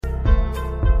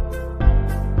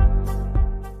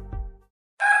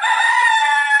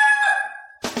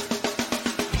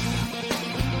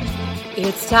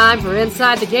It's time for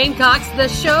Inside the Gamecocks, the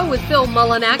show with Phil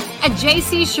Mullinax and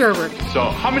J.C. Sherbert. So,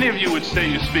 how many of you would say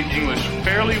you speak English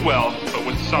fairly well, but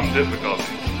with some difficulty?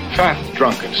 Fat,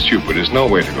 drunk, and stupid is no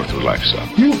way to go through life, son.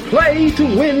 You play to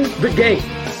win the game.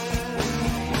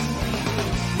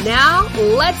 Now,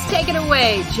 let's take it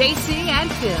away, J.C.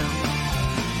 and Phil.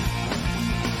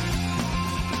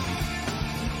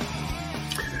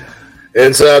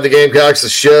 Inside the Gamecocks, the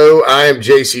show. I am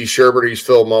J.C. Sherbert. He's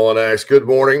Phil Mullinax. Good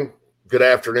morning. Good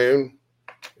afternoon.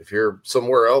 If you're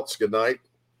somewhere else, good night.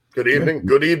 Good evening.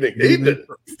 Good evening. Evening.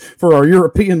 For our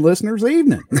European listeners,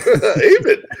 evening.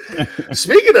 Evening.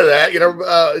 Speaking of that,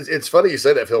 it's funny you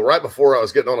say that, Phil. Right before I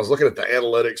was getting on, I was looking at the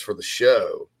analytics for the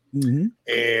show. Mm-hmm.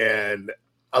 And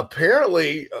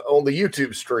apparently on the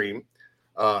YouTube stream,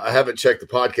 I haven't checked the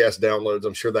podcast downloads.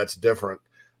 I'm sure that's different.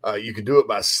 You can do it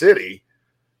by city.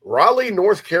 Raleigh,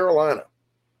 North Carolina.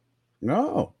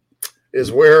 No. Is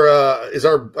where is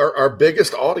our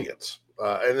biggest audience,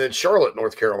 and then Charlotte,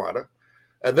 North Carolina,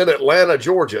 and then Atlanta,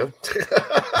 Georgia,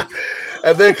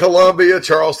 and then Columbia,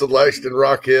 Charleston, Lexington,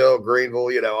 Rock Hill, Greenville,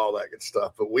 all that good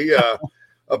stuff. But we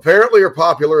apparently are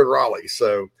popular in Raleigh,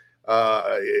 so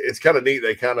it's kind of neat.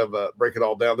 They kind of break it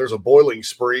all down. There's a Boiling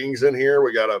Springs in here.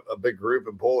 We got a big group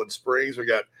in Boiling Springs. We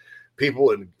got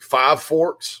people in Five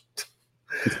Forks,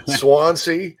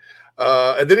 Swansea.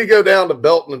 And then you go down to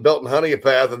Belton and Belton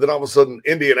Honeypath, and then all of a sudden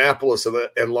Indianapolis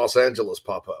and Los Angeles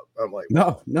pop up. I'm like,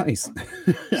 no, nice.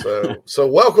 so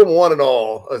welcome one and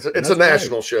all. It's a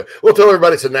national show. We'll tell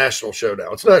everybody it's a national show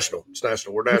now. It's national. It's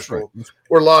national. We're national. Right.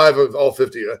 We're live with all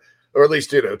 50, or at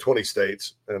least 20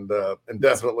 states, and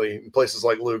definitely in places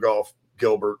like Lugoff,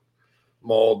 Gilbert,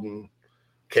 Malden,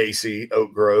 Casey,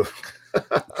 Oak Grove. When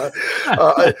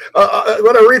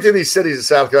I read through these cities in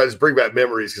South Carolina, I just bring back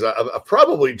memories because I've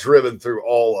probably driven through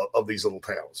all of these little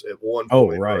towns at one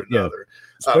point or another.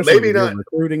 Maybe not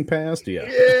recruiting past,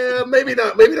 yeah, maybe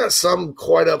not some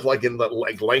quite up like in the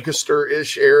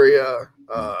Lancaster-ish area,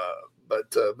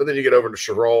 but then you get over to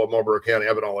Chevrolet, Marlboro County.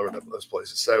 I've been all over those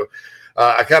places, so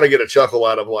I kind of get a chuckle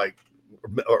out of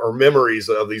or memories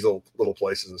of these little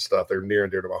places and stuff. They're near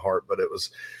and dear to my heart, but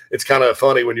it's kind of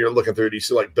funny when you're looking through it. You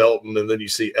see like Belton and then you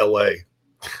see LA,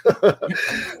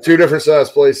 two different size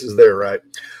places there. Right.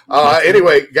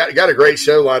 Anyway, got a great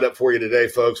show lined up for you today,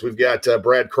 folks. We've got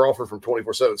Brad Crawford from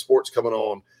 24/7 Sports coming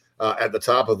on at the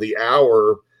top of the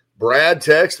hour. Brad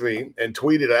texted me and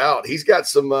tweeted out. He's got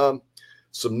some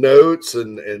notes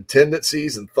and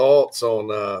tendencies and thoughts on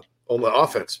the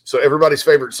offense. So everybody's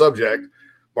favorite subject,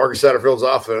 Marcus Satterfield's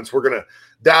offense. We're going to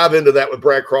dive into that with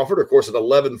Brad Crawford, of course, at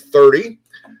 11:30,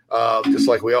 just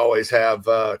like we always have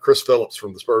Chris Phillips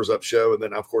from the Spurs Up Show. And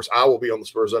then, of course, I will be on the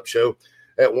Spurs Up Show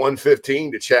at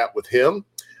 1:15 to chat with him.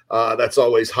 That's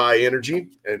always high energy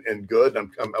and good.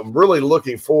 I'm really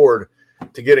looking forward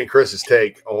to getting Chris's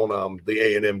take on the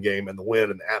A&M game and the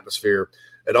win and the atmosphere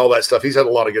and all that stuff. He's had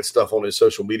a lot of good stuff on his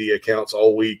social media accounts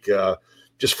all week,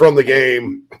 just from the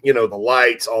game, the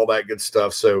lights, all that good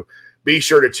stuff. So be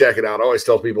sure to check it out. I always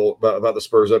tell people about the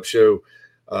Spurs Up Show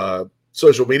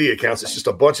social media accounts. It's just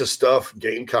a bunch of stuff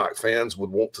Gamecock fans would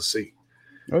want to see.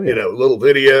 Oh, yeah. Little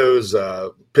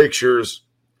videos, pictures,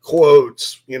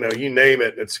 quotes, you name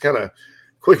it. It's kind of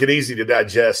quick and easy to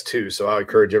digest too. So I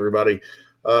encourage everybody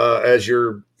as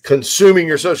you're consuming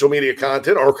your social media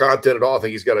content or content at all. I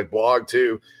think he's got a blog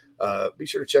too. Be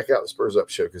sure to check out the Spurs Up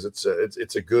Show because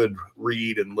it's a good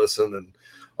read and listen and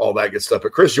all that good stuff.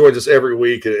 But Chris joins us every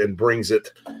week and brings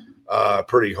it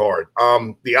pretty hard.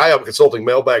 The IUP Consulting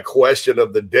mailbag question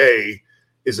of the day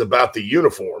is about the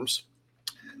uniforms.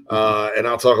 And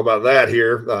I'll talk about that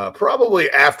here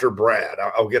probably after Brad.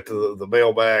 I'll get to the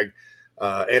mailbag,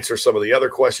 answer some of the other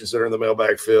questions that are in the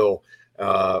mailbag, Phil,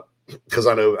 because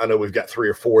I know we've got 3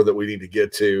 or 4 that we need to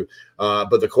get to.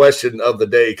 But the question of the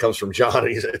day comes from John.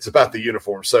 It's about the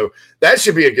uniforms. So that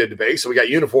should be a good debate. So we got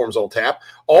uniforms on tap.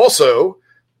 Also,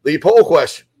 the poll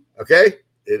question, okay?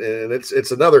 And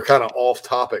it's another kind of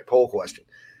off-topic poll question.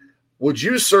 Would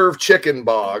you serve chicken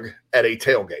bog at a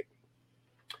tailgate?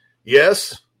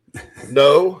 Yes,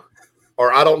 no,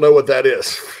 or I don't know what that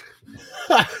is.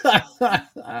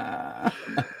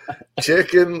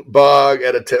 Chicken bog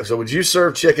at a tailgate. So would you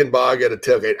serve chicken bog at a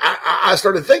tailgate? I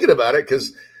started thinking about it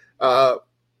because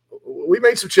we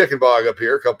made some chicken bog up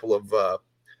here a couple of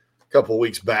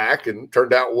weeks back and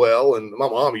turned out well. And my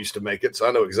mom used to make it, so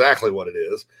I know exactly what it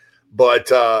is. But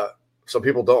some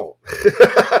people don't.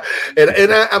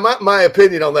 and my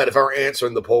opinion on that, if I were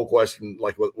answering the poll question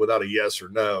like without a yes or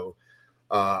no,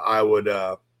 I would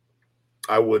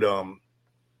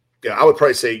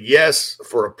probably say yes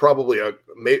for probably a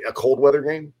cold weather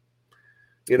game.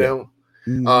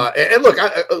 And look,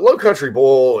 Low Country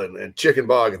Bowl and Chicken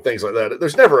Bog and things like that,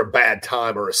 there's never a bad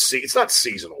time or it's not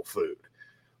seasonal food.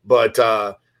 But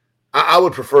I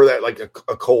would prefer that like a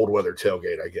cold weather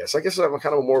tailgate, I guess. I guess I'm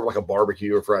kind of more of like a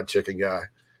barbecue or fried chicken guy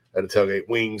at a tailgate.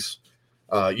 Wings.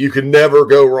 You can never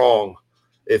go wrong.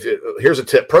 Here's a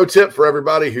tip, pro tip for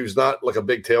everybody who's not like a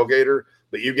big tailgater,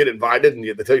 but you get invited and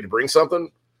they tell you to bring something.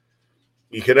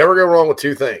 You can never go wrong with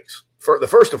two things. The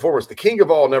first and foremost, the king of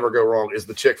all never go wrong is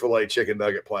the Chick-fil-A chicken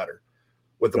nugget platter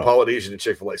with the Polynesian and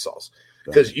Chick-fil-A sauce.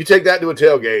 Because you take that to a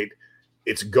tailgate,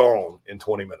 it's gone in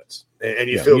 20 minutes. And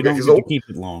you feel good. You don't keep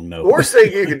it long, no. The worst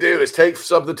thing you can do is take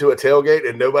something to a tailgate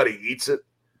and nobody eats it.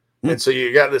 And so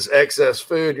you got this excess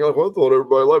food. You're like, well, I thought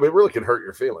everybody liked it. It really can hurt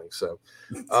your feelings. So,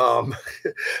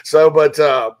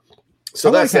 So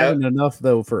I that's like having enough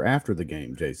though for after the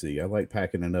game, JC. I like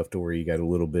packing enough to where you got a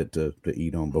little bit to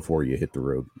eat on before you hit the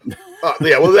road.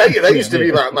 Yeah, well, that used to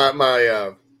be my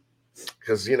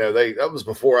because that was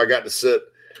before I got to sit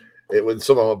with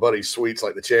some of my buddies' suites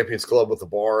like the Champions Club with the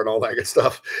bar and all that good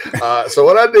stuff. So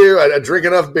what I do, I drink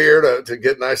enough beer to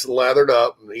get nice and lathered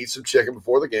up and eat some chicken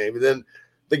before the game, and then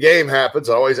the game happens.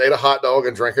 I always ate a hot dog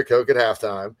and drank a Coke at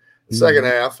halftime, the second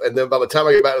half, and then by the time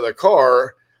I get back to the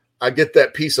car, I get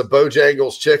that piece of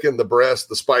Bojangles chicken, the breast,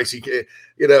 the spicy,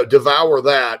 devour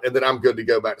that, and then I'm good to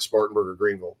go back to Spartanburg or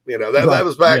Greenville. That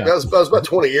was back. Yeah. That was about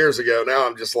 20 years ago. Now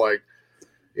I'm just like,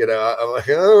 I'm like,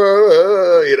 if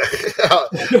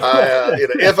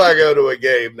I go to a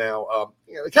game now,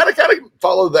 kind of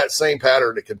follow that same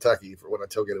pattern to Kentucky for when I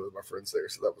tailgated with my friends there.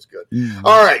 So that was good. Mm.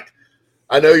 All right.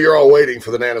 I know you're all waiting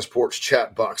for the Nana's Porch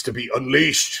chat box to be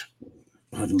unleashed.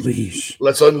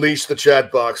 Let's unleash the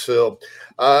chat box, Phil.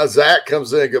 Zach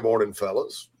comes in. Good morning,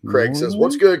 fellas. Craig says,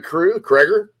 what's good, crew?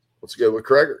 Craigor, what's good with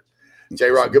Craigor?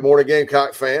 J-Rock, good morning,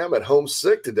 Gamecock fam. At home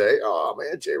sick today. Oh,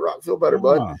 man, J-Rock, feel better,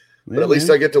 bud. But at least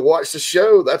I get to watch the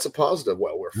show. That's a positive.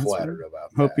 Well, we're flattered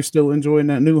about that. Hope you're still enjoying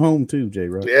that new home too,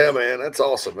 J-Rock. Yeah, man, that's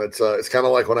awesome. It's kind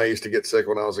of like when I used to get sick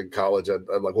when I was in college.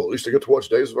 I'm like, well, at least I get to watch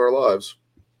Days of Our Lives.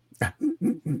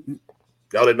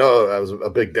 Y'all didn't know I was a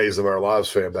big Days of Our Lives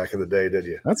fan back in the day, did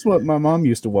you? That's what my mom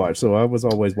used to watch, so I was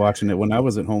always watching it when I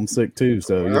was at home sick too.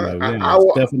 So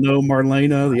Stefano,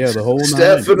 Marlena, the whole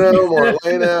Stefano,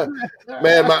 Marlena,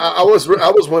 man. I was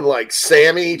when like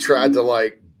Sammy tried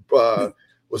to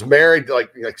was married,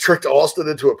 tricked Austin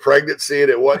into a pregnancy, and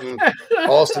it wasn't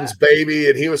Austin's baby,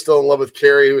 and he was still in love with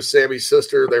Carrie, who was Sammy's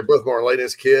sister. They're both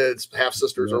Marlena's kids, half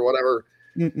sisters or whatever.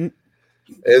 Mm-mm.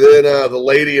 And then the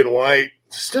lady in white.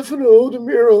 Stefano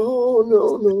DeMiro,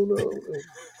 no.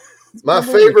 My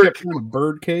favorite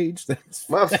birdcage.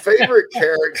 My favorite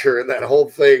character in that whole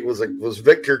thing was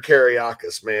Victor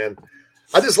Kiriakis, man.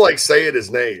 I just like saying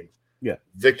his name. Yeah,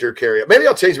 Victor Kiriakis. Maybe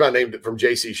I'll change my name from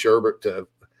J.C. Sherbert to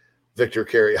Victor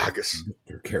Kiriakis.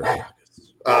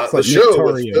 The show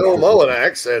with Phil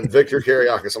Mullinax and Victor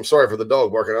Kiriakis. I'm sorry for the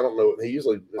dog barking. I don't know. He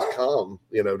usually is calm,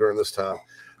 during this time.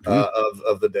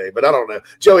 Of the day, but I don't know.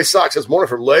 Joey Sock says, morning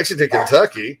from Lexington,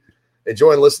 Kentucky.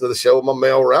 Enjoying listening to the show with my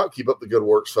mail route. Keep up the good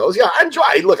works, fellas. Yeah, I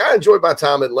enjoyed my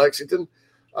time in Lexington.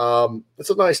 It's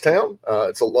a nice town.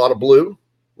 It's a lot of blue,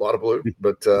 but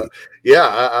it's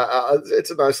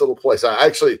a nice little place.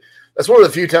 That's one of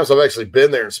the few times I've actually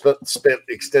been there and spent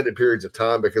extended periods of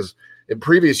time, because in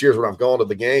previous years when I've gone to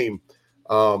the game,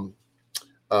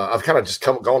 I've kind of just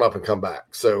gone up and come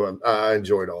back. So I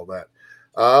enjoyed all that.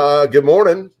 Good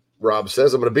morning. Rob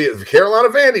says, I'm going to be at the Carolina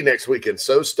Vandy next weekend.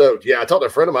 So stoked. Yeah, I talked to a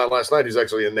friend of mine last night who's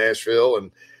actually in Nashville,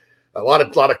 and a lot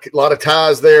of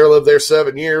ties there. Lived there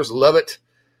 7 years. Love it.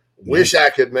 Wish I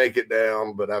could make it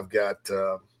down, but I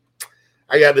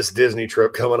got this Disney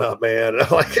trip coming up, man.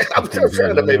 I'm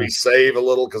trying to maybe save a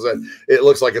little, because it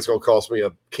looks like it's going to cost me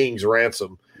a king's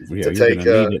ransom to take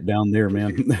it down there,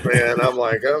 man. Man,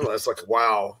 it's like,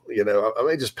 wow, I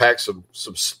may just pack some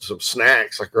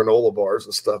snacks like granola bars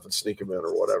and stuff and sneak them in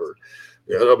or whatever.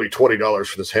 It'll be $20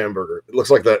 for this hamburger. It looks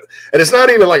like that, and it's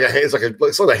not even like it's like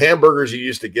the hamburgers you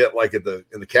used to get like in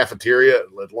the cafeteria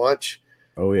at lunch.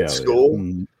 Oh yeah, at school.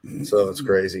 Yeah. Mm-hmm. So it's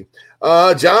crazy.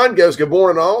 John goes, good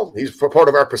morning, all. He's part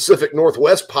of our Pacific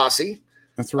Northwest posse.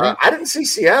 That's right. I didn't see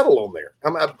Seattle on there.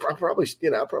 I probably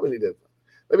need to.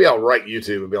 Maybe I'll write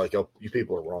YouTube and be like, "Oh, you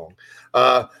people are wrong."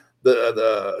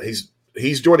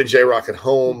 He's joining J-Rock at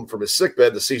home from his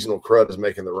sickbed. The seasonal crud is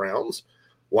making the rounds.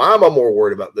 Why am I more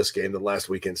worried about this game than last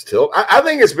weekend's tilt? I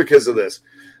think it's because of this,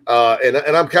 and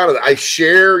I'm I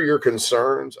share your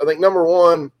concerns. I think number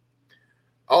one,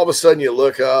 all of a sudden you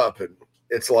look up and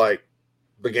it's like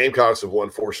the Gamecocks have won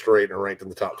 4 straight and are ranked in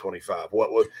the top 25.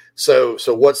 So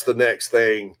what's the next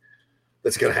thing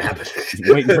that's going to happen.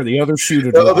 Waiting for the other shoe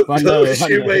to drop. I know. The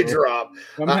shoe may drop.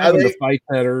 I'm having to fight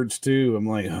that urge too. I'm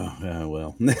like, oh, yeah,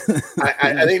 well.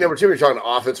 I think number two, we're talking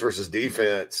offense versus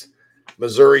defense.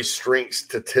 Missouri's strength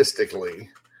statistically,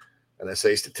 and I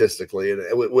say statistically, and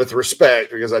with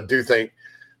respect, because I do think,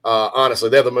 honestly,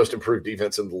 they have the most improved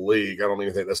defense in the league. I don't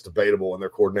even think that's debatable, and their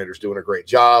coordinator's doing a great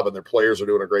job, and their players are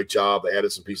doing a great job. They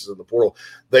added some pieces in the portal.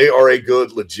 They are a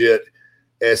good, legit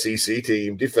SEC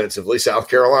team defensively. South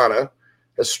Carolina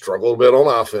has struggled a bit on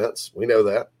offense. We know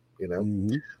that,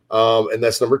 and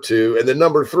that's number two. And then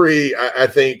number three, I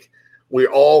think we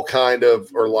all kind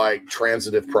of are like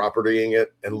transitive propertying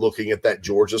it and looking at that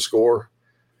Georgia score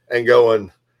and going,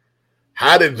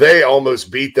 how did they almost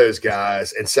beat those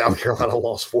guys and South Carolina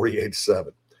lost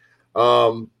 48-7?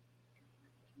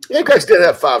 Gamecocks did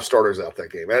have 5 starters out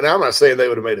that game, and I'm not saying they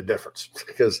would have made a difference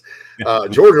because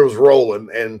Georgia was rolling,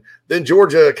 and then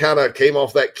Georgia kind of came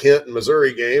off that Kent and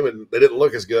Missouri game, and they didn't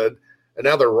look as good, and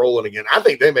now they're rolling again. I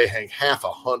think they may hang half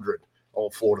 100 on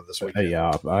Florida this weekend.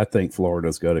 Yeah, I think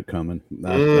Florida's got it coming.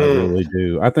 I really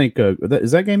do. I think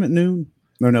is that game at noon?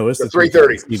 No, it's the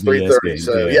 3:30. It's 3:30.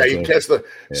 So you can catch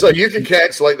so you can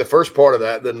catch like the first part of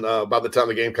that. Then by the time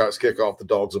the Gamecocks kick off, the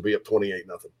Dogs will be up 28-0.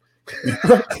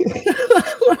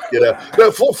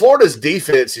 No, Florida's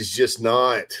defense is just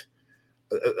not.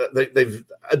 They've.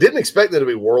 I didn't expect them to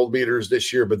be world beaters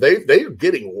this year, but they're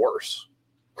getting worse.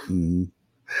 Mm-hmm.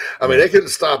 I mean, they couldn't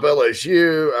stop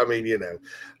LSU. I mean,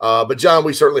 but John,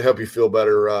 we certainly hope you feel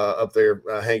better up there.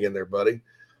 Hang in there, buddy.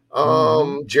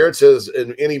 Jared says,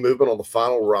 any movement on the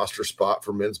final roster spot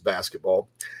for men's basketball?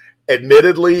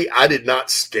 Admittedly, I did not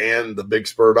scan the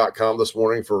bigspur.com this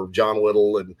morning for John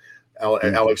Little and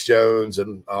Alex Jones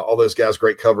and all those guys.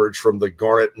 Great coverage from the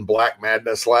Garnet and Black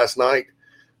Madness last night.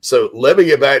 So let me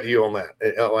get back to you on that.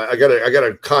 I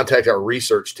gotta contact our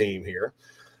research team here.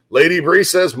 Lady Bree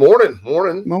says, morning.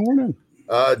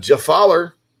 Jeff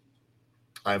Fowler,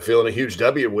 I'm feeling a huge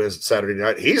W win Saturday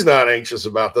night. He's not anxious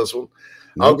about this one.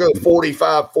 I'll go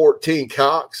 45-14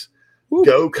 Cox. Woo.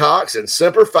 Go Cox and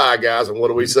Semper Fi, guys. And what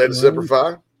do we say to Semper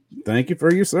Fi? Thank you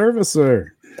for your service,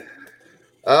 sir.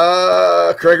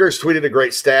 Krager's tweeted a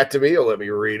great stat to me. He'll let me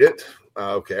read it.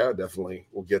 Okay, I definitely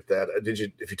will get that.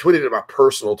 If you tweeted it my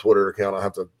personal Twitter account, I'll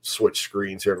have to switch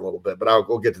screens here in a little bit, but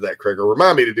we'll get to that, Krager.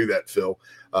 Remind me to do that, Phil,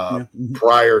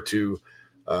 prior to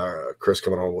Chris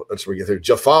coming on once we get through.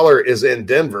 Jeff Fowler is in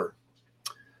Denver.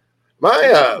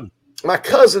 My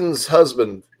cousin's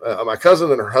husband, my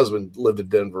cousin and her husband lived in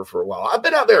Denver for a while. I've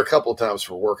been out there a couple of times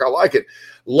for work. I like it.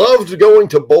 Loved going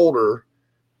to Boulder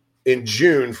in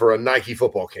June for a Nike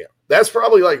football camp. That's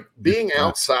probably like being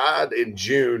outside in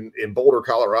June in Boulder,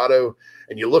 Colorado,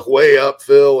 and you look way up,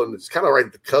 Phil, and it's kind of right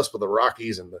at the cusp of the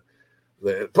Rockies, and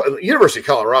the University of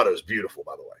Colorado is beautiful,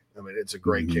 by the way. I mean, it's a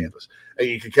great campus. And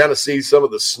you can kind of see some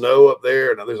of the snow up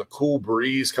there. Now there's a cool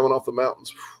breeze coming off the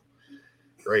mountains.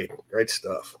 Great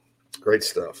stuff. Great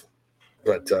stuff.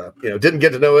 But, didn't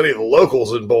get to know any of the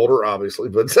locals in Boulder, obviously,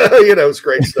 but, it's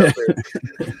great stuff there.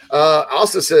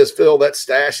 Austin says, Phil, that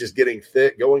stash is getting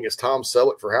thick, going as Tom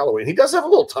Selleck for Halloween. He does have a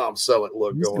little Tom Selleck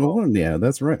look going on. Yeah,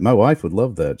 that's right. My wife would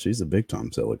love that. She's a big Tom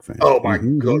Selleck fan. Oh, my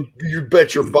God. You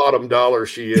bet your bottom dollar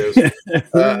she is.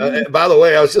 By the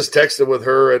way, I was just texting with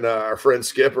her and our friend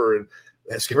Skipper, and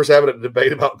Skipper's having a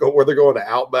debate about where they're going to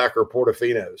Outback or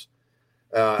Portofino's.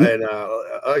 And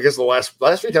I guess the last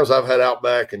few times I've had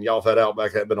Outback and y'all have had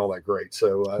Outback haven't been all that great.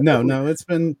 So no, it's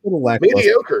been a little lackluster.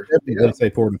 Mediocre. Let's say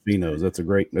Portofino's. That's a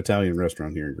great Italian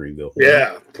restaurant here in Greenville.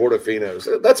 Yeah, Portofino's.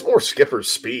 That's more Skipper's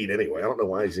speed anyway. I don't know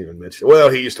why he's even mentioned. Well,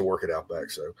 he used to work at Outback,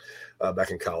 so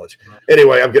back in college.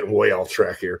 Anyway, I'm getting way off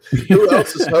track here. Who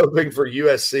else is hoping for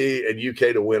USC and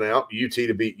UK to win out? UT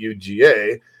to beat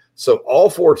UGA. So all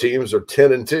 4 teams are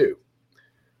 10-2.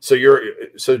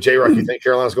 So J-Rock, you think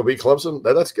Carolina's going to beat Clemson?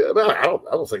 That's good. I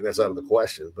don't think that's out of the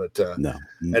question. But no.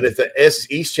 And if the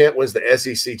East Champ wins the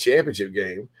SEC championship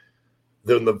game,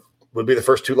 then would be the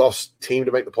first 2-loss team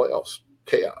to make the playoffs.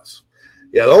 Chaos.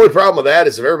 Yeah, the only problem with that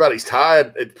is if everybody's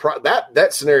tied, that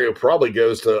scenario probably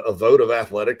goes to a vote of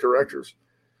athletic directors.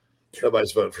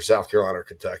 Nobody's voting for South Carolina or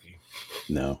Kentucky.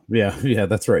 No. Yeah,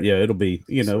 that's right. Yeah, it'll be,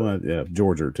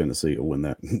 Georgia or Tennessee will win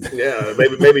that. Yeah,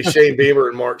 maybe Shane Beamer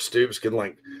and Mark Stoops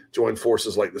can join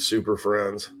forces like the Super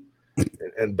Friends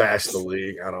and bash the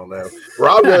league. I don't know.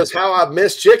 Rob goes, how I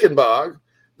miss Chicken Bog.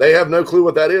 They have no clue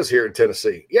what that is here in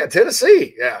Tennessee. Yeah,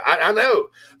 Tennessee. Yeah, I know.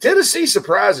 Tennessee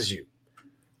surprises you.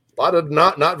 A lot of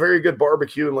not very good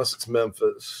barbecue unless it's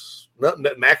Memphis.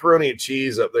 Macaroni and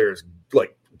cheese up there is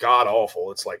like god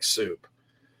awful. It's like soup.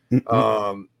 I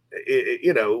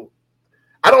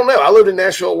don't know. I lived in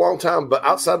Nashville a long time, but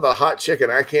outside of the hot chicken,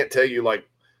 I can't tell you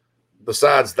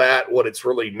besides that, what it's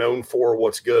really known for,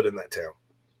 what's good in that town.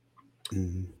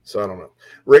 Mm-hmm. So I don't know.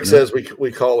 Rick says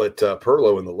we call it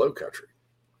Perlo in the Low Country.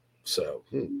 So,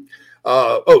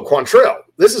 Quantrell.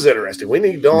 This is interesting. We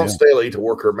need Dawn Staley to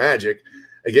work her magic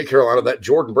and get Carolina that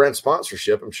Jordan Brand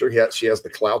sponsorship. I'm sure she has the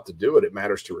clout to do it. It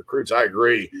matters to recruits. I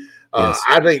agree. Yes.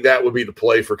 I think that would be the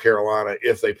play for Carolina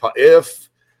if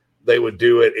they would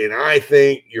do it. And I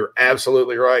think you're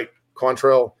absolutely right,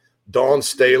 Quantrell. Dawn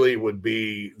Staley would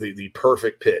be the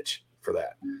perfect pitch for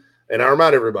that. And I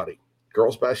remind everybody,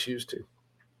 girls buy shoes too.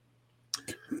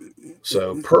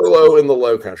 So Perlo in the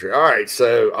Low Country. All right.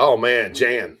 So, oh man,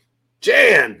 Jan,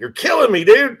 you're killing me,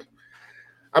 dude.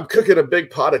 I'm cooking a big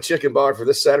pot of chicken bog for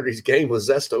this Saturday's game with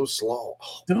Zesto Slaw.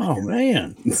 Oh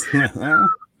man.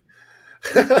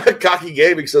 Cocky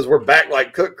Gaming says we're back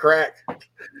like cook crack.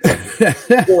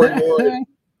 4-1.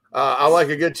 I like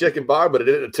a good chicken bog, but it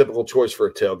isn't a typical choice for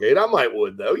a tailgate. I might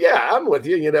would though. Yeah, I'm with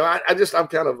you. You know, I'm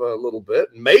kind of a little bit.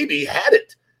 Maybe had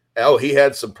it. Oh, he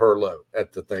had some Perlo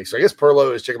at the thing. So I guess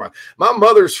Perlo is chicken bog. My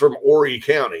mother's from Horry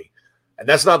County, and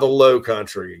that's not the Low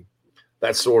Country.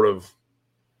 That's sort of,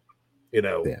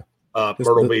 Myrtle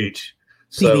Beach.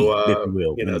 So,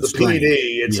 the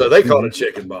PD. And so they call it a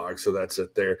chicken bog. So that's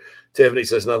it there. Tiffany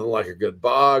says nothing like a good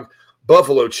bog.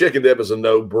 Buffalo chicken dip is a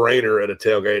no-brainer at a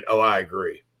tailgate. Oh, I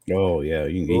agree. Oh, yeah.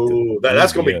 You can eat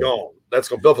that's going to be gone. That's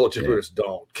going to Buffalo chicken is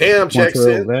gone. Cam checks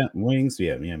in. Wings.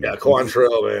 Yeah.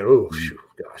 Quantrell, man. Ooh,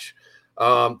 gosh.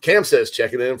 Cam says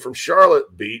checking in from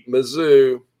Charlotte. Beat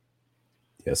Mizzou.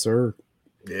 Yes, sir.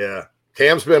 Yeah.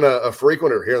 Cam's been a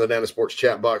frequenter here in the Dana Sports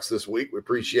chat box this week. We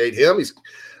appreciate him. He's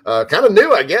kind of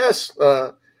new, I guess.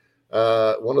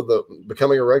 One of the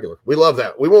becoming a regular. We love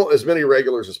that. We want as many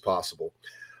regulars as possible.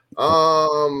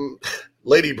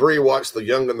 Lady Bree watched The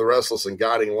Young and the Restless and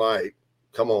Guiding Light.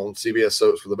 Come on, CBS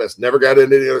soaps for the best. Never got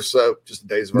into any other soap. Just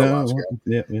the Days of Our Lives.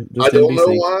 Yeah, I don't know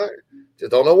why.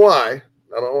 Just don't know why.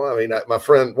 I don't know. I mean, my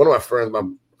friend, one of my friends,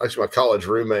 my college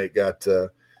roommate got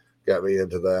me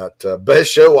into that.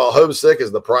 Best show while homesick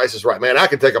is The Price is Right. Man, I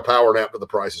can take a power nap to The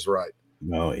Price is Right.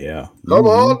 Oh, yeah. Come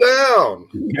on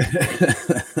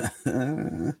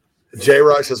down. Jay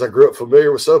Rock says, I grew up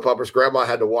familiar with soap operas. Grandma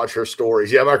had to watch her stories.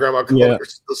 Yeah, my grandma called her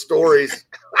the stories.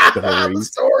 The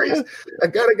stories. I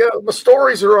got to go. My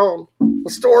stories are on.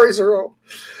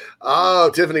 Oh,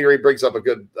 Tiffany Green brings up a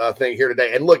good thing here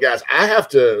today. And look, guys, I have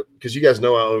to, because you guys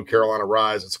know I own Carolina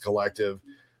Rise. It's a collective.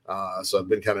 So I've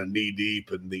been kind of knee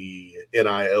deep in the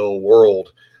NIL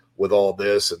world with all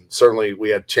this. And certainly we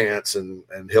had Chance and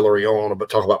Hillary on, but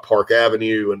talk about Park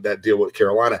Avenue and that deal with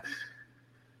Carolina.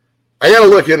 I got to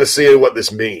look into seeing what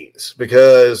this means,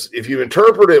 because if you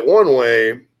interpret it one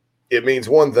way, it means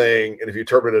one thing. And if you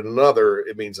interpret it another,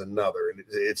 it means another. And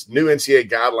it's new NCAA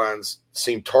guidelines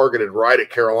seem targeted right at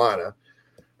Carolina.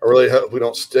 I really hope we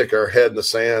don't stick our head in the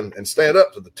sand and stand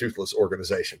up to the toothless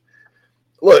organization.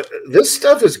 Look, this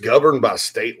stuff is governed by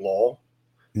state law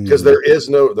because there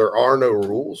are no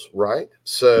rules, right?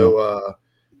 So,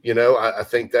 I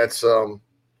think that's, I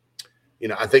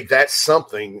think that's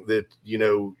something that,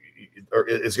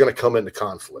 is going to come into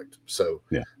conflict. So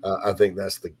I think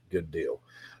that's the good deal.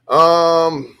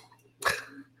 The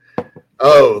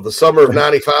summer of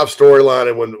 '95 storyline,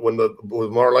 and when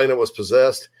Marlena was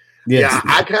possessed. Yes. Yeah,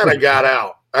 I kind of got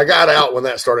out. I got out when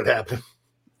that started happening.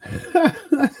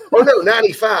 Oh no,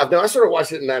 95. No, I started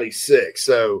watching it in 96.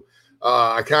 So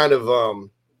I kind of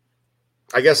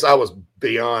I guess I was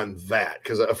beyond that,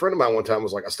 because a friend of mine one time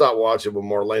was like, I stopped watching when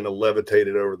Marlena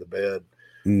levitated over the bed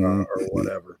or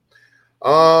whatever.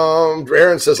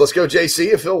 Aaron says, let's go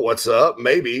JC and Phil. What's up?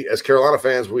 Maybe as Carolina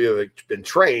fans, we have been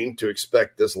trained to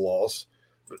expect this loss,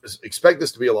 expect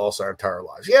this to be a loss our entire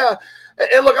lives. Yeah.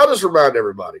 And look, I'll just remind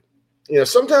everybody,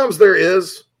 sometimes there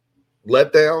is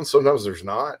letdown. Sometimes there's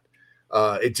not.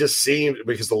 It just seems,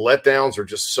 because the letdowns are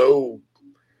just so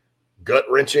gut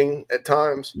wrenching at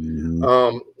times.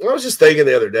 I was just thinking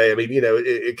the other day, I mean,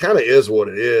 it kind of is what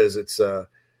it is. It's,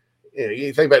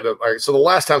 you think back to, so the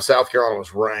last time South Carolina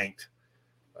was ranked,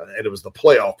 and it was the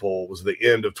playoff poll, was the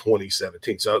end of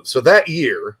 2017. So that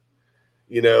year,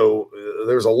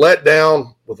 there was a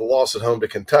letdown with the loss at home to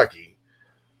Kentucky.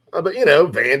 But,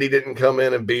 Vandy didn't come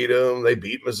in and beat them. They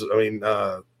beat,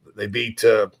 they beat,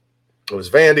 it was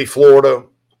Vandy, Florida.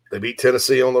 They beat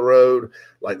Tennessee on the road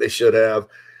like they should have.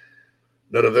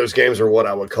 None of those games are what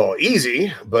I would call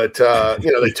easy, but,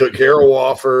 they took care of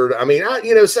Wofford. I mean,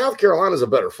 South Carolina's a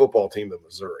better football team than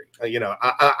Missouri.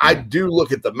 I do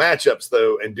look at the matchups,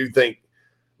 though, and do think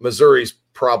Missouri's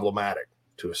problematic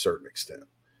to a certain extent.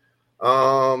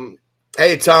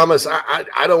 Hey, Thomas,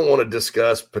 I don't want to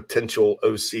discuss potential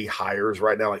OC hires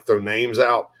right now, like throw names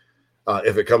out.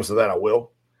 If it comes to that, I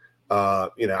will.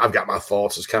 I've got my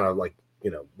thoughts as kind of like,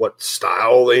 what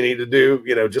style they need to do,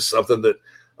 just something that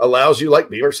allows you, like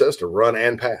Beamer says, to run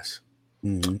and pass.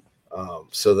 Mm-hmm.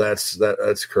 So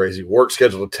that's crazy. Work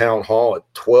scheduled a town hall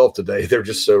at 12 today. They're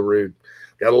just so rude.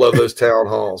 Gotta love those town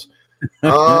halls.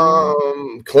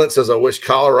 Clint says, I wish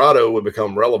Colorado would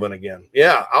become relevant again.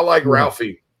 Yeah, I like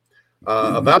Ralphie.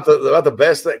 About the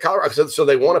best that Colorado. So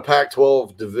they won a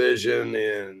Pac-12 division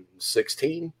in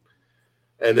 2016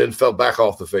 and then fell back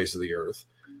off the face of the earth.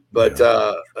 But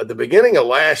at the beginning of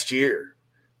last year,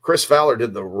 Chris Fowler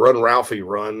did the Run Ralphie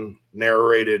Run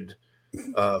narrated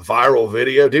viral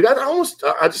video. Dude,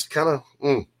 I just kind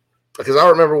of because I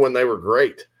remember when they were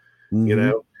great,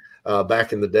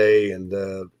 back in the day, and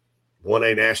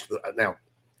 1A national. Now,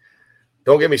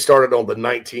 don't get me started on the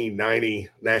 1990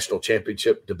 national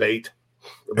championship debate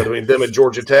between them and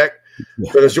Georgia Tech,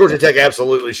 because Georgia Tech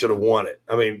absolutely should have won it.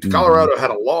 I mean, Colorado had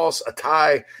a loss, a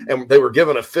tie, and they were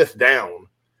given a 5th down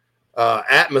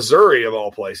at Missouri of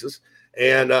all places,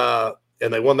 and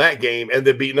they won that game, and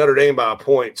they beat Notre Dame by a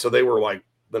point, so they were like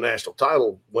the national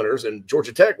title winners, and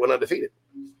Georgia Tech went undefeated.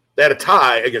 They had a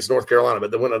tie against North Carolina, but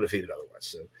they went undefeated otherwise.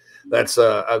 So that's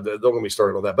don't get me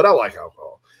started on that. But I like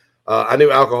alcohol. I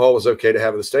knew alcohol was okay to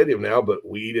have in the stadium now, but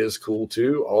weed is cool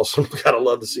too. Also, gotta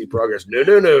love to see progress. No,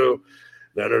 don't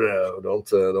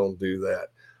do that.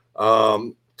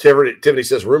 Tiffany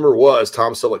says, rumor was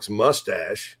Tom Selleck's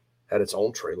mustache had its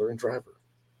own trailer and driver.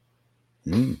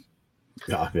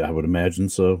 Yeah, I would imagine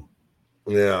so.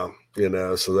 Yeah,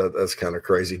 so that's kind of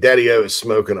crazy. Daddy O is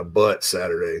smoking a butt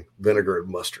Saturday, vinegar and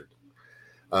mustard.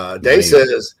 Day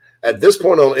says, at this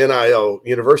point on NIL,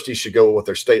 universities should go with what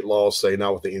their state laws say,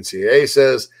 not what the NCAA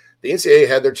says. The NCAA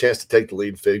had their chance to take the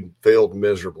lead, failed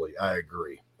miserably. I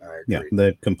agree. Yeah,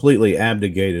 they completely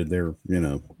abdicated their,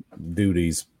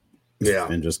 duties. Yeah,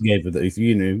 and just gave it.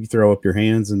 You throw up your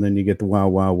hands, and then you get the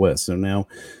Wild Wild West. So now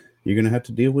you're going to have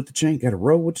to deal with the change. Got to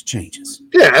roll with the changes.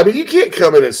 Yeah, I mean, you can't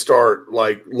come in and start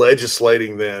like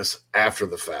legislating this after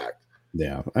the fact.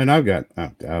 Yeah, and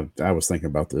I was thinking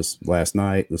about this last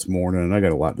night, this morning, and I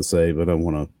got a lot to say, but I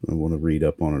want to read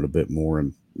up on it a bit more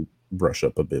and brush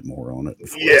up a bit more on it.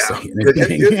 Yeah,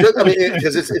 I mean,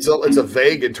 because it's a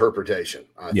vague interpretation.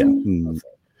 I think.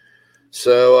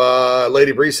 So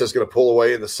Lady Bree says going to pull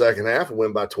away in the second half and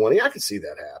win by 20. I can see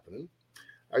that happening.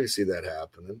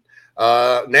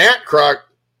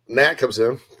 Nat comes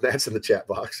in. Nat's in the chat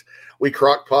box. We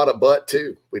crock pot a butt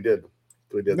too. We did.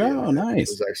 Oh, nice.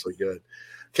 It was actually good.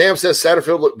 Cam says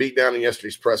Satterfield looked beat down in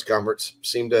yesterday's press conference.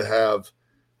 Seemed to have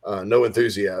no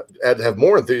enthusiasm. Had to have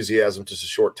more enthusiasm just a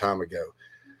short time ago.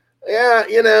 Yeah,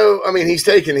 I mean, he's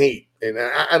taking heat, and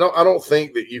I don't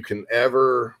think that you can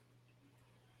ever,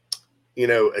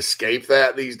 escape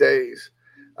that these days,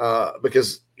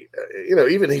 because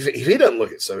even if he doesn't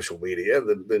look at social media,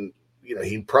 then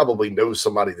he probably knows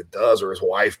somebody that does, or his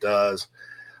wife does,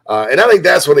 and I think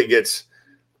that's when it gets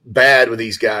bad with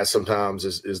these guys sometimes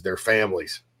is their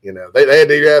families. They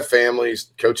do have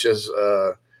families. Coaches,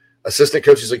 assistant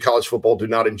coaches in college football do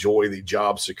not enjoy the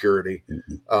job security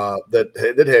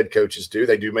that head coaches do.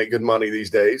 They do make good money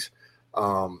these days.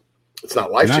 It's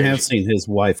not life-changing. I have seen his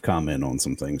wife comment on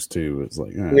some things too. It's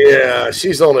like,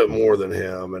 she's on it more than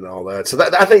him and all that. So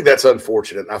I think that's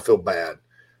unfortunate. I feel bad.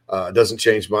 It doesn't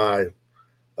change my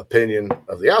opinion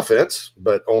of the offense,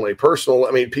 but on a personal,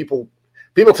 I mean, people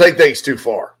take things too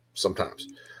far sometimes,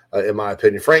 in my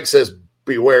opinion. Frank says,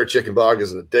 beware, chicken bog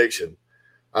is an addiction.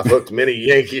 I've hooked many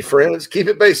Yankee friends. Keep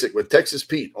it basic with Texas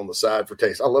Pete on the side for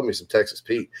taste. I love me some Texas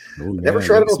Pete. Never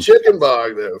tried it on chicken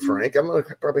bog, though, Frank. I'm going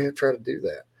to probably try to do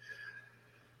that.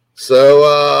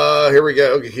 So here we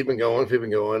go. Okay, keeping going.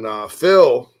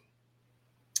 Phil,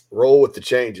 roll with the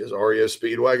changes. REO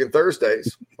Speedwagon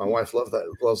Thursdays. My wife loves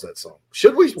that song.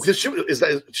 Should we have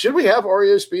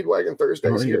REO Speedwagon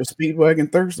Thursdays? REO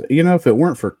Speedwagon Thursday. If it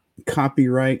weren't for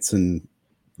copyrights and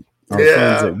our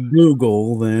friends at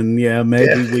Google, then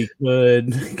maybe we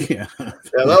could. Yeah,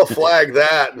 they'll flag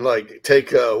that and like take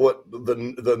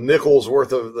the nickels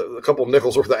worth of a couple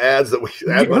nickels worth of ads that we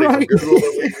ad money from Google,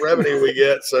 the revenue we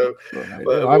get. So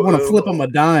I want to flip them a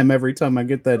dime every time I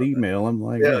get that email. I'm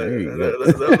like,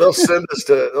 they'll send us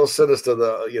to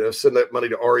the send that money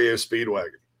to REO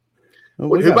Speedwagon.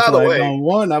 Well, who, by the way, on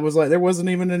one, I was like, there wasn't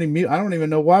even any. I don't even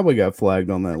know why we got flagged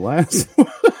on that last one.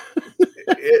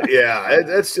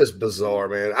 It's just bizarre,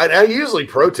 man. I usually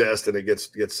protest and it gets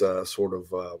sort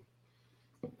of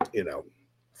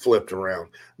flipped around.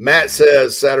 Matt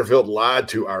says Satterfield lied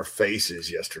to our faces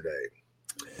yesterday.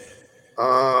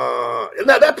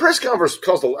 That press conference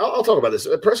caused I'll talk about this.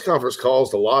 The press conference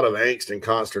caused a lot of angst and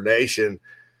consternation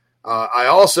I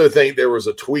also think there was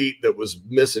a tweet that was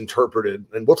misinterpreted,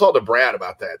 and we'll talk to Brad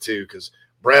about that too, because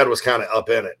Brad was kind of up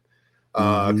in it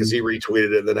because he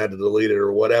retweeted it and then had to delete it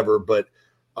or whatever. But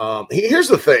here's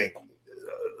the thing: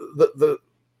 the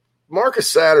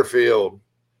Marcus Satterfield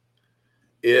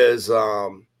is,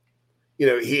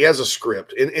 he has a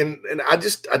script, and I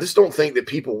just don't think that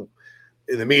people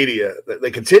in the media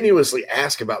they continuously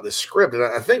ask about this script, and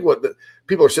I think what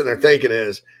people are sitting there thinking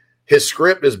is, his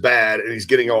script is bad and he's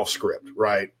getting off script,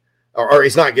 right? Or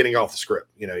he's not getting off the script.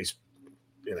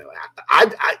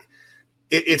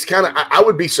 It's kind of, I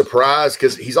would be surprised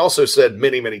because he's also said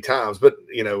many, many times, but,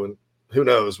 and who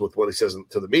knows with what he says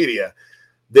to the media,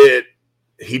 that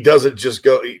he doesn't just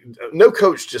go, no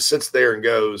coach just sits there and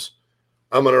goes,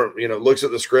 I'm going to, looks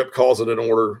at the script, calls it an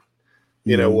order,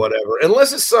 whatever.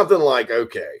 Unless it's something like,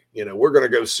 okay, we're going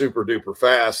to go super duper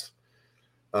fast.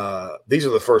 These are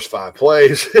the first 5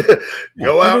 plays.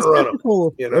 Go out and run them.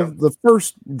 The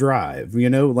first drive,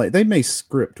 like they may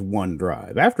script one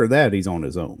drive. After that, he's on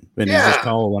his own, and he's just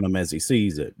calling them as he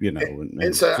sees it.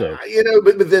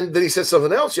 But then he said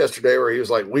something else yesterday where he was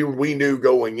like, "We knew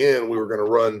going in we were going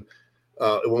to run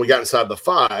when we got inside the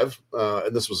 5,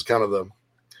 and this was kind of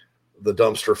the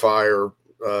dumpster fire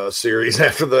series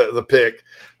after the pick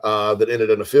that ended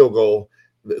in a field goal."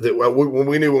 That when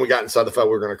we knew when we got inside the 5,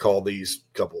 we were going to call these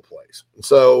couple of plays.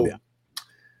 So,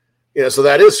 so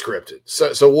that is scripted.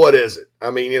 So what is it?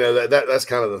 I mean, that's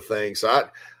kind of the thing. So I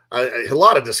a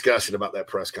lot of discussion about that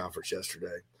press conference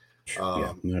yesterday.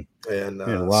 And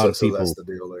a lot of people that's the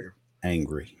deal there.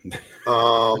 Angry.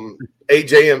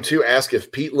 AJM2 asked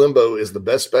if Pete Lembo is the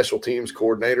best special teams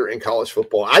coordinator in college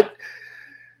football.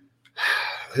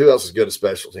 Who else is good at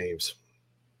special teams?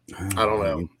 I don't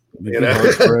know. He's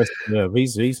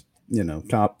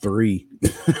top 3.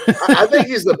 I think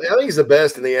he's the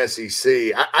best in the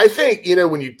SEC. I think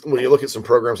when you look at some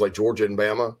programs like Georgia and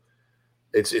Bama,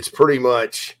 it's pretty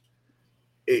much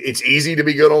it's easy to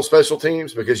be good on special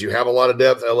teams because you have a lot of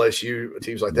depth. LSU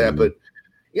teams like that, but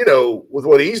with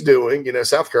what he's doing,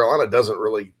 South Carolina doesn't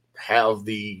really have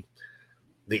the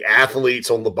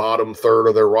athletes on the bottom third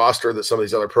of their roster that some of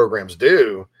these other programs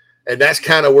do, and that's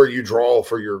kind of where you draw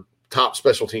for your top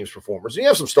special teams performers. And you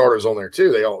have some starters on there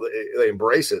too. They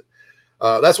embrace it.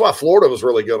 That's why Florida was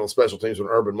really good on special teams when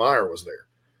Urban Meyer was there,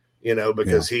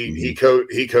 because he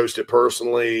coached it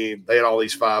personally. They had all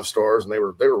these 5 stars and they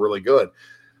were really good.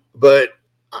 But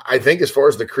I think as far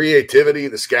as the creativity,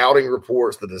 the scouting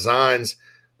reports, the designs,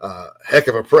 heck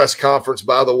of a press conference,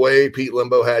 by the way, Pete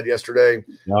Lembo had yesterday.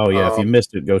 Oh yeah. If you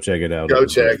missed it, go check it out. Go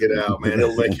check it out, man.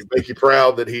 It'll make you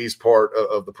proud that he's part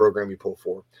of the program you pull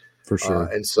for. For sure.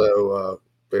 And so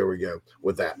there we go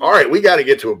with that. All right, we got to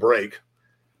get to a break.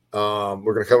 We're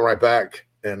going to come right back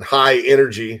and our high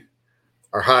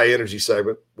energy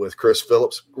segment with Chris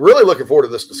Phillips. Really looking forward to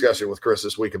this discussion with Chris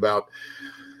this week about,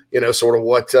 sort of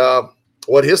what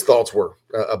his thoughts were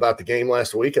about the game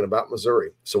last week and about Missouri.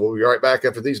 So we'll be right back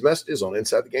after these messages on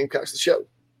Inside the Gamecocks, the show.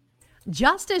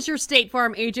 Just as your State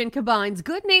Farm agent combines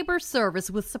good neighbor service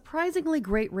with surprisingly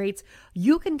great rates,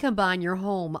 you can combine your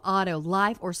home, auto,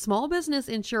 life, or small business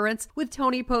insurance with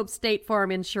Tony Pope State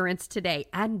Farm Insurance today.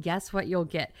 And guess what you'll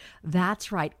get?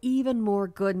 That's right, even more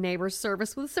good neighbor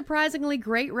service with surprisingly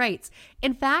great rates.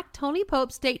 In fact, Tony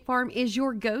Pope State Farm is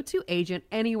your go-to agent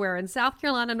anywhere in South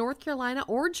Carolina, North Carolina,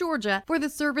 or Georgia for the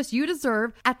service you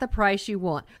deserve at the price you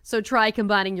want. So try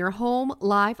combining your home,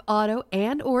 life, auto,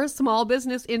 and or small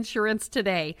business insurance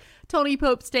today. Tony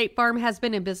Pope State Farm has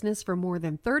been in business for more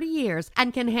than 30 years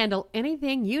and can handle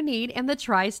anything you need in the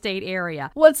tri-state area.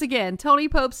 Once again, Tony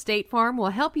Pope State Farm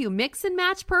will help you mix and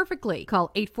match perfectly. Call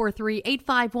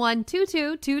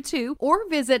 843-851-2222 or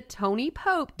visit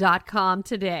TonyPope.com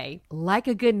today. Like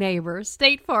a good neighbor,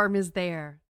 State Farm is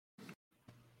there.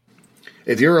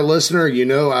 If you're a listener,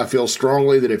 I feel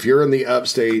strongly that if you're in the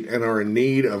upstate and are in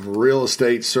need of real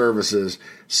estate services,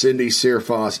 Cindy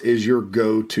Searfoss is your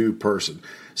go-to person.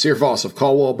 Searfoss of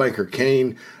Caldwell Banker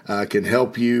Kane can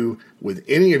help you with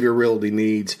any of your realty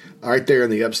needs right there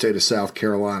in the upstate of South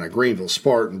Carolina, Greenville,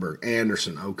 Spartanburg,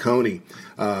 Anderson, Oconee,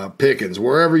 Pickens,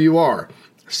 wherever you are.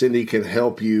 Cindy can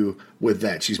help you with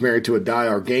that. She's married to a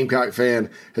diehard Gamecock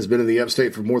fan, has been in the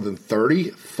upstate for more than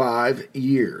 35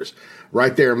 years.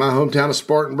 Right there in my hometown of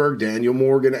Spartanburg, Daniel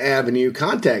Morgan Avenue.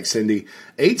 Contact Cindy,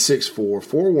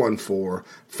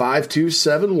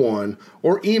 864-414-5271,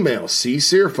 or email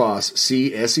csearfoss,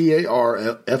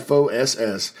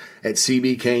 CSEARFOSS, at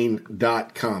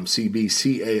cbcaine.com,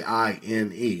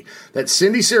 CBCAINE. That's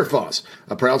Cindy Searfoss,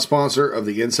 a proud sponsor of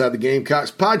the Inside the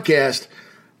Gamecocks podcast.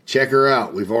 Check her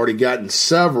out. We've already gotten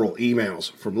several emails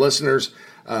from listeners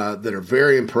that are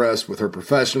very impressed with her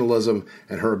professionalism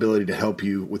and her ability to help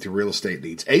you with your real estate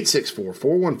needs.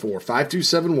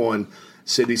 864-414-5271,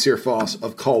 Cindy Searfoss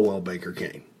of Caldwell Banker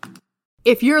Kane.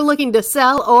 If you're looking to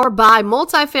sell or buy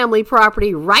multifamily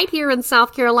property right here in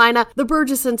South Carolina, the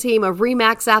Burgesson team of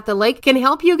RE/MAX at the Lake can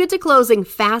help you get to closing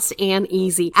fast and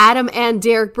easy. Adam and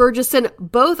Derek Burgesson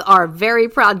both are very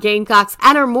proud Gamecocks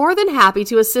and are more than happy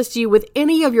to assist you with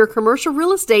any of your commercial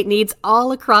real estate needs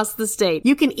all across the state.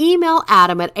 You can email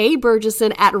Adam at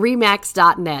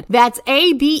aburgesson@remax.net. That's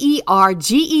ABERGESON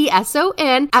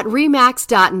at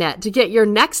remax.net to get your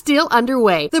next deal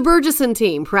underway. The Burgesson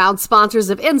team, proud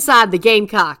sponsors of Inside the Gamecocks.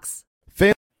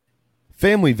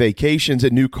 Family vacations,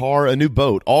 a new car, a new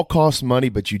boat, all cost money,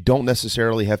 but you don't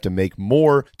necessarily have to make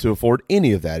more to afford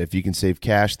any of that if you can save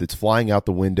cash that's flying out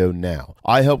the window now.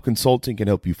 iHelp Consulting can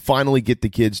help you finally get the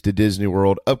kids to Disney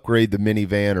World, upgrade the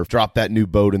minivan, or drop that new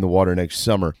boat in the water next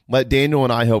summer. Let Daniel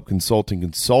and iHelp Consulting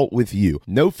consult with you.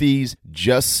 No fees,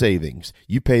 just savings.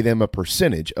 You pay them a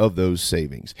percentage of those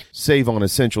savings. Save on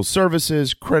essential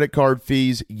services, credit card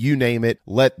fees, you name it.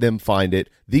 Let them find it.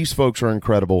 These folks are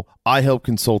incredible.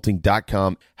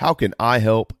 iHelpConsulting.com. How can I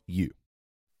help you?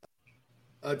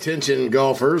 Attention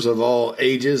golfers of all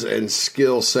ages and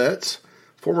skill sets.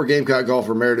 Former Gamecock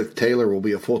golfer Meredith Taylor will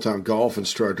be a full-time golf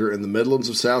instructor in the Midlands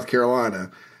of South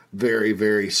Carolina very,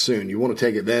 very soon. You want to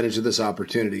take advantage of this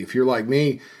opportunity. If you're like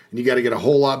me and you got to get a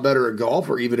whole lot better at golf,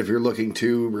 or even if you're looking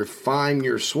to refine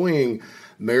your swing,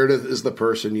 Meredith is the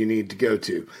person you need to go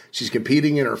to. She's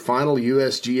competing in her final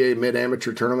USGA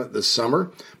Mid-Amateur Tournament this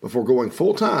summer before going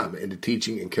full-time into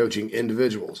teaching and coaching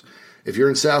individuals. If you're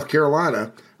in South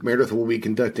Carolina, Meredith will be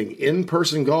conducting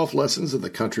in-person golf lessons at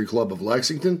the Country Club of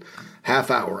Lexington,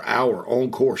 half-hour, hour, on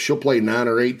course. She'll play 9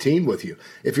 or 18 with you.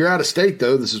 If you're out of state,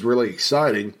 though, this is really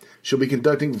exciting. She'll be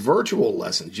conducting virtual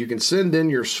lessons. You can send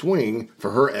in your swing for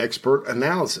her expert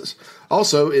analysis.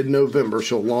 Also, in November,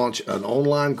 she'll launch an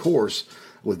online course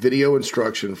with video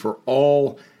instruction for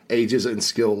all ages and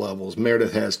skill levels.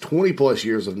 Meredith has 20-plus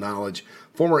years of knowledge,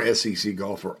 former SEC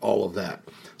golfer, all of that.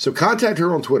 So contact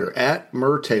her on Twitter, at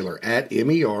MerTaylor, at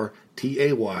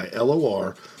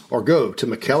MERTAYLOR, or go to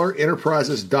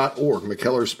McKellarEnterprises.org.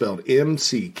 McKellar spelled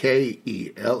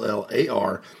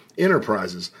MCKELLAR,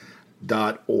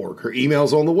 Enterprises.org. Her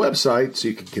email's on the website, so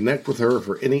you can connect with her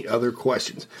for any other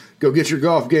questions. Go get your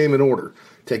golf game in order.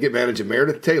 Take advantage of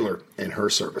Meredith Taylor and her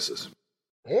services.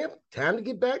 Yep, time to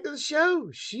get back to the show.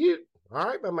 Shoot. All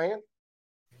right, my man.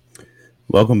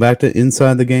 Welcome back to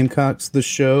Inside the Gamecocks, the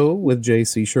show with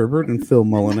J.C. Sherbert and Phil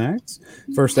Mullinax.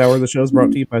 First hour of the show is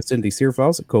brought to you by Cindy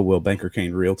Searfoss at Coldwell Banker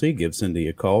Kane Realty. Give Cindy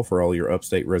a call for all your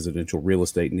upstate residential real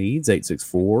estate needs,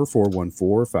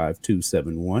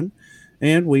 864-414-5271.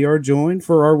 And we are joined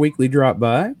for our weekly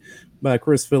drop-by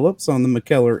Chris Phillips on the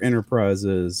McKellar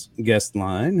Enterprises guest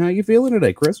line. How you feeling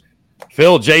today, Chris?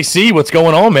 Phil, JC, what's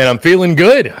going on, man? I'm feeling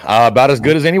good. About as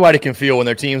good as anybody can feel when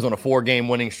their team's on a 4-game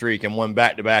winning streak and won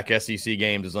back-to-back SEC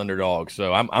games as underdogs.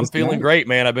 So I'm feeling great,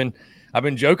 man. I've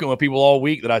been joking with people all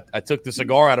week that I took the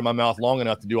cigar out of my mouth long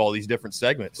enough to do all these different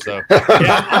segments. So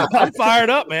yeah, I'm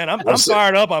fired up, man. I'm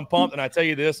fired up. I'm pumped, and I tell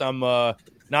you this, I'm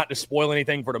not to spoil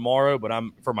anything for tomorrow, but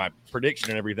I'm for my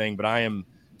prediction and everything. But I am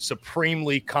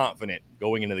supremely confident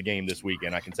going into the game this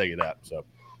weekend. I can tell you that. So.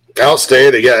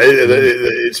 Outstanding. Yeah,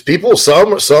 it's people.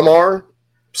 Some are,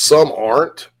 some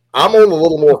aren't. I'm on the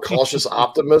little more cautious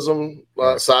optimism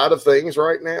side of things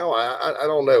right now. I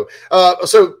don't know.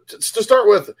 So to start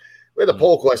with, we had a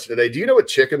poll question today. Do you know what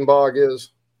chicken bog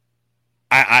is?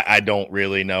 I don't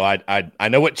really know. I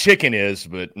know what chicken is,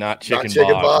 but not chicken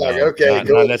bog. No, okay,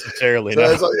 not necessarily. So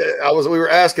no. We were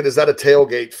asking, is that a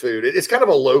tailgate food? It's kind of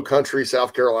a low country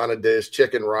South Carolina dish: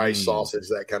 chicken, rice, sausage,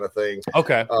 that kind of thing.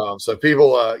 Okay. So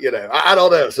people, I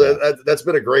don't know. So that's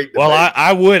been a great debate. Well,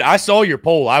 I saw your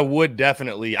poll. I would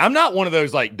definitely. I'm not one of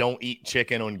those like don't eat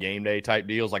chicken on game day type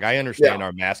deals. Like I understand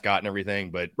our mascot and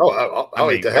everything, but I'll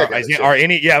eat the heck out of chicken. Are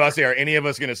any of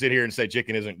us going to sit here and say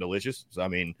chicken isn't delicious? So, I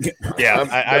mean, yeah.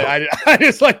 I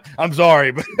just like, I'm sorry,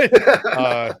 but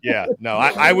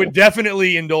I would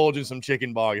definitely indulge in some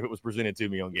chicken bog if it was presented to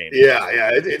me on game.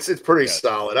 It's pretty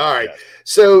solid. All right.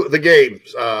 So the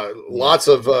games, lots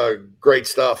of great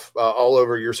stuff all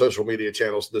over your social media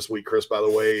channels this week, Chris, by the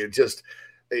way. And just,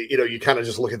 you kind of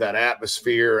just look at that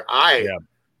atmosphere.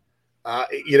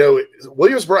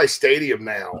 Williams-Brice Stadium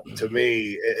now, to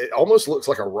me, it almost looks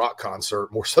like a rock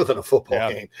concert more so than a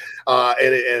football game.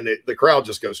 The crowd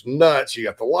just goes nuts. You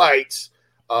got the lights.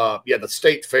 The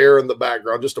state fair in the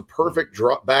background, just a perfect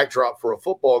backdrop for a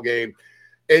football game.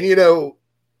 And,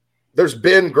 there's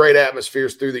been great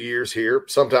atmospheres through the years here.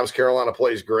 Sometimes Carolina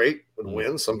plays great and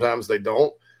wins. Sometimes they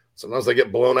don't. Sometimes they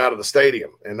get blown out of the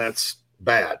stadium, and that's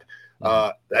bad.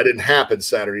 That didn't happen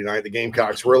Saturday night. The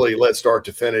Gamecocks really led start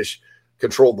to finish,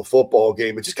 controlled the football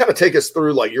game. But just kind of take us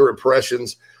through like your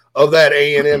impressions of that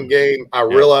A&M game. I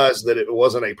realized that it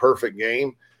wasn't a perfect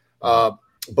game,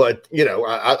 but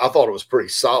I thought it was pretty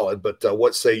solid. But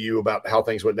what say you about how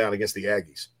things went down against the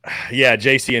Aggies? Yeah,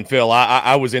 JC and Phil,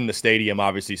 I was in the stadium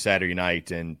obviously Saturday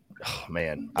night, and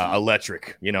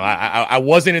electric. I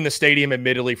wasn't in the stadium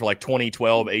admittedly for like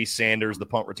 2012 Ace Sanders, the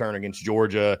punt return against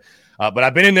Georgia. But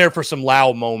I've been in there for some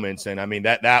loud moments, and I mean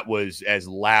that was as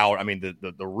loud. I mean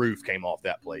the roof came off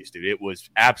that place, dude. It was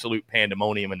absolute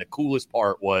pandemonium, and the coolest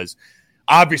part was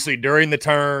obviously during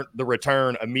the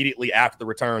return, immediately after the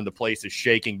return, the place is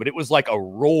shaking, but it was like a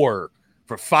roar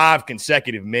for 5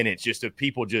 consecutive minutes, just of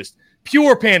people just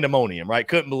pure pandemonium, right?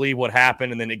 Couldn't believe what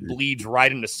happened, and then it bleeds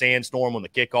right into Sandstorm on the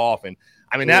kickoff, and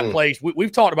I mean that place.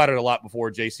 We've talked about it a lot before,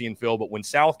 JC and Phil, but when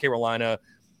South Carolina.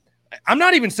 I'm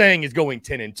not even saying is going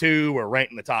 10-2 or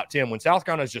ranked in the top 10. When South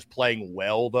Carolina is just playing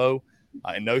well, though,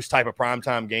 in those type of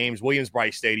primetime games,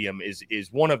 Williams-Brice Stadium is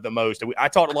one of the most. I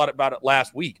talked a lot about it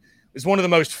last week. It's one of the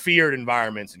most feared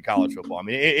environments in college football. I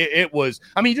mean, it was.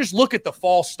 I mean, just look at the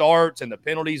false starts and the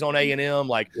penalties on A&M.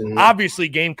 Like, obviously,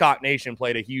 Gamecock Nation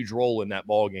played a huge role in that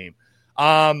ball game.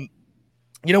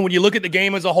 When you look at the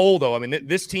game as a whole, though, I mean,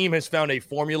 this team has found a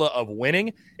formula of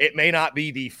winning. It may not be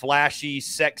the flashy,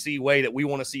 sexy way that we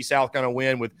want to see South Carolina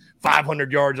win with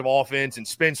 500 yards of offense and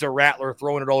Spencer Rattler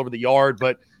throwing it all over the yard,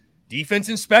 but defense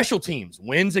and special teams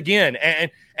wins again. And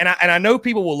I know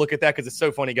people will look at that because it's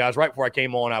so funny, guys. Right before I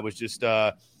came on, I was just,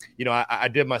 I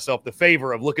did myself the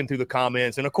favor of looking through the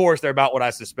comments. And, of course, they're about what I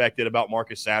suspected about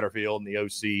Marcus Satterfield and the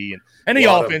OC and the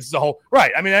offense as a whole.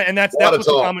 Right. I mean, and that's what the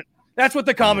comment. That's what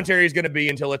the commentary is going to be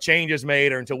until a change is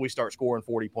made or until we start scoring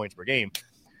 40 points per game.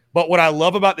 But what I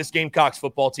love about this Gamecocks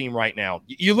football team right now,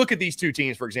 you look at these two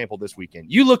teams, for example, this weekend.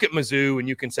 You look at Mizzou and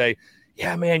you can say,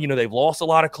 yeah, man, they've lost a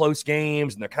lot of close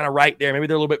games and they're kind of right there. Maybe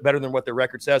they're a little bit better than what their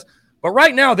record says. But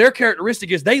right now, their characteristic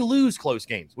is they lose close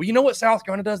games. Well, you know what South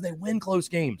Carolina does? They win close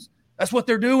games. That's what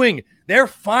they're doing. They're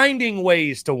finding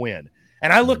ways to win.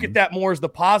 And I look at that more as the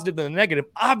positive than the negative.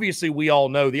 Obviously, we all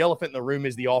know the elephant in the room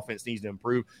is the offense needs to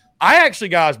improve. I actually,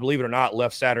 guys, believe it or not,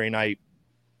 left Saturday night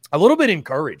a little bit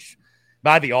encouraged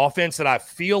by the offense that I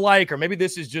feel like, or maybe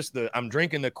this is just I'm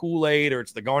drinking the Kool-Aid or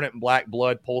it's the Garnet and Black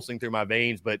blood pulsing through my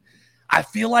veins, but I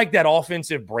feel like that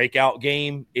offensive breakout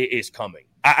game is coming.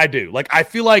 I do. Like, I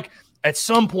feel like at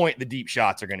some point the deep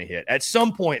shots are going to hit. At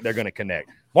some point they're going to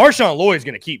connect. Marshawn Lloyd's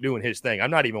going to keep doing his thing.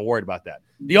 I'm not even worried about that.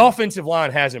 The offensive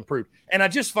line has improved. And I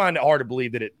just find it hard to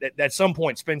believe that at some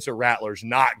point Spencer Rattler's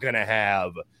not going to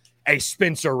have a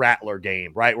Spencer Rattler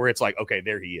game, right? Where it's like, okay,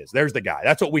 there he is. There's the guy.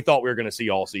 That's what we thought we were going to see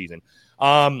all season.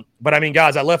 But I mean,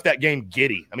 guys, I left that game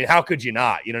giddy. I mean, how could you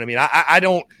not? You know what I mean? I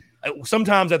don't –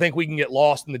 sometimes I think we can get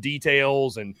lost in the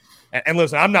details. And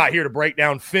listen, I'm not here to break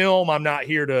down film. I'm not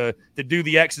here to do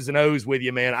the X's and O's with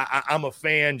you, man. I'm a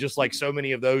fan just like so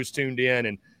many of those tuned in.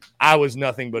 And I was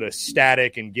nothing but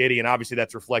ecstatic and giddy. And obviously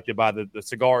that's reflected by the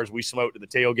cigars we smoked at the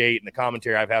tailgate and the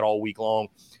commentary I've had all week long.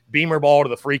 Beamer ball to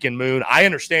the freaking moon. I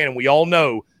understand, and we all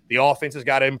know the offense has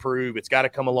got to improve. It's got to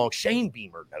come along. Shane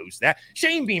Beamer knows that.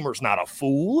 Shane Beamer's not a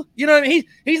fool. You know what I mean?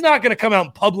 He's not going to come out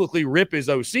and publicly rip his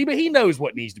OC, but he knows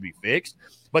what needs to be fixed.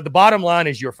 But the bottom line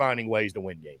is you're finding ways to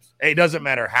win games. It doesn't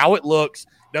matter how it looks.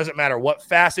 Doesn't matter what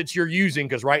facets you're using,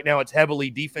 because right now it's heavily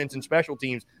defense and special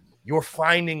teams. You're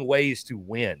finding ways to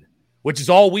win, which is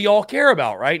all we all care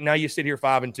about, right? Now you sit here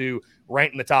 5-2,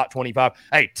 ranked in the top 25.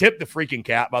 Hey, tip the freaking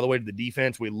cap, by the way, to the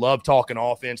defense. We love talking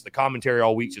offense. The commentary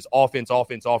all week is just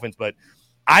offense. But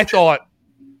I thought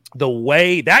the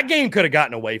way that game could have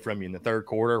gotten away from you in the third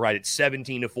quarter, right? It's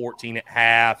 17-14 at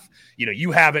half.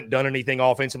 You haven't done anything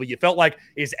offensively. You felt like,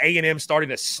 is A&M starting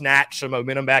to snatch some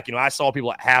momentum back? I saw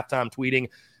people at halftime tweeting,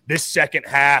 this second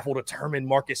half will determine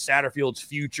Marcus Satterfield's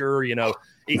future.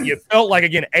 You felt like,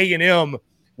 again, A&M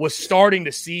was starting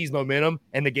to seize momentum,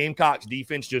 and the Gamecocks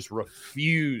defense just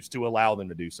refused to allow them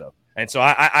to do so. And so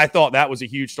I thought that was a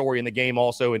huge story in the game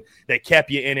also, and that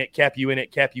kept you in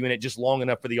it just long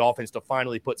enough for the offense to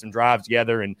finally put some drives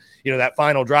together. And, that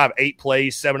final drive, 8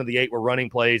 plays, 7 of the 8 were running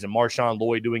plays, and Marshawn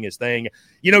Lloyd doing his thing.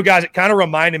 Guys, it kind of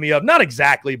reminded me of, not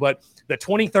exactly, but the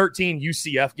 2013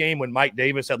 UCF game when Mike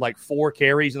Davis had like 4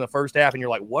 carries in the first half, and you're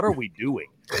like, what are we doing?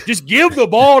 Just give the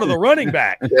ball to the running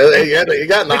back. Yeah, he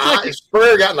got in the eye.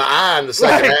 Spurrier got in the eye in the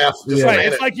second half. Right.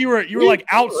 It's like you were like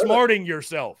outsmarting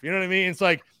yourself. You know what I mean? It's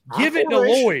like, give it to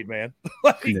Lloyd, man.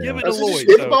 Give it to Lloyd.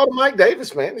 Give the ball to Mike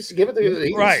Davis, man. Just give it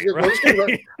to right.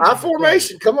 I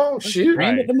formation. Come on, shoot.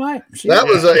 Right. That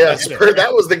was that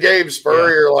was the game.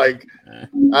 Spurrier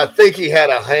I think he had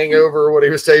a hangover when he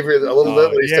was taping a little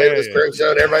bit when he stayed with his current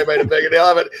show, and everybody made a big deal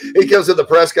of it. He comes in the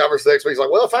press conference next week. He's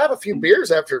like, "Well, if I have a few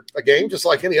beers after a game, just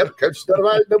like any other coach,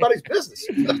 it's nobody's business."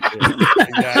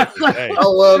 Exactly. Hey, I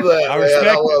love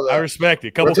that. I respect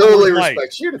it. Couple totally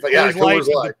respect.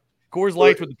 Coors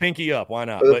Light with the pinky up. Why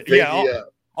not? But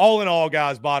all in all,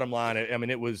 guys, bottom line, I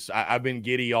mean, I've been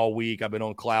giddy all week. I've been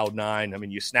on cloud nine. I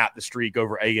mean, you snap the streak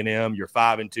over A&M. You're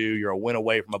 5-2. You're a win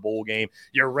away from a bowl game.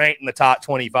 You're ranked in the top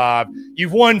 25.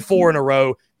 You've won 4 in a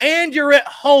row, and you're at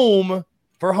home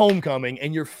for homecoming,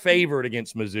 and you're favored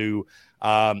against Mizzou.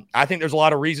 I think there's a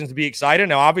lot of reasons to be excited.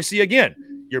 Now, obviously,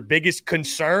 again, your biggest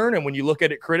concern, and when you look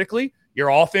at it critically, your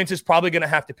offense is probably going to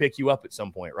have to pick you up at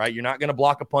some point, right? You're not going to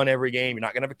block a punt every game. You're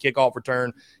not going to have a kickoff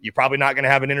return. You're probably not going to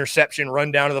have an interception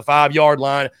run down to the 5-yard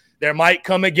line. There might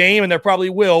come a game, and there probably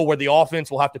will, where the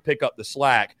offense will have to pick up the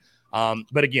slack.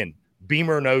 But again,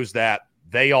 Beamer knows that.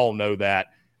 They all know that.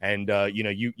 And,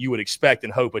 you would expect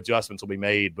and hope adjustments will be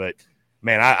made. But,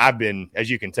 man, I've been, as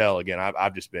you can tell, again,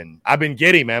 I've been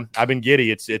giddy, man. I've been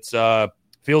giddy. It's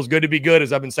feels good to be good,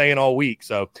 as I've been saying all week.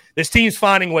 So this team's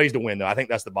finding ways to win, though. I think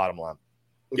that's the bottom line.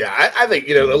 Yeah, I think,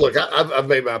 look, I've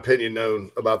made my opinion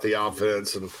known about the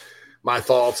offense and my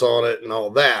thoughts on it and all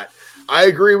that. I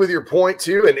agree with your point,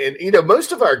 too. And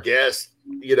most of our guests,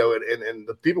 and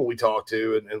the people we talk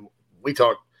to, and we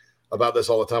talk about this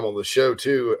all the time on the show,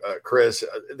 too, Chris,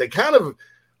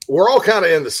 we're all kind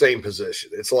of in the same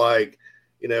position. It's like,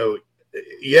 there's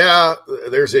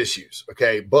issues,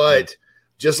 okay, but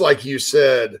just like you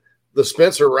said, the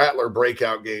Spencer Rattler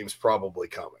breakout game's probably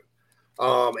coming.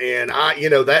 And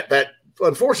that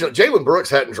unfortunately, Jalen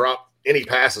Brooks hadn't dropped any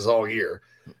passes all year.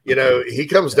 He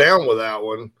comes down with that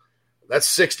one. That's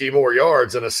 60 more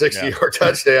yards and a 60-yard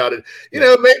touchdown. And,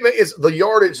 the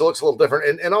yardage looks a little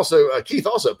different. And also, Keith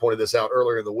also pointed this out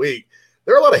earlier in the week.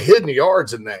 There are a lot of hidden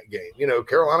yards in that game.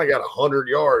 Carolina got 100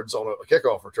 yards on a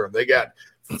kickoff return. They got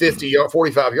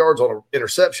 45 yards on an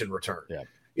interception return. Yeah.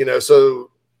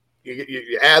 So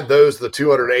you add those to the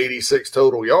 286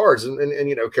 total yards,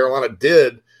 and Carolina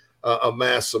did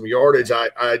amass some yardage.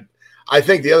 I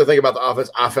think the other thing about the offense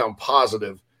I found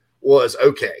positive was,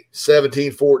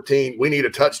 17-14, we need a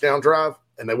touchdown drive,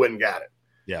 and they went and got it.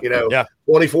 Yeah.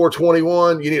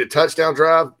 24-21, you need a touchdown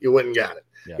drive, you went and got it.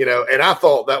 Yeah. And I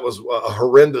thought that was a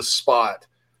horrendous spot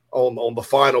on the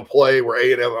final play where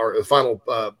A&M, or the final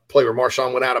play where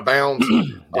Marshawn went out of bounds.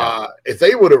 If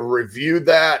they would have reviewed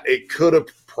that, it could have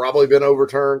probably been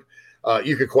overturned.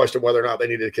 You could question whether or not they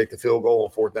needed to kick the field goal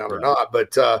on 4th down or not.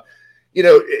 But,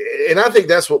 and I think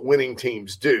that's what winning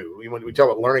teams do. When we talk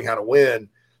about learning how to win,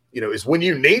 is when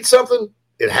you need something,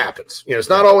 it happens. It's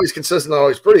not always consistent, not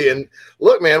always pretty. And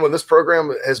look, man, when this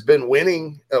program has been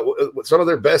winning, some of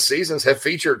their best seasons have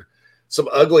featured some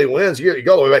ugly wins. You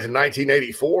go all the way back to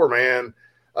 1984, man.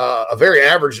 A very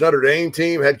average Notre Dame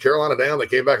team had Carolina down. They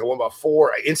came back and won by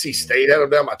 4. NC State had them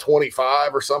down by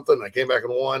 25 or something. They came back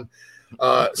and won.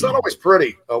 It's not always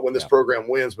pretty when this program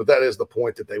wins, but that is the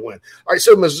point that they win. All right,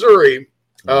 so Missouri,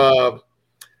 I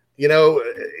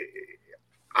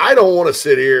don't want to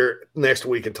sit here next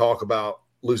week and talk about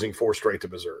losing 4 straight to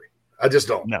Missouri. I just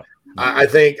don't. No. I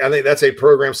think that's a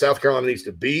program South Carolina needs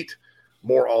to beat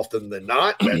more often than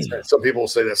not. Some people will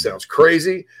say that sounds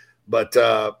crazy, but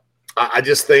I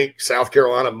just think South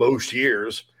Carolina most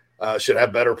years should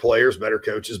have better players, better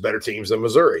coaches, better teams than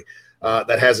Missouri.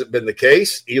 That hasn't been the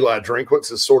case. Eli Drinkwitz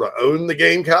has sort of owned the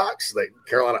Gamecocks.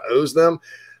 Carolina owes them.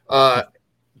 The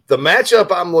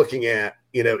matchup I'm looking at,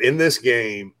 in this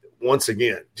game, once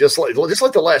again, just like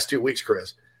the last 2 weeks,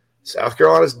 Chris, South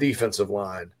Carolina's defensive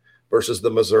line versus the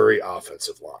Missouri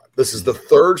offensive line. This is the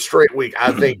 3rd straight week.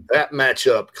 I think that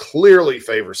matchup clearly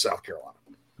favors South Carolina.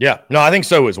 Yeah, no, I think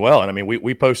so as well. And I mean,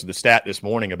 we posted the stat this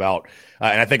morning about,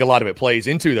 and I think a lot of it plays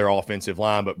into their offensive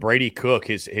line, but Brady Cook,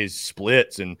 his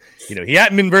splits, and, he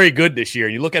hadn't been very good this year.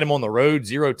 You look at him on the road,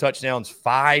 0 touchdowns,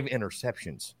 5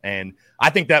 interceptions. And I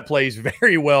think that plays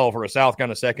very well for a South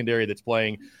Carolina secondary that's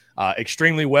playing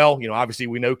extremely well. Obviously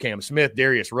we know Cam Smith,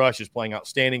 Darius Rush is playing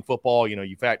outstanding football.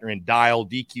 You factor in Dial,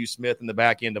 DQ Smith in the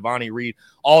back end, Devontae Reed,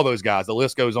 all those guys. The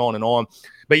list goes on and on.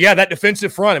 But yeah, that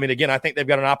defensive front, I mean, again, I think they've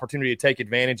got an opportunity to take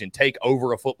advantage and take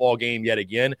over a football game yet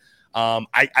again.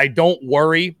 I don't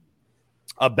worry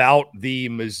about the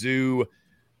Mizzou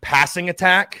passing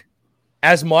attack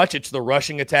as much. It's the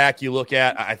rushing attack you look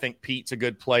at. I think Pete's a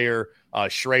good player.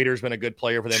 Schrader's been a good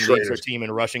player for them. Leads their team in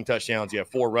rushing touchdowns. You have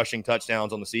 4 rushing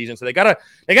touchdowns on the season. So they got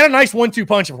a nice 1-2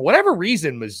 punch. And for whatever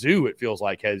reason, Mizzou, it feels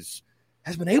like, has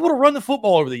been able to run the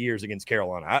football over the years against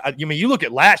Carolina. I mean, you look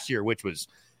at last year, which was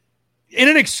an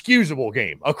inexcusable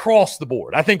game across the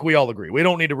board. I think we all agree. We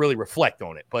don't need to really reflect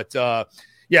on it. But,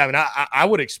 Yeah, I mean, I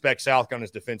would expect South Carolina's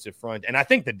defensive front, and I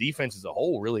think the defense as a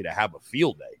whole really to have a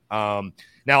field day.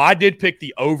 Now, I did pick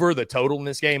the over the total in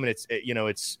this game, and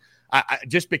it's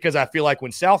just because I feel like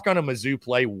when South Carolina and Mizzou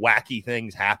play, wacky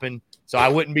things happen. So I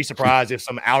wouldn't be surprised if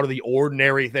some out of the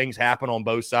ordinary things happen on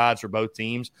both sides for both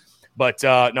teams. But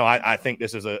no, I think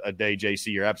this is a day, JC.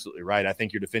 You're absolutely right. I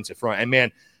think your defensive front, and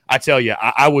man, I tell you,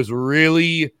 I was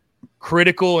really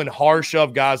critical and harsh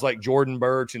of guys like Jordan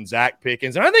Burch and Zach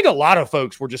Pickens. And I think a lot of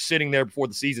folks were just sitting there before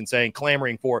the season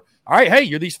clamoring for, all right, hey,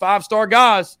 you're these 5-star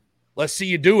guys. Let's see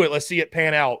you do it. Let's see it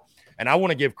pan out. And I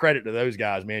want to give credit to those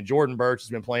guys, man. Jordan Burch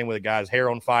has been playing with a guy's hair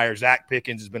on fire. Zach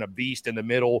Pickens has been a beast in the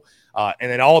middle.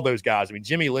 And then all those guys. I mean,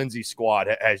 Jimmy Lindsey's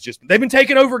squad has just – they've been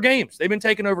taking over games. They've been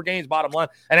taking over games, bottom line.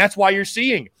 And that's why you're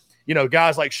seeing,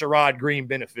 guys like Sherrod Green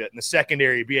benefit and the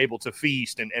secondary be able to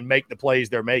feast and make the plays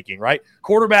they're making, right?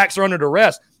 Quarterbacks are under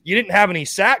duress. You didn't have any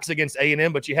sacks against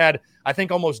A&M, but you had, I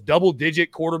think, almost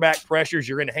double-digit quarterback pressures.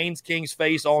 You're in Haynes King's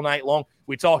face all night long.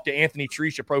 We talked to Anthony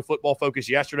Treach of Pro Football Focus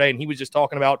yesterday, and he was just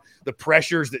talking about the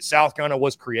pressures that South Carolina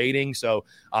was creating. So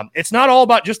it's not all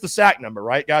about just the sack number,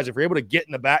 right, guys? If you're able to get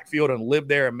in the backfield and live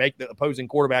there and make the opposing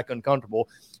quarterback uncomfortable,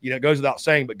 it goes without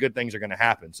saying, but good things are going to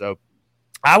happen. So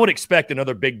I would expect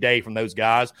another big day from those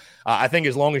guys. I think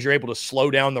as long as you're able to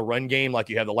slow down the run game like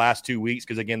you have the last 2 weeks,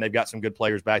 because, again, they've got some good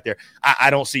players back there,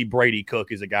 I don't see Brady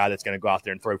Cook as a guy that's going to go out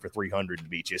there and throw for 300 and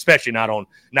beat you, especially not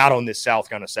on this South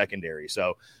kind of secondary.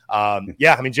 So,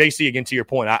 yeah, I mean, JC, again, to your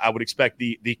point, I would expect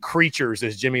the creatures,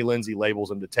 as Jimmy Lindsey labels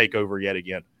them, to take over yet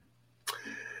again.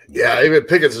 Yeah, even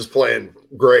Pickens is playing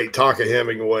great. Tonka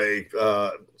Hemingway,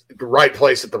 the right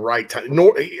place at the right time.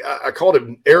 I called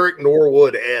him Eric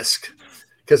Norwood-esque,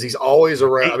 because he's always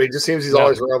around. I mean, it just seems he's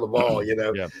always around the ball,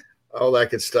 Yeah. All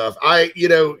that good stuff.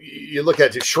 You look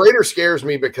at it, Schrader scares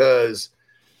me because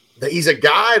he's a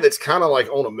guy that's kind of like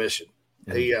on a mission.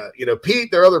 Mm-hmm.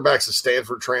 Pete, their other back's a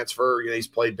Stanford transfer. He's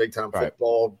played big time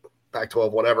football,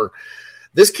 Pac-12, whatever.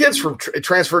 This kid's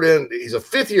transferred in. He's a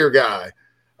 5th-year guy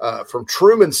from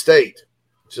Truman State,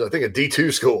 which is, I think, a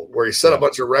D2 school where he set a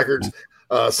bunch of records.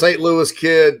 St. Louis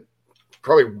kid,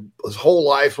 probably his whole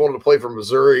life wanted to play for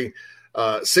Missouri.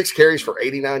 6 carries for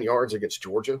 89 yards against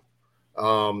Georgia.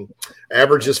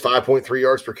 Averages 5.3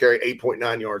 yards per carry,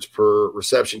 8.9 yards per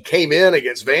reception. Came in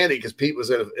against Vandy because Pete was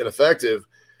ineffective.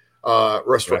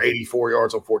 Rushed for 84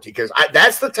 yards on 14 carries.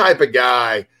 That's the type of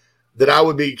guy that I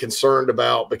would be concerned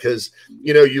about because,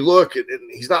 you look and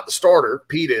he's not the starter.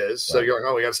 Pete is. So you're like,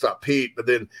 oh, we got to stop Pete. But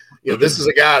then, this is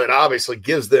a guy that obviously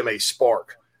gives them a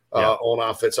spark on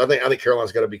offense. I think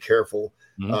Carolina's got to be careful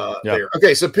there.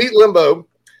 Okay, so Pete Lembo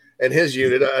and his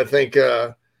unit, I think,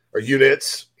 or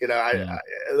units,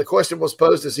 the question was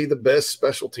posed, is he the best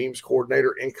special teams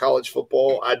coordinator in college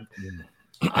football?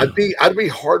 I'd be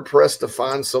hard pressed to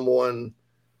find someone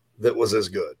that was as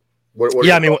good.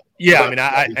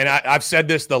 I've said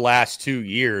this the last 2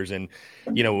 years, and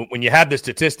when you have the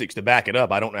statistics to back it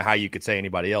up, I don't know how you could say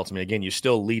anybody else. I mean, again, you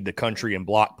still lead the country in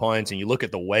block punts, and you look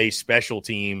at the way special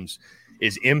teams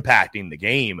is impacting the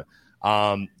game.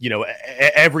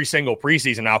 Every single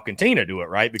preseason, I'll continue to do it,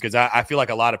 right? Because I feel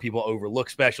like a lot of people overlook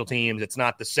special teams. It's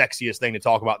not the sexiest thing to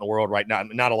talk about in the world right now.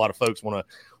 Not a lot of folks want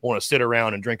to sit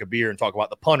around and drink a beer and talk about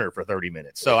the punter for 30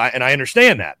 minutes. So I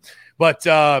understand that. But,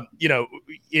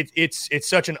 it's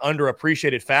such an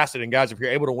underappreciated facet. And, guys, if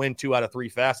you're able to win 2 out of 3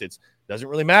 facets, doesn't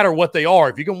really matter what they are.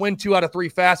 If you can win 2 out of 3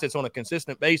 facets on a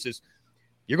consistent basis,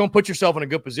 you're going to put yourself in a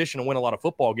good position to win a lot of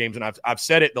football games. And I've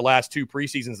said it the last 2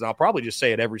 preseasons, and I'll probably just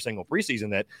say it every single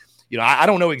preseason that, I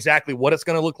don't know exactly what it's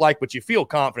going to look like, but you feel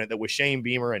confident that with Shane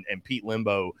Beamer and Pete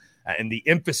Lembo and the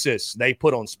emphasis they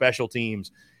put on special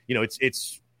teams,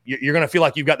 you're going to feel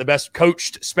like you've got the best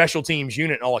coached special teams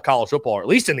unit in all of college football, or at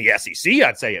least in the SEC,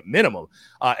 I'd say at minimum.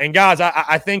 And guys,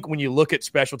 I think when you look at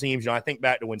special teams, I think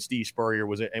back to when Steve Spurrier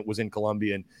was in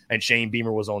Columbia and Shane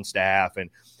Beamer was on staff,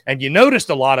 and you noticed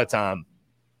a lot of time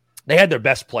they had their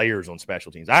best players on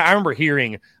special teams. I remember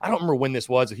hearing, I don't remember when this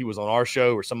was, if he was on our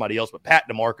show or somebody else, but Pat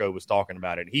DeMarco was talking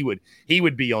about it. And he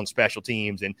would be on special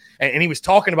teams, and he was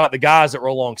talking about the guys that were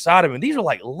alongside him. And these are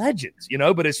like legends,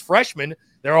 but as freshmen,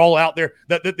 they're all out there.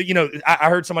 I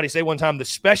heard somebody say one time, the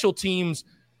special teams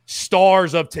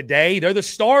stars of today, they're the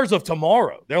stars of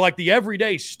tomorrow. They're like the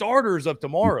everyday starters of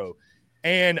tomorrow.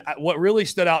 And what really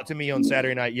stood out to me on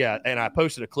Saturday night, and I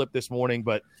posted a clip this morning,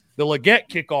 but the Legette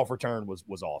kickoff return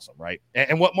was awesome, right?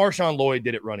 And what Marshawn Lloyd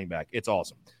did at running back, it's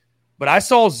awesome. But I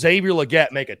saw Xavier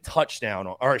Legette make a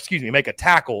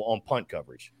tackle on punt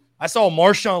coverage. I saw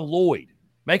Marshawn Lloyd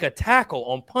make a tackle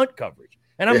on punt coverage.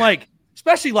 And I'm like,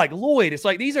 especially like Lloyd, it's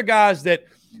like these are guys that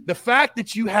the fact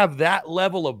that you have that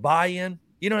level of buy-in,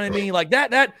 you know what I mean? Like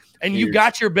that and you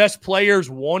got your best players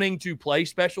wanting to play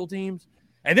special teams.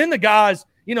 And then the guys,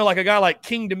 like a guy like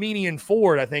King Dominion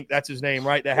Ford, I think that's his name,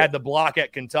 right? That had the block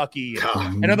at Kentucky,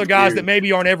 and other guys that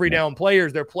maybe aren't every down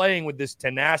players. They're playing with this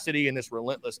tenacity and this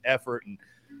relentless effort.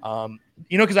 And,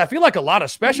 because I feel like a lot of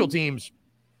special teams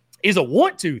is a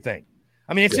want to thing.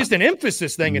 I mean, it's just an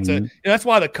emphasis thing. It's that's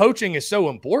why the coaching is so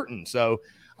important. So,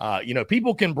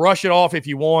 people can brush it off if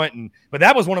you want. But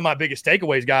that was one of my biggest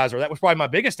takeaways, guys, or that was probably my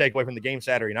biggest takeaway from the game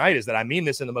Saturday night, is that I mean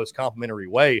this in the most complimentary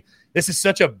way. This is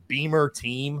such a Beamer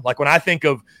team. Like when I think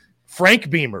of Frank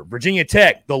Beamer, Virginia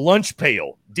Tech, the lunch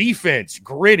pail, defense,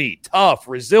 gritty, tough,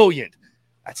 resilient.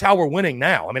 That's how we're winning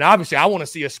now. I mean, obviously I want to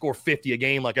see us score 50 a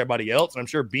game like everybody else. And I'm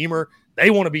sure Beamer, they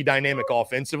want to be dynamic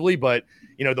offensively, but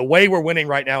the way we're winning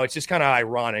right now, it's just kind of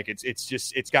ironic.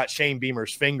 It's got Shane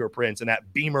Beamer's fingerprints and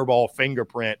that Beamer ball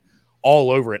fingerprint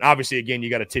all over it. And obviously, again, you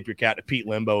got to tip your cap to Pete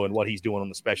Limbo and what he's doing on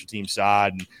the special team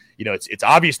side. And it's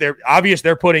obvious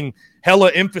they're putting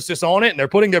hella emphasis on it, and they're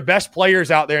putting their best players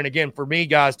out there. And again, for me,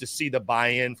 guys, to see the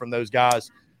buy-in from those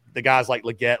guys, the guys like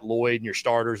Leggett, Lloyd, and your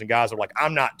starters, and guys are like,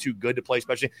 I'm not too good to play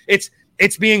special teams.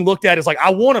 It's being looked at as like,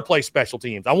 I want to play special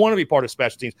teams. I want to be part of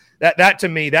special teams. That to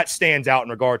me, that stands out in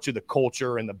regard to the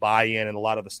culture and the buy-in and a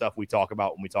lot of the stuff we talk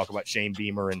about when we talk about Shane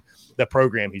Beamer and the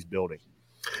program he's building.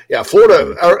 Yeah,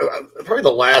 Florida, probably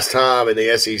the last time in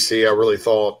the SEC I really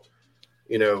thought,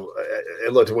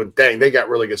 it looked when, dang, they got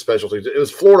really good special teams. It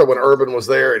was Florida when Urban was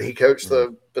there and he coached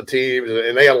the teams,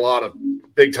 and they had a lot of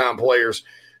big-time players.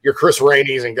 Your Chris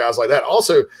Rainey's and guys like that.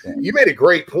 Also, you made a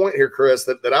great point here, Chris,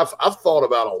 that I've thought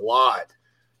about a lot,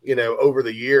 over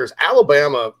the years.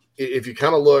 Alabama, if you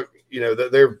kind of look,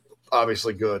 they're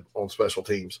obviously good on special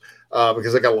teams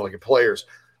because they got a lot of good players.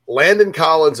 Landon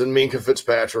Collins and Minkah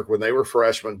Fitzpatrick, when they were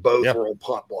freshmen, both were on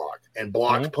punt block and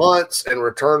blocked punts and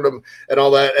returned them and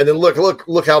all that. And then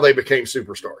look how they became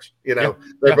superstars.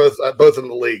 They're both in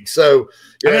the league. So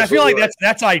I feel like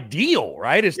that's ideal,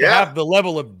 right? Is to have the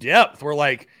level of depth where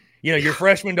like, your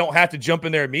freshmen don't have to jump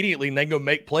in there immediately and they go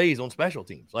make plays on special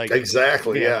teams. Like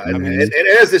exactly, yeah. And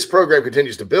as this program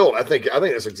continues to build, I think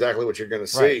that's exactly what you're going to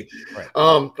see. Right.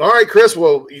 All right, Chris.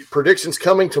 Well, predictions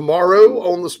coming tomorrow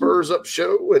on the Spurs Up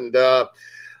Show, and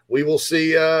we will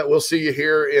see. We'll see you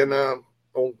here in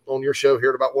on your show here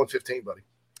at about 1:15, buddy.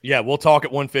 Yeah, we'll talk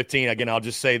at 1:15. Again, I'll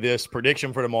just say this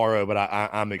prediction for tomorrow, but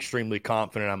I'm extremely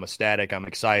confident. I'm ecstatic. I'm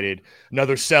excited.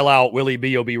 Another sellout. Willie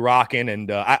B will be rocking.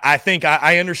 And I think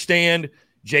I understand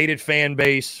jaded fan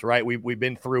base, right? We've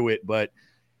been through it, but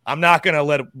I'm not going to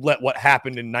let what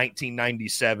happened in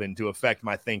 1997 to affect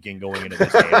my thinking going into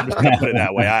this game. I'm just going to put it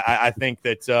that way. I think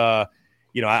that,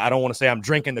 I don't want to say I'm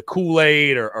drinking the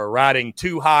Kool-Aid or riding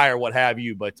too high or what have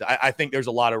you, but I think there's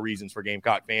a lot of reasons for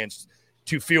Gamecock fans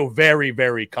to feel very,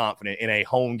 very confident in a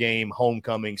home game,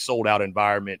 homecoming, sold-out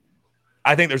environment.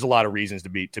 I think there's a lot of reasons to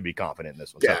be confident in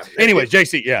this one. Yeah. So, anyways,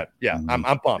 JC,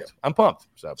 I'm pumped. Yeah. I'm pumped.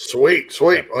 So sweet.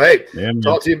 Well, hey,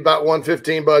 talk to you about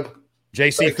 1:15, bud.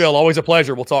 JC, Thanks. Phil, always a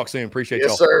pleasure. We'll talk soon. Appreciate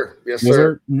y'all. Yes,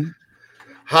 sir. Mm-hmm.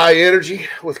 High energy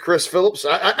with Chris Phillips.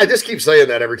 I just keep saying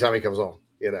that every time he comes on.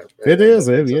 It's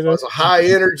a high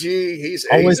energy. He's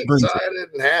excited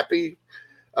and happy.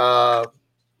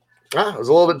 It was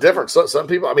a little bit different. So some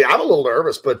people, I'm a little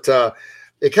nervous, but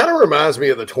it kind of reminds me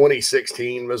of the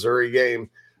 2016 Missouri game.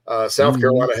 South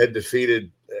Carolina had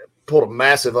pulled a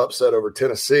massive upset over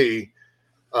Tennessee.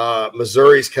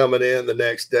 Missouri's coming in the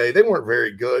next day. They weren't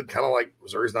very good, kind of like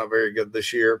Missouri's not very good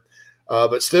this year.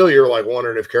 But still, you're like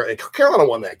wondering if Carolina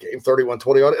won that game,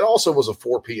 31-21. It also was a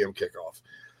 4 p.m. kickoff.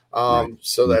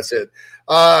 So that's it.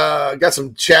 Got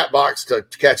some chat box to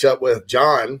catch up with.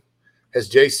 John, as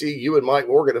JC, you and Mike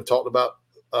Morgan have talked about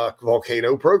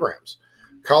volcano programs.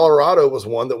 Colorado was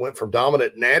one that went from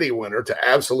dominant natty winner to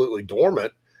absolutely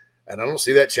dormant, and I don't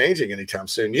see that changing anytime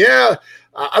soon. Yeah,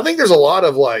 I think there's a lot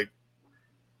of like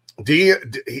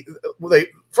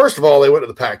first of all, they went to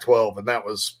the Pac-12, and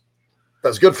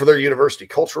that's good for their university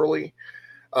culturally.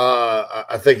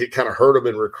 I think it kind of hurt them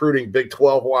in recruiting Big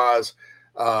 12 wise,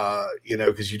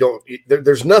 because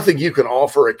there's nothing you can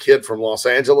offer a kid from Los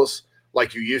Angeles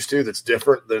like you used to that's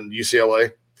different than UCLA,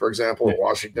 for example, or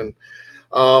Washington.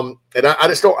 And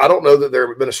I don't know that their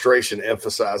administration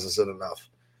emphasizes it enough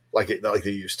like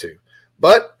they used to.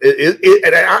 But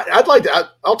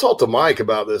I'll talk to Mike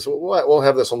about this. We'll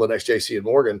have this on the next JC and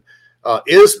Morgan.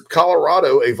 Is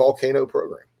Colorado a volcano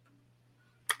program?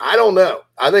 I don't know.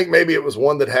 I think maybe it was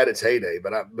one that had its heyday,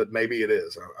 but maybe it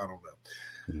is. I don't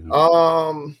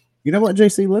know. You know what,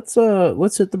 JC? Let's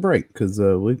hit the break because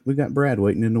we got Brad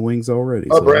waiting in the wings already.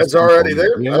 Oh, so Brad's already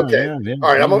there? Yeah, okay. Yeah.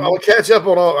 All right, I'm gonna catch up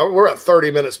on all. We're at 30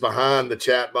 minutes behind the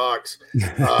chat box.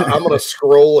 I'm gonna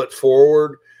scroll it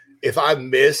forward, if I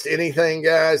missed anything,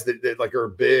 guys, that like are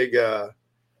big,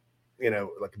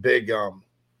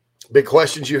 big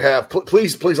questions you have,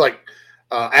 please, like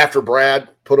after Brad,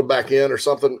 put them back in or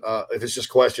something. If it's just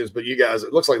questions, but you guys,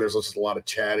 it looks like there's just a lot of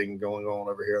chatting going on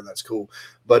over here, and that's cool.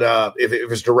 But if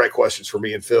it's direct questions for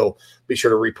me and Phil, be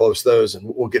sure to repost those, and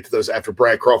we'll get to those after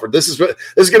Brad Crawford. This is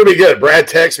going to be good. Brad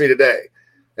texted me today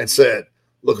and said,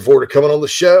 looking forward to coming on the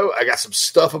show. I got some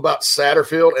stuff about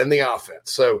Satterfield and the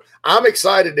offense. So I'm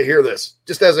excited to hear this,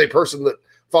 just as a person that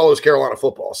follows Carolina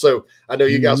football. So I know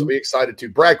you guys will be excited too.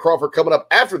 Brad Crawford coming up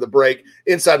after the break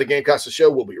inside the Gamecocks the show.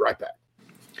 We'll be right back.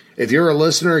 If you're a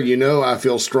listener, you know I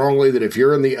feel strongly that if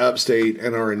you're in the upstate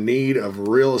and are in need of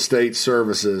real estate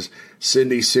services,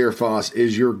 Cindy Searfoss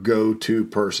is your go-to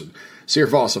person.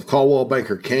 Searfoss of Caldwell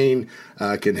Banker Kane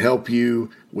can help you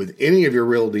with any of your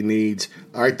realty needs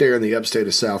right there in the upstate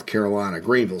of South Carolina,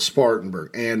 Greenville,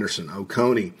 Spartanburg, Anderson,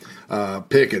 Oconee,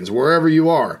 Pickens, wherever you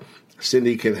are.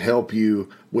 Cindy can help you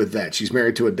with that. She's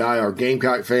married to a diehard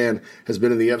Gamecock fan, has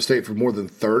been in the upstate for more than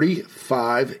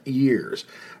 35 years.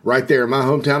 Right there in my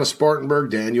hometown of Spartanburg,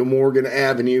 Daniel Morgan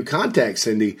Avenue. Contact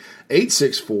Cindy,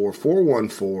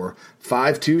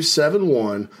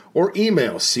 864-414-5271, or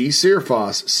email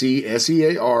csearfoss,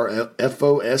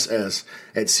 CSEARFOSS,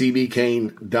 at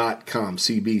cbcaine.com,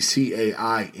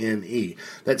 CBCAINE.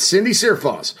 That's Cindy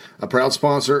Searfoss, a proud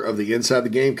sponsor of the Inside the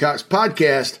Gamecocks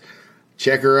podcast.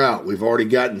 Check her out. We've already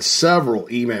gotten several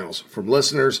emails from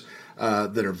listeners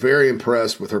that are very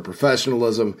impressed with her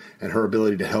professionalism and her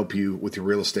ability to help you with your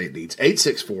real estate needs.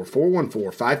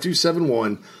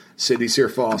 864-414-5271, Cindy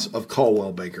Searfoss of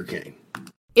Caldwell Banker Kane.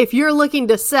 If you're looking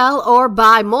to sell or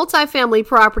buy multifamily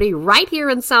property right here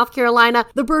in South Carolina,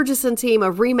 the Burgesson team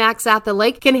of RE/MAX at the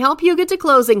Lake can help you get to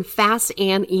closing fast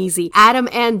and easy. Adam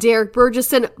and Derek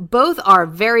Burgesson both are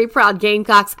very proud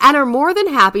Gamecocks and are more than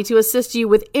happy to assist you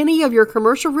with any of your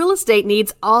commercial real estate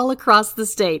needs all across the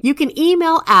state. You can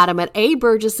email Adam at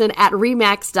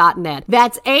aburgesson@remax.net.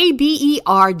 That's ABERGESON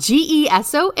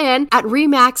at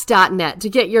remax.net to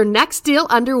get your next deal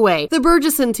underway. The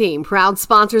Burgesson team, proud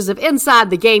sponsors of Inside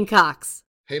the Gamecocks.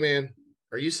 Hey, man,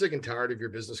 are you sick and tired of your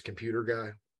business computer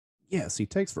guy? Yes, he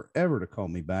takes forever to call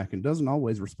me back and doesn't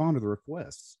always respond to the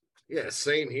requests. Yeah,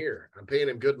 same here. I'm paying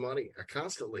him good money. I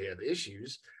constantly have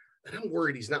issues, and I'm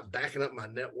worried he's not backing up my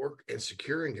network and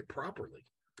securing it properly.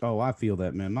 Oh, I feel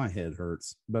that, man. My head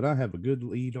hurts, but I have a good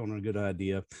lead on a good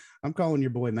idea. I'm calling your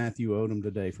boy Matthew Odom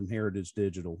today from Heritage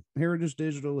Digital. Heritage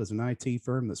Digital is an IT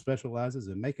firm that specializes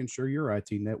in making sure your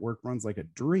IT network runs like a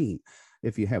dream.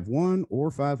 If you have 1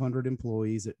 or 500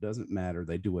 employees, it doesn't matter.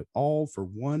 They do it all for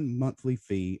one monthly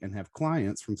fee and have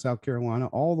clients from South Carolina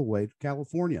all the way to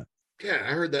California. Yeah,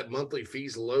 I heard that monthly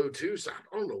fee's low too, so I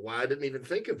don't know why I didn't even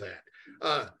think of that.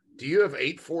 Do you have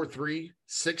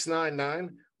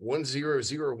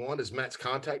 843-699-1001 as Matt's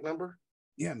contact number?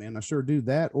 Yeah, man, I sure do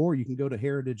that. Or you can go to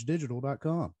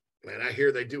heritagedigital.com. Man, I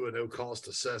hear they do a no-cost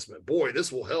assessment. Boy,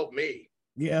 this will help me.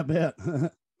 Yeah, I bet.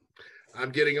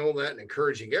 I'm getting on that and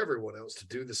encouraging everyone else to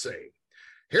do the same.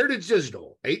 Heritage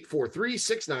Digital,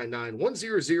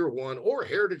 843-699-1001 or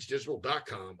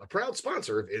heritagedigital.com, a proud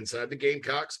sponsor of Inside the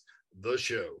Gamecocks, the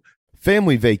show.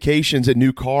 Family vacations, a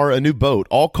new car, a new boat,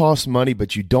 all cost money,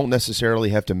 but you don't necessarily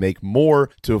have to make more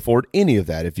to afford any of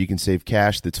that if you can save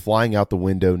cash that's flying out the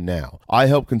window now.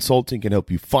 iHelp Consulting can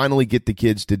help you finally get the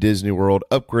kids to Disney World,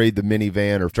 upgrade the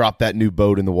minivan, or drop that new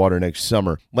boat in the water next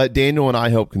summer. Let Daniel and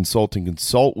iHelp Consulting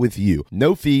consult with you.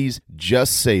 No fees,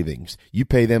 just savings. You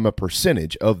pay them a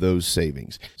percentage of those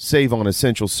savings. Save on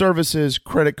essential services,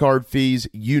 credit card fees,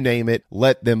 you name it.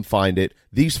 Let them find it.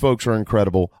 These folks are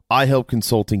incredible.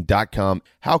 iHelpConsulting.com.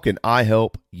 How can I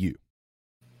help you?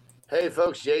 Hey,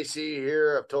 folks, JC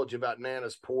here. I've told you about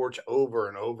Nana's Porch over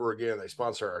and over again. They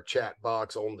sponsor our chat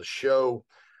box on the show.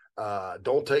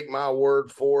 Don't take my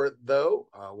word for it, though.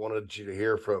 I wanted you to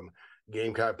hear from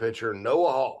Gamecock pitcher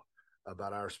Noah Hall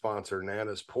about our sponsor,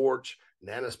 Nana's Porch.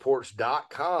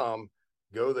 Nana'sPorch.com.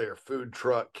 Go there. Food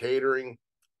truck, catering,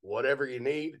 whatever you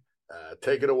need.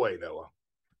 Take it away, Noah.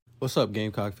 What's up,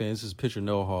 Gamecock fans? This is pitcher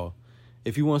Noah Hall.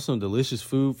 If you want some delicious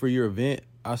food for your event,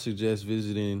 I suggest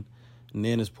visiting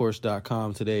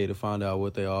Nana'sPorch.com today to find out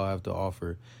what they all have to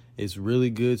offer. It's really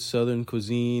good Southern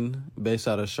cuisine based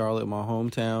out of Charlotte, my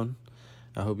hometown.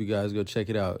 I hope you guys go check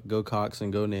it out. Go Cox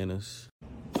and go Nanas.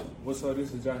 What's up?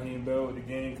 This is Jaheim Bell with the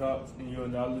Gamecocks, and you're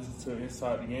now listening to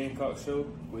Inside the Gamecock Show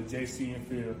with JC and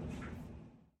Phil.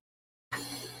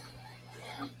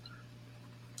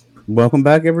 Welcome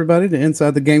back, everybody, to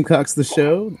Inside the Gamecocks, the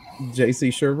show. JC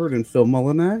Sherbert and Phil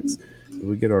Mullinax.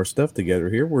 we get our stuff together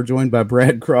here. We're joined by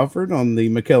Brad Crawford on the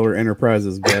McKellar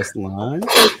Enterprises guest line.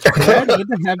 Brad, good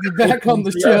to have you back on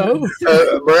the show.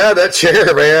 Brad, that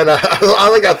chair, man. I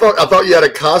thought you had a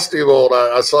costume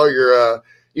on. I saw your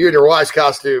you and your wife's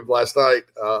costume last night.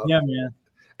 Yeah, man.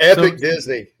 Epic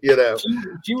Disney, you know.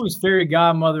 She was fairy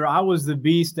godmother. I was the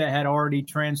beast that had already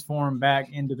transformed back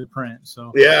into the print.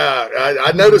 So yeah,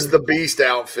 I noticed the beast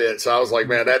outfit. So I was like,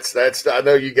 man, that's. I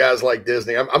know you guys like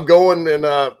Disney. I'm going in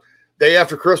day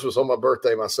after Christmas on my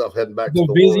birthday myself, heading back to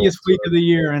the busiest week of the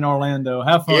year in Orlando.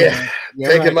 Have fun. Yeah,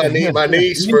 taking my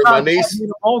niece for my niece. A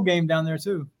bowl game down there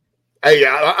too. Hey,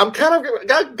 I'm kind of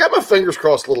got my fingers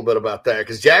crossed a little bit about that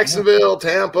because Jacksonville,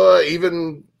 Tampa,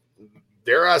 even.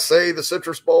 Dare I say the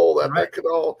Citrus Bowl that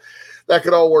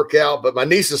could all work out. But my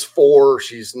niece is 4.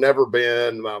 She's never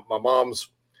been. My mom's,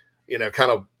 kind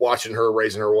of watching her,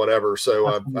 raising her, whatever.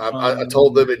 So I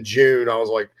told them in June, I was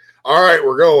like, all right,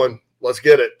 we're going. Let's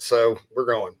get it. So we're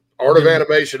going. Art of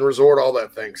Animation Resort, all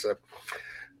that thing. So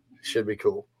should be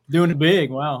cool. Doing it big.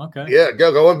 Wow. Okay. Yeah,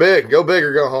 going big. Go big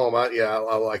or go home. I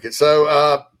like it.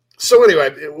 So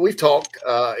anyway, we've talked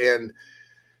and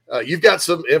you've got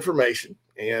some information.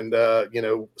 And,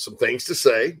 some things to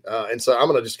say. And so I'm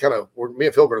going to just me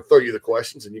and Phil are going to throw you the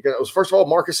questions. And first of all,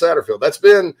 Marcus Satterfield. That's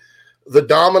been the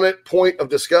dominant point of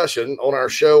discussion on our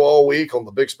show all week on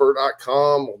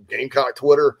thebigspurt.com, on Gamecock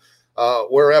Twitter,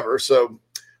 wherever. So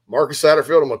Marcus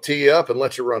Satterfield, I'm going to tee you up and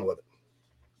let you run with it.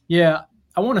 Yeah,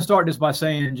 I want to start just by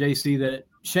saying, JC, that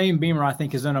Shane Beamer, I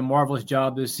think, has done a marvelous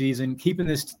job this season, keeping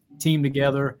this team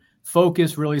together,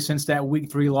 focused really since that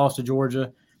Week 3 loss to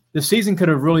Georgia. The season could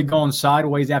have really gone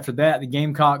sideways after that. The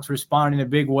Gamecocks responded in a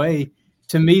big way.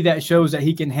 To me, that shows that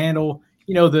he can handle,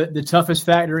 the toughest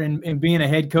factor in being a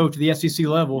head coach at the SEC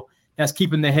level. That's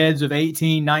keeping the heads of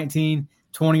 18, 19,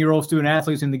 20-year-old student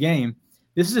athletes in the game.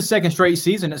 This is the second straight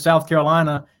season that South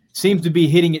Carolina seems to be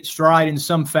hitting its stride in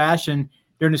some fashion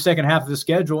during the second half of the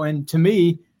schedule. And to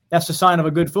me, that's a sign of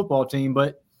a good football team.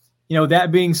 But,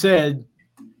 that being said,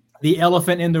 the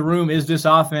elephant in the room is this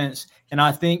offense. And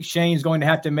I think Shane's going to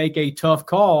have to make a tough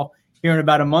call here in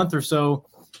about a month or so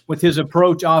with his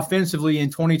approach offensively in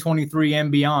 2023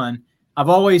 and beyond. I've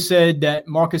always said that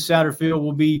Marcus Satterfield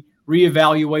will be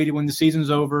reevaluated when the season's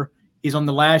over. He's on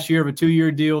the last year of a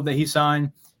 2-year deal that he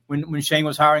signed when Shane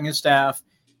was hiring his staff.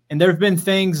 And there have been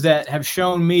things that have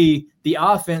shown me the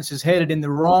offense is headed in the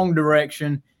wrong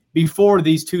direction before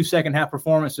these 2 second-half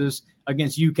performances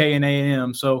against UK and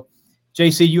A&M. So,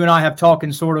 JC, you and I have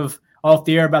talking sort of off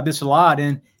the air about this a lot,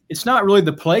 and it's not really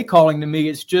the play calling to me.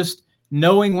 It's just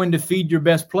knowing when to feed your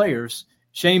best players.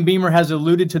 Shane Beamer has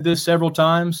alluded to this several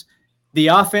times. The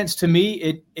offense, to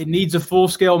me, it needs a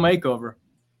full-scale makeover.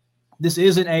 This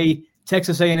isn't a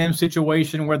Texas A&M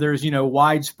situation where there's,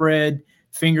 widespread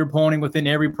finger-pointing within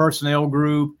every personnel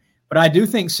group. But I do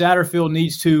think Satterfield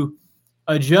needs to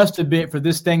adjust a bit for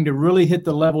this thing to really hit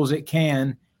the levels it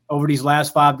can over these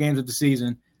last 5 games of the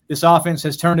season. This offense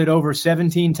has turned it over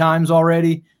 17 times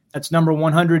already. That's number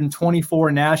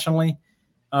 124 nationally.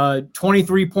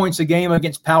 23 points a game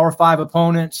against Power 5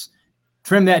 opponents.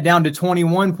 Trim that down to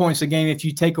 21 points a game if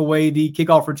you take away the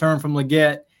kickoff return from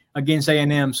Leggett against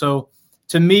A&M. So,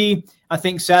 to me, I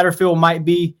think Satterfield might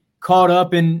be caught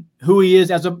up in who he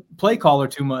is as a play caller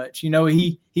too much.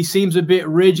 He seems a bit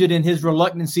rigid in his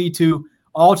reluctancy to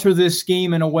alter this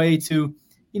scheme in a way to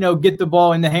get the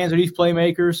ball in the hands of these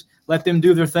playmakers, let them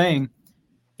do their thing.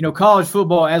 College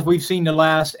football, as we've seen the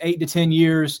last 8 to 10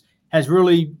 years, has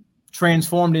really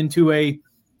transformed into a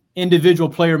individual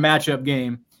player matchup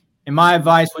game. And my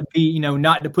advice would be,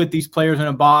 not to put these players in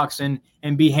a box and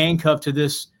be handcuffed to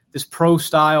this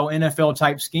pro-style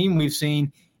NFL-type scheme we've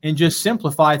seen and just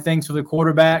simplify things for the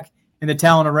quarterback and the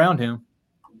talent around him.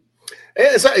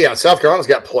 And South Carolina's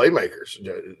got playmakers.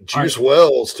 Juice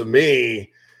Wells, to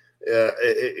me,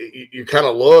 you kind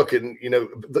of look and, he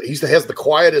has the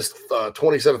quietest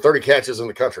 27-30 catches in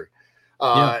the country.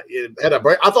 I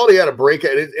thought he had a break.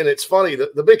 And it's funny,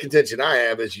 the big contention I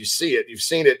have is you've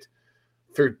seen it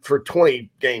for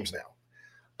 20 games now.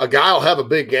 A guy will have a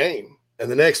big game, and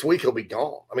the next week he'll be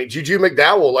gone. I mean, Juju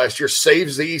McDowell last year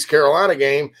saves the East Carolina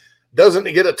game, doesn't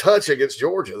get a touch against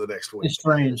Georgia the next week. It's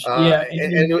strange. And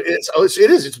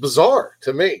it's bizarre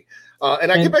to me.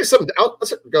 And I can make something out.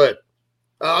 Go ahead.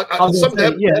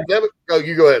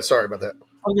 You go ahead. Sorry about that.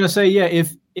 I was going to say,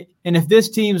 if this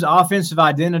team's offensive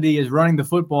identity is running the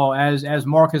football, as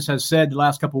Marcus has said the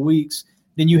last couple of weeks,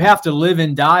 then you have to live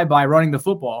and die by running the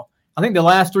football. I think the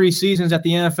last 3 seasons at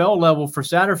the NFL level for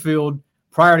Satterfield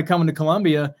prior to coming to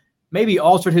Columbia maybe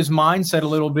altered his mindset a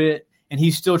little bit, and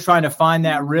he's still trying to find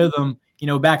that rhythm,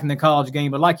 back in the college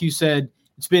game. But like you said,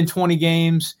 it's been 20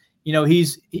 games.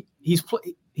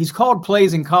 he's called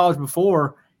plays in college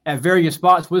before at various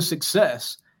spots with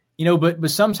success.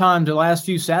 But sometimes the last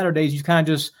few Saturdays you kind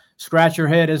of just scratch your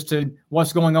head as to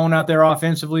what's going on out there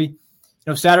offensively.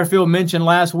 Satterfield mentioned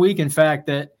last week, in fact,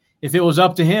 that if it was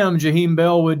up to him, Jaheim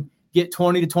Bell would get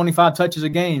 20 to 25 touches a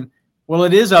game. Well,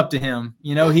 it is up to him.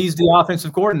 He's the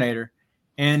offensive coordinator,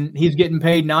 and he's getting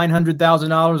paid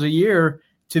 $900,000 a year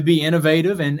to be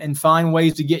innovative and find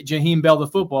ways to get Jaheim Bell the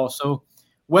football. So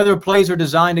whether plays are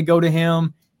designed to go to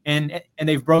him and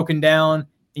they've broken down,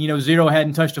 Zero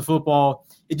hadn't touched a football,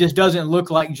 it just doesn't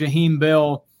look like Jaheim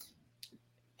Bell,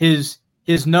 his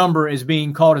number is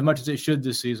being called as much as it should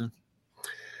this season.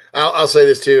 I'll say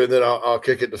this too, and then I'll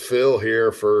kick it to Phil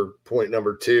here for point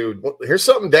number 2. Here's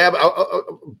something, Dab.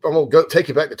 I'm going to take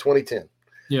you back to 2010.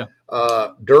 Yeah.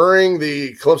 During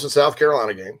the Clemson, South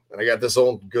Carolina game, and I got this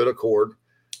on good accord,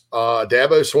 Dabo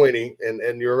Swinney,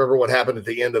 and you remember what happened at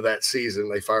the end of that season.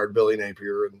 They fired Billy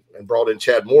Napier and brought in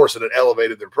Chad Morrison and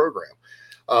elevated their program.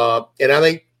 And I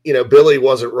think, Billy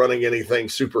wasn't running anything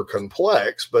super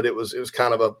complex, but it was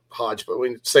kind of a hodgepodge.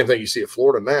 But same thing you see at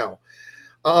Florida now.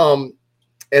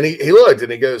 And he looked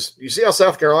and he goes, you see how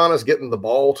South Carolina's getting the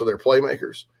ball to their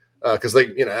playmakers? Because they,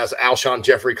 as Alshon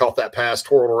Jeffrey caught that pass,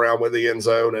 twirled around with the end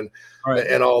zone and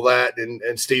all that.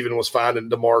 And Steven was finding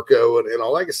DeMarco and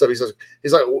all that good stuff. He's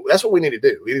like, well, that's what we need to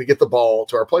do. We need to get the ball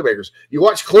to our playmakers. You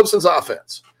watch Clemson's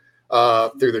offense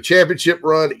through the championship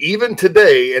run, even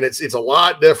today, and it's a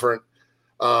lot different.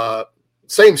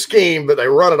 Same scheme, but they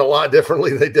run it a lot differently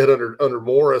than they did under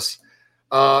Morris.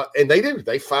 And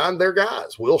they find their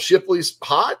guys. Will Shipley's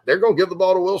hot. They're going to give the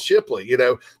ball to Will Shipley.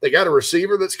 They got a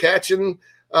receiver that's catching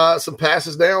some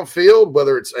passes downfield,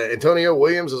 whether it's Antonio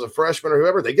Williams as a freshman or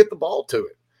whoever, they get the ball to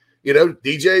it.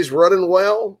 DJ's running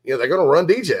well. They're going to run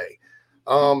DJ.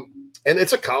 And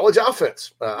it's a college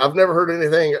offense. I've never heard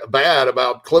anything bad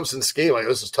about Clemson's scheme. Like,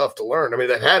 this is tough to learn. I mean,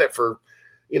 they've had it for,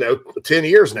 10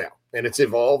 years now, and it's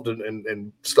evolved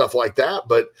and stuff like that.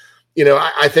 But,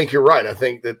 I think you're right. I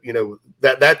think that,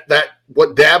 that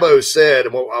what Dabo said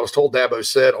and what I was told Dabo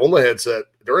said on the headset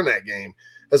during that game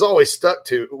has always stuck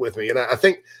with me. And I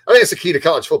think it's the key to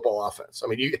college football offense. I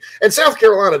mean, and South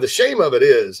Carolina, the shame of it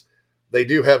is they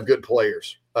do have good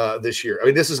players this year. I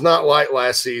mean, this is not like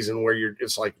last season where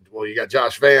it's like, well, you got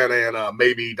Josh Vann and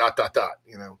maybe ...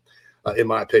 in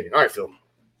my opinion. All right, Phil.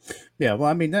 Yeah, well,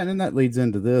 I mean, that leads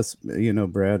into this,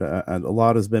 Brad. A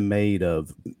lot has been made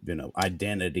of,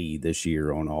 identity this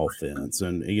year on offense,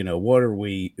 and what are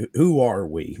we? Who are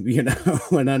we?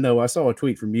 And I know I saw a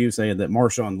tweet from you saying that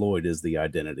Marshawn Lloyd is the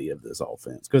identity of this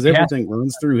offense because everything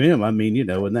runs through him. I mean,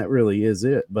 and that really is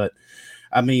it. But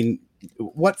I mean,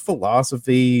 what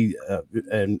philosophy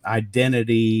and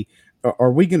identity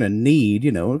are we going to need?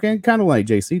 Again, kind of like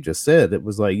JC just said, it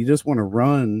was like you just want to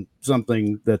run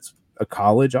something that's a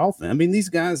college offense. I mean, these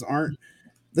guys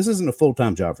this isn't a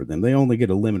full-time job for them. They only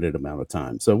get a limited amount of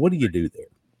time. So what do you do there?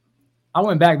 I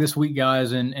went back this week,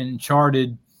 guys, and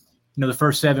charted, the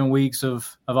first 7 weeks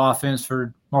of offense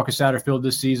for Marcus Satterfield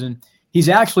this season. He's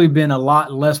actually been a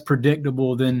lot less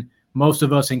predictable than most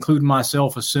of us, including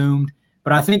myself, assumed.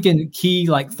 But I think in key,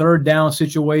 like third down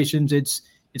situations, it's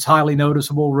highly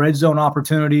noticeable. Red zone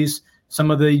opportunities, some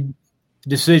of the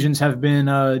decisions have been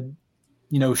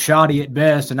shoddy at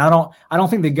best. And I don't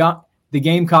think the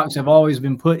Gamecocks have always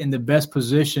been put in the best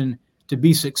position to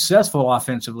be successful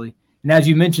offensively. And as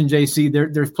you mentioned, JC,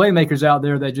 there's playmakers out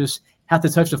there that just have to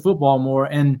touch the football more.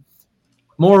 And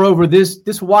moreover,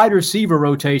 this wide receiver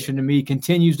rotation to me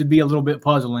continues to be a little bit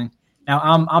puzzling. Now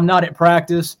I'm not at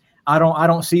practice. I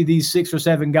don't see these 6 or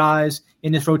 7 guys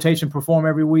in this rotation perform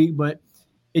every week, but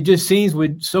it just seems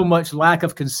with so much lack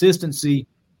of consistency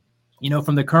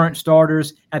from the current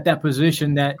starters at that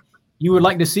position that you would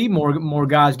like to see more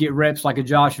guys get reps like a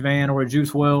Josh Vann or a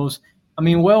Juice Wells. I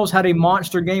mean, Wells had a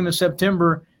monster game in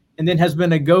September and then has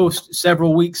been a ghost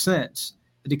several weeks since.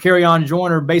 DeCarrion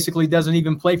Joyner basically doesn't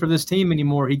even play for this team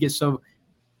anymore. He gets a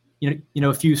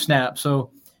few snaps.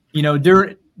 So,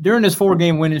 during this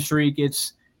 4-game winning streak,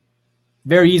 it's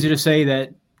very easy to say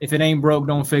that if it ain't broke,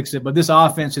 don't fix it. But this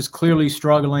offense is clearly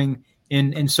struggling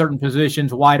in certain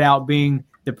positions, wide out being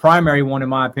the primary one, in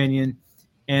my opinion,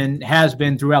 and has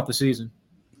been throughout the season.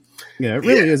 Yeah, it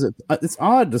really is. It's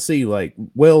odd to see like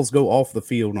Wells go off the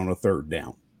field on a third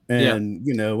down. And,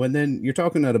 and then you're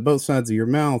talking out of both sides of your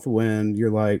mouth when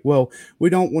you're like, well, we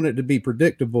don't want it to be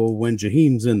predictable when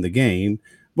Jaheim's in the game.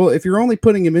 Well, if you're only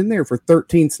putting him in there for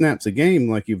 13 snaps a game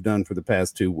like you've done for the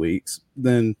past 2 weeks,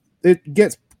 then it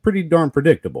gets pretty darn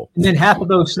predictable. And then half of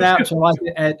those snaps are like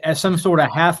at some sort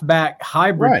of halfback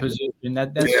hybrid position.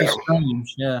 That's just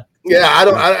strange. Yeah. Yeah.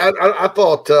 I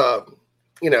thought,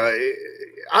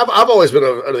 I've always been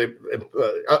of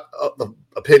the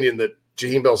opinion that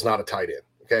Jaheim Bell's not a tight end.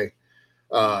 Okay,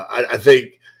 I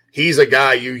think he's a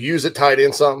guy you use at tight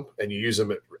end some, and you use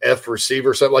him at F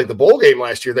receiver. Something like the bowl game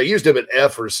last year, they used him at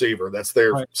F receiver. That's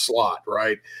their slot,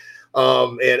 right?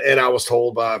 And I was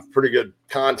told by pretty good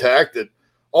contact that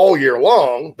all year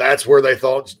long, that's where they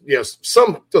thought,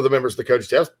 some of the members of the coaching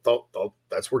staff thought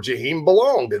that's where Jaheim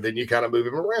belonged, and then you kind of move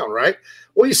him around, right?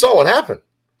 Well, you saw what happened.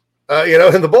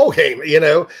 In the bowl game,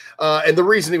 and the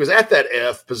reason he was at that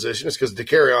F position is because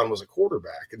DeCarrion was a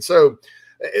quarterback. And so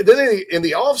then in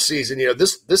the offseason,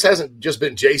 this hasn't just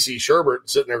been J.C. Sherbert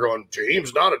sitting there going,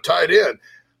 Jaheim's not a tight end.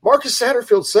 Marcus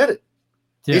Satterfield said it.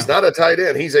 Yeah. He's not a tight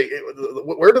end.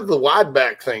 Where did the wide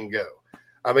back thing go?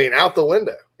 I mean, out the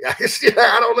window.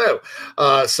 I don't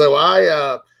know. So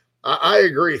I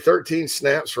agree. 13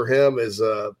 snaps for him is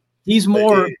he's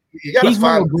more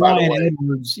Brian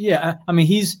Edwards. Yeah, I mean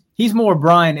he's more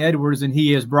Brian Edwards than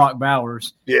he is Brock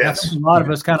Bowers. Yes, I think a lot of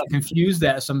us kind of confuse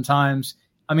that sometimes.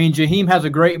 I mean, Jaheim has a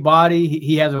great body.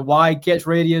 He has a wide catch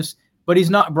radius, but he's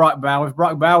not Brock Bowers.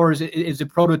 Brock Bowers is a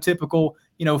prototypical,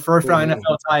 first round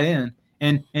NFL tight end,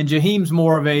 and Jaheim's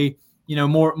more of a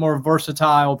more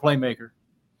versatile playmaker.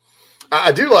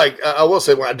 I will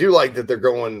say, I do like that they're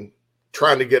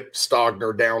trying to get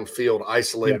Stogner downfield,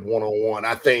 isolated one-on-one.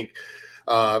 I think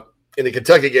in the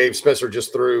Kentucky game, Spencer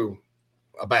just threw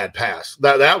a bad pass.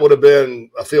 That would have been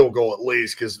a field goal at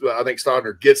least, because I think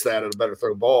Stogner gets that at a better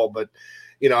throw ball. But,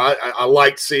 I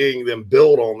liked seeing them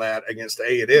build on that against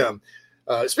A&M.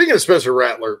 Speaking of Spencer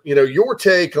Rattler, your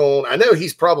take on – I know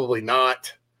he's probably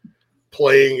not –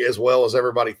 playing as well as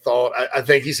everybody thought. I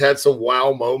think he's had some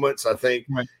wow moments. I think,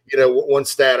 one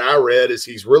stat I read is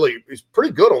he's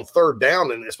pretty good on third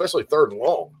down, and especially third and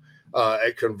long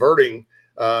at converting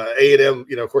A&M.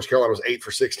 Of course, Carolina was 8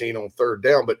 for 16 on third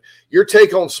down. But your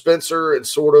take on Spencer and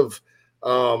sort of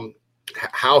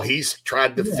how he's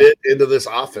tried to fit into this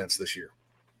offense this year?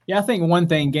 Yeah, I think one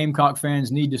thing Gamecock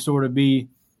fans need to sort of be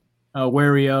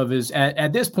wary of is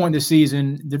at this point in the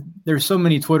season, there's so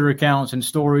many Twitter accounts and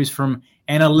stories from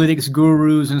analytics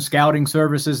gurus and scouting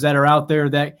services that are out there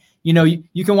that, you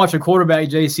can watch a quarterback,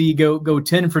 JC, go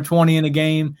 10 for 20 in a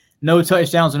game, no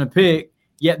touchdowns and a pick,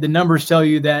 yet the numbers tell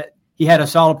you that he had a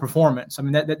solid performance. I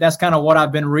mean, that's kind of what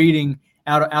I've been reading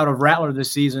out of Rattler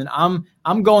this season.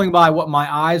 I'm going by what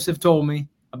my eyes have told me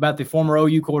about the former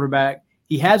OU quarterback.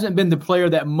 He hasn't been the player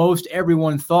that most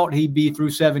everyone thought he'd be through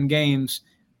 7 games.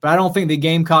 But I don't think the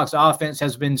Gamecocks offense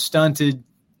has been stunted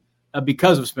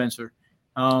because of Spencer.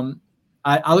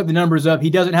 I looked the numbers up.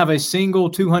 He doesn't have a single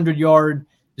 200-yard,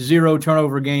 0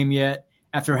 turnover game yet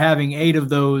after having 8 of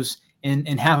those in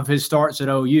half of his starts at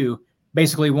OU,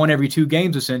 basically 1 every 2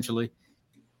 games essentially.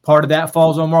 Part of that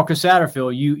falls on Marcus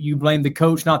Satterfield. You blame the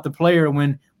coach, not the player,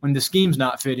 when the scheme's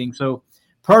not fitting. So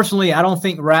personally, I don't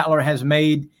think Rattler has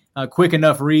made quick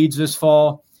enough reads this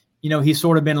fall. He's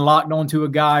sort of been locked onto a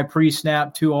guy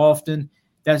pre-snap too often.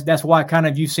 That's why kind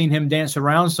of you've seen him dance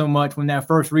around so much. When that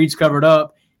first read's covered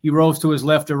up, he rolls to his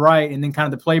left or right, and then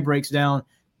kind of the play breaks down.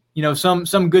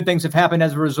 Some good things have happened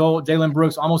as a result. Jalen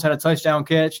Brooks almost had a touchdown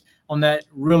catch on that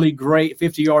really great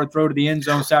 50-yard throw to the end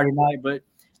zone Saturday night, but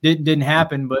didn't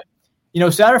happen. But,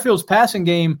 Satterfield's passing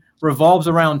game revolves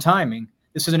around timing.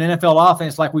 This is an NFL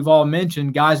offense, like we've all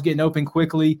mentioned, guys getting open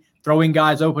quickly, throwing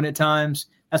guys open at times.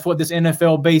 That's what this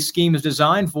NFL-based scheme is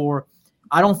designed for.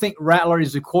 I don't think Rattler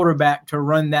is the quarterback to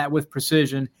run that with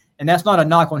precision, and that's not a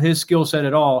knock on his skill set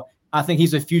at all. I think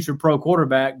he's a future pro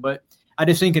quarterback, but I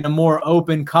just think in a more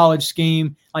open college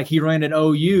scheme like he ran at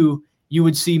OU, you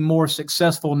would see more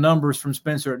successful numbers from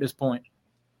Spencer at this point.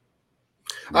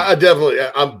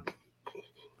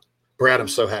 Brad, I'm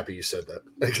so happy you said that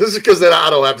because then I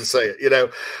don't have to say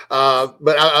it,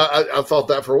 but I thought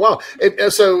that for a while.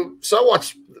 And so I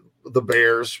watched the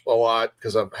Bears a lot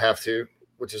because I have to,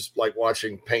 which is like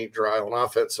watching paint dry on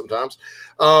offense sometimes.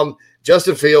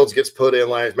 Justin Fields gets put in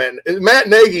last. Matt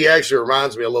Nagy actually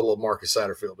reminds me a little of Marcus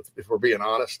Satterfield, if we're being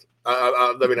honest.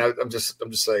 I'm just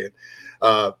saying.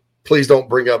 Please don't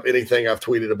bring up anything I've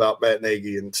tweeted about Matt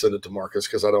Nagy and send it to Marcus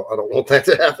because I don't want that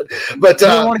to happen. But you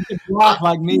don't want to get blocked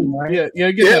like me, right?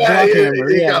 Get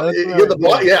that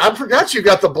block hammer. I forgot you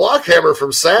got the block hammer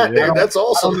from Sat. Yeah. Dude, that's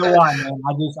awesome. I don't know why, man.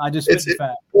 I just it's the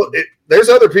fact. Well, there's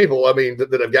other people. I mean,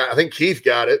 that have got. I think Keith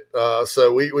got it.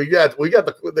 So we got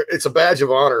the. It's a badge of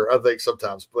honor, I think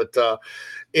sometimes. But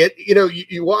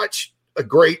you watch a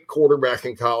great quarterback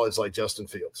in college like Justin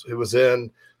Fields, who was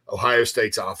in Ohio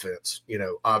State's offense,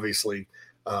 obviously,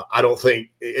 I don't think,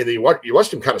 and you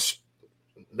watched him kind of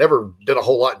never did a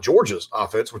whole lot in Georgia's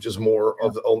offense, which is more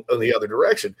on the other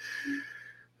direction.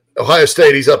 Ohio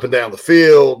State, he's up and down the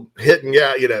field, hitting,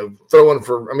 throwing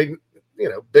for,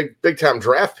 big time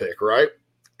draft pick, right?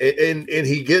 And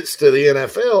he gets to the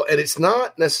NFL, and it's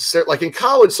not necessarily like in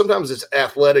college. Sometimes it's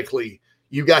athletically,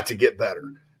 you got to get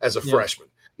better as a freshman.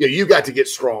 You got to get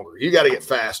stronger. You got to get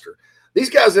faster.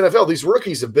 These guys in NFL, these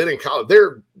rookies have been in college.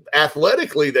 They're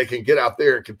athletically, they can get out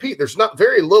there and compete. There's not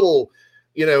very little,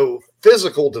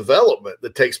 physical development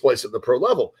that takes place at the pro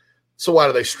level. So why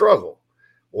do they struggle?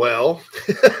 Well,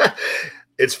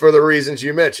 it's for the reasons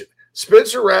you mentioned.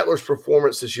 Spencer Rattler's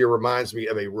performance this year reminds me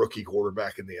of a rookie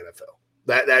quarterback in the NFL.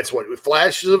 That's what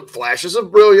flashes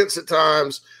of brilliance at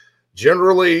times.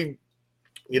 Generally,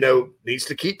 needs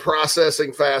to keep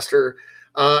processing faster.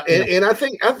 And I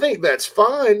think that's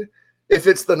fine if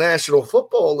it's the National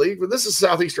Football League, but this is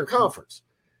Southeastern Conference.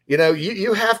 You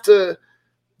have to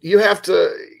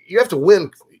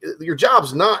win. Your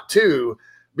job's not to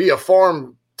be a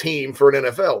farm team for an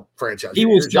NFL franchise. He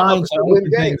was trying to win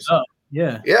games up.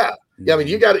 Yeah. I mean,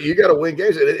 you got to win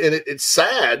games, and it's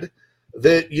sad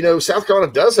that South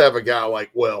Carolina does have a guy like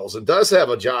Wells and does have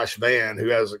a Josh Vann who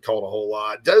hasn't called a whole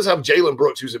lot. Does have Jalen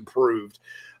Brooks who's improved.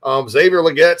 Xavier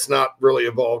Leggette's not really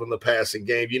involved in the passing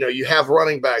game. You have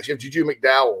running backs. You have Juju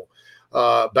McDowell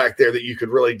back there that you could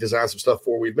really design some stuff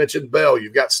for. We've mentioned Bell.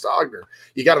 You've got Stogner.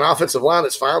 You got an offensive line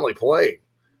that's finally playing.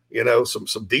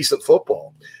 Some decent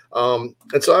football. And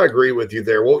so I agree with you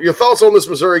there. Well, your thoughts on this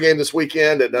Missouri game this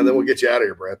weekend, and then we'll get you out of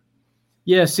here, Brad.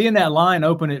 Yeah, seeing that line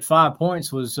open at 5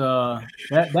 points was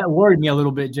that worried me a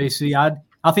little bit, JC.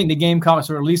 I think the Gamecocks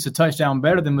are at least a touchdown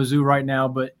better than Mizzou right now,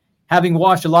 but having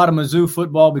watched a lot of Mizzou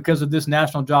football because of this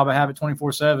national job I have at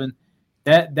 24/7,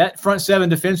 that front seven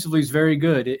defensively is very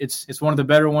good. It's one of the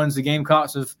better ones the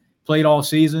Gamecocks have played all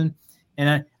season,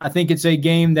 and I think it's a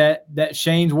game that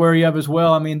Shane's wary of as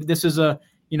well. I mean, this is a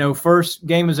first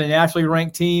game as a nationally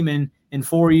ranked team in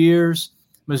 4 years.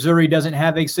 Missouri doesn't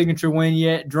have a signature win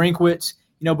yet. Drinkwitz,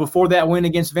 before that win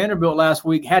against Vanderbilt last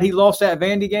week, had he lost that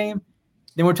Vandy game,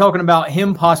 then we're talking about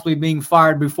him possibly being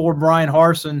fired before Brian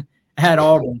Harsin at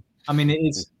Auburn. I mean,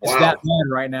 it's that bad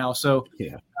right now. So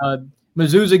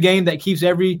Mizzou's a game that keeps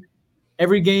every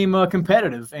game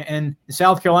competitive. And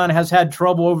South Carolina has had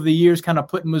trouble over the years kind of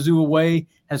putting Mizzou away,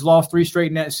 has lost 3 straight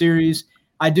in that series.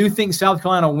 I do think South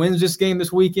Carolina wins this game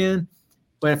this weekend,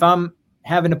 but if I'm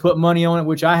having to put money on it,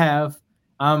 which I have,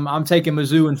 I'm taking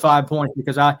Mizzou in 5 points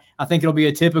because I think it'll be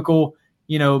a typical,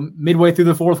 midway through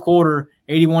the fourth quarter,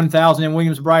 81,000 in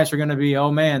Williams-Brice are going to be,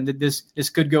 oh man, this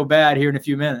could go bad here in a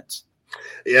few minutes.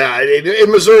 Yeah,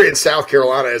 in Missouri and South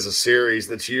Carolina as a series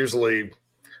that's usually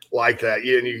like that.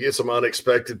 And you get some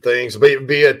unexpected things, be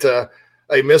it a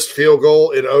missed field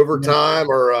goal in overtime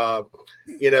or a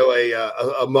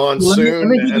monsoon. Let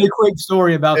me give you a quick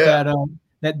story about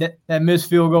that missed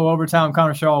field goal overtime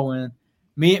Connor Shaw win.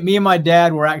 Me and my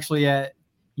dad were actually at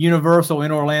Universal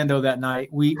in Orlando that night.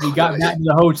 We got back to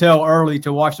the hotel early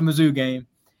to watch the Mizzou game,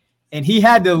 and he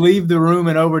had to leave the room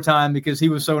in overtime because he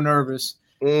was so nervous.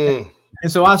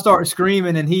 And so I start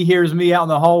screaming, and he hears me out in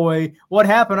the hallway. What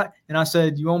happened? And I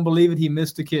said, "You won't believe it. He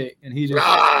missed the kick." And he just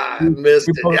missed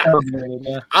it.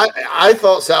 Yeah. I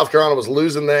thought South Carolina was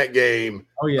losing that game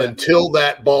until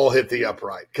that ball hit the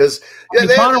upright. Because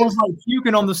Connor was like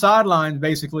puking on the sidelines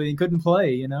basically and couldn't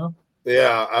play.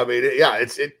 Yeah, I mean,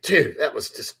 dude, that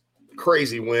was just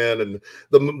crazy win. And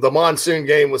the monsoon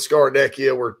game with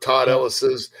Scarnecchia where Todd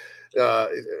Ellis's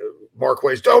Mark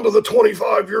Wade's down to the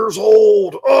 25 years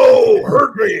old. Oh,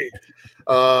 hurt me.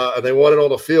 And they won it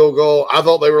on a field goal. I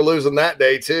thought they were losing that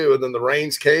day too. And then the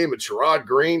rains came and Sherrod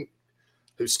Green,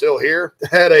 who's still here,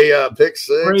 had a pick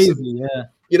six. Crazy,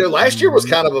 yeah. Last year was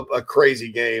kind of a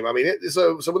crazy game. I mean,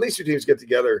 so when these two teams get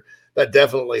together, that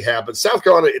definitely happens. South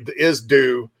Carolina is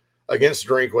due against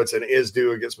Drinkwitz and is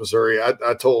due against Missouri.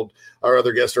 I told our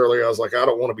other guest earlier, I was like, I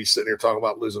don't want to be sitting here talking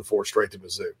about losing 4 straight to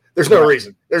Mizzou. There's no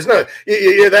reason. There's no.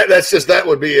 That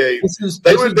would be a.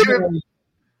 They would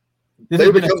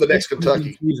become the next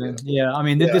Kentucky. Yeah, I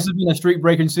mean, this has been a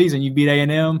streak-breaking season. You beat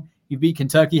A&M, you beat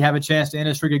Kentucky, have a chance to end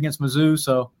a streak against Mizzou,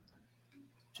 so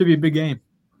should be a big game.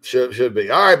 Should be.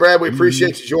 All right, Brad, we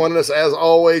appreciate you joining us as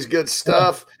always. Good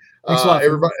stuff. Thanks a lot,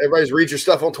 everybody's read your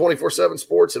stuff on 24/7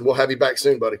 Sports, and we'll have you back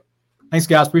soon, buddy. Thanks,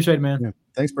 guys. Appreciate it, man. Yeah.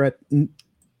 Thanks, Brad.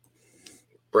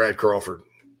 Brad Crawford,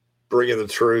 bringing the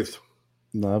truth.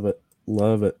 Love it.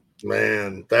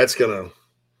 Man, that's gonna.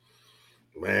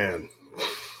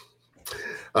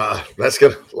 A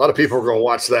lot of people are gonna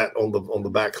watch that on the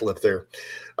back clip there.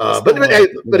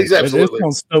 But he's absolutely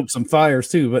going to stoke some fires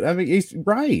too. But I mean, he's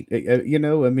right. You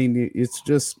know, I mean, it's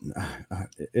just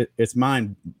it's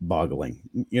mind-boggling.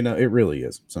 You know, it really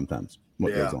is sometimes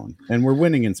what goes on, and we're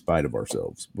winning in spite of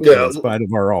ourselves. In spite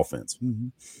of our offense. Mm-hmm.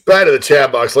 Back to the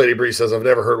chat box, Lady Bree says, "I've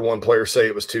never heard one player say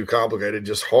it was too complicated,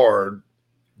 just hard.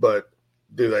 But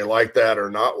do they like that or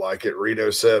not like it?"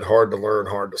 Rito said, "Hard to learn,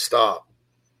 hard to stop."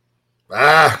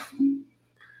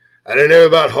 I don't know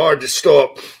about hard to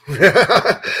stop, you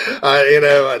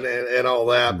know, and all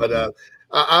that. But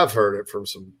I've heard it from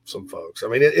some folks. I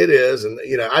mean, it is. And,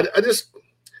 you know, I just,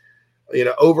 you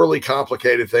know, overly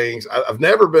complicated things. I've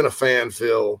never been a fan,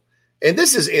 Phil. And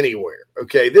this is anywhere.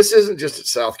 Okay. This isn't just at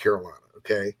South Carolina.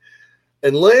 Okay.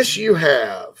 Unless you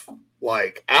have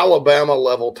like Alabama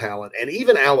level talent, and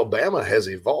even Alabama has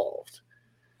evolved.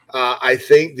 I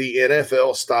think the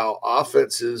NFL style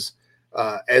offenses,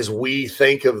 as we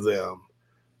think of them,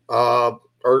 are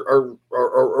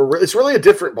it's really a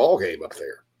different ball game up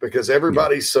there because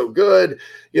everybody's so good.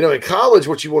 You know, in college,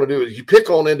 what you want to do is you pick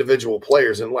on individual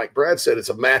players, and like Brad said, it's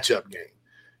a matchup game.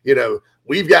 You know,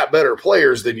 we've got better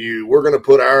players than you. We're going to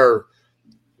put our,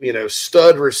 you know,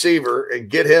 stud receiver and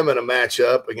get him in a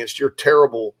matchup against your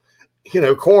terrible, you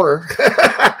know, corner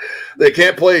that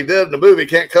can't play dead in the movie,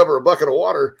 can't cover a bucket of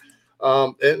water.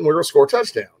 And we're going to score a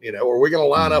touchdown, you know, or we're going to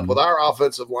line up with our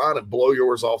offensive line and blow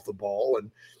yours off the ball and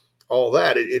all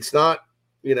that. It's not,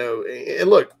 you know, and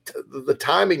look, the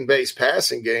timing-based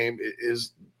passing game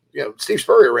is, you know, Steve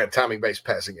Spurrier ran timing-based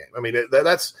passing game. I mean,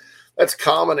 that's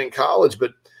common in college,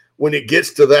 but when it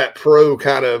gets to that pro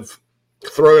kind of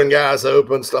throwing guys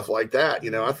open, stuff like that, you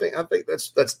know, I think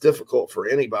that's difficult for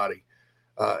anybody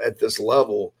at this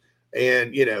level.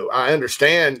 And, you know, I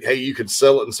understand, hey, you could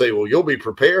sell it and say, well, you'll be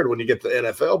prepared when you get to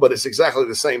the NFL, but it's exactly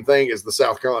the same thing as the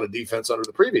South Carolina defense under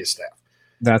the previous staff.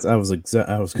 I was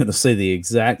going to say the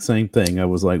exact same thing. I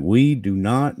was like, we do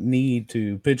not need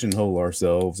to pigeonhole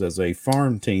ourselves as a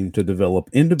farm team to develop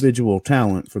individual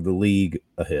talent for the league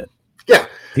ahead. Yeah.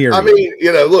 Period. I mean,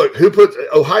 you know, look,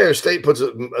 Ohio State puts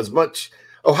as much.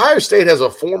 Ohio State has a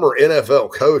former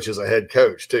NFL coach as a head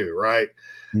coach too, right?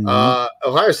 Mm-hmm.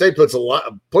 Ohio State puts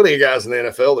plenty of guys in the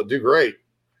NFL that do great.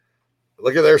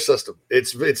 Look at their system.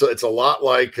 It's a lot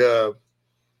like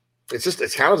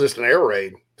it's kind of just an air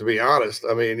raid, to be honest.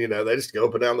 I mean, you know, they just go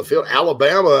up and down the field.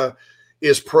 Alabama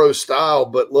is pro style,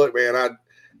 but look, man,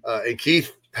 and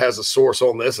Keith has a source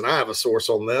on this, and I have a source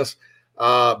on this.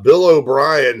 Bill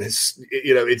O'Brien is,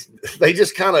 you know, they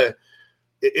just kind of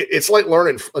it's like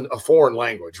learning a foreign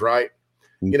language, right?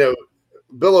 Mm-hmm. You know,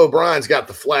 Bill O'Brien's got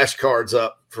the flashcards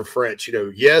up for French. You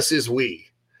know, yes is oui,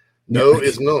 no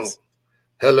is non,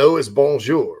 hello is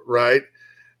bonjour, right?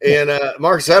 And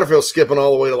Marcus Satterfield's skipping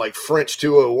all the way to like French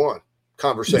 201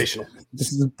 conversational.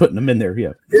 Just putting them in there,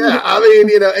 yeah. Yeah, I mean,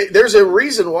 you know, there's a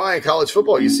reason why in college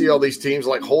football you see all these teams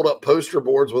like hold up poster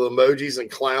boards with emojis and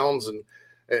clowns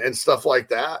and stuff like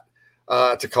that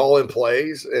to call in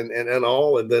plays and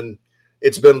all, and then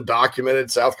it's been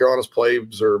documented. South Carolina's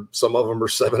plays are some of them are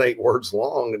 7-8 words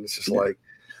long, and it's just like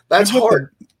that's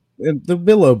hard. The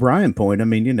Bill O'Brien point. I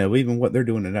mean, you know, even what they're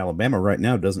doing in Alabama right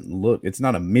now doesn't look. It's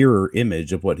not a mirror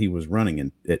image of what he was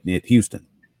running at Houston.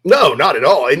 No, not at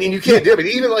all. I mean, you can't do it. I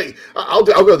mean, even like I'll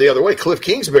go the other way. Cliff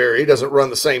Kingsbury doesn't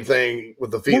run the same thing with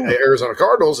the Arizona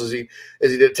Cardinals as he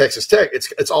did at Texas Tech.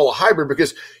 It's all a hybrid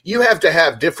because you have to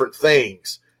have different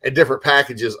things and different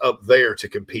packages up there to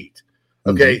compete.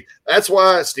 Okay, That's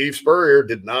why Steve Spurrier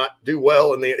did not do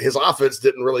well, and his offense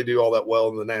didn't really do all that well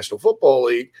in the National Football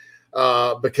League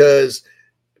because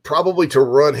probably to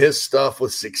run his stuff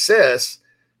with success,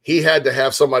 he had to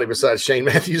have somebody besides Shane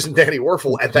Matthews and Danny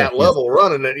Werfel at that level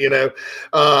running it, you know,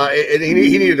 and he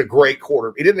needed a great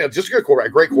quarterback. He didn't have just a good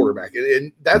quarterback, great quarterback,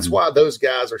 and that's why those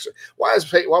guys are. Why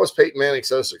was Peyton Manning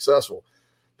so successful?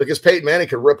 Because Peyton Manning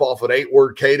could rip off an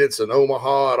 8-word cadence and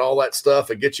Omaha and all that stuff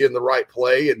and get you in the right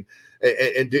play and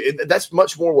that's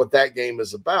much more what that game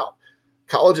is about.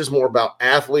 College is more about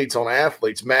athletes on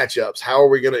athletes, matchups. How are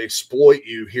we going to exploit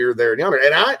you here, there, and yonder?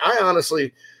 And I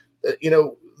honestly, you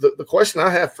know, the question I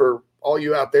have for all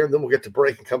you out there, and then we'll get to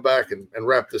break and come back and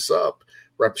wrap the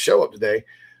show up today,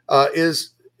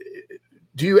 is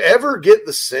do you ever get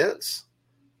the sense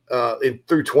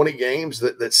through 20 games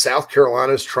that South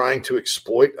Carolina is trying to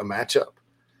exploit a matchup?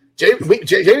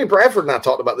 Jamie Bradford and I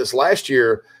talked about this last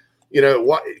year. You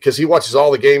know, because he watches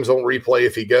all the games on replay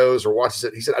if he goes or watches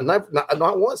it. He said, not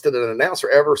once did an announcer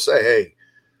ever say, hey,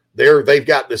 they've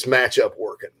got this matchup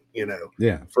working.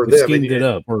 for they them. schemed it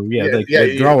up, or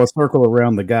they draw a circle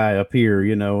around the guy up here,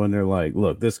 and they're like,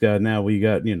 look, this guy, now we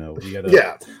got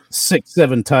a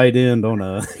 6'7" tight end on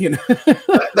a,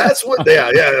 that's what,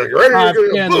 right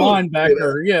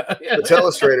linebacker, the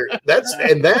telestrator.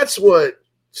 That's what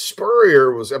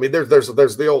Spurrier was. I mean, there's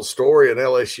the old story in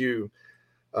LSU.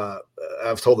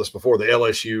 I've told this before. The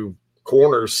LSU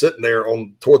corner sitting there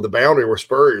toward the boundary where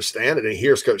Spurrier's standing, and he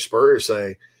hears Coach Spurrier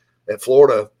say at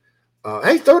Florida,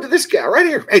 hey, throw to this guy right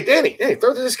here. Hey, Danny,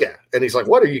 throw to this guy. And he's like,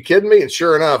 what, are you kidding me? And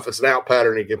sure enough, it's an out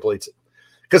pattern. He completes it.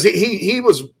 Because he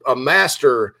was a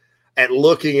master at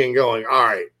looking and going, all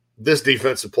right, this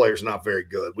defensive player is not very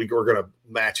good. We're going to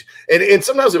match. And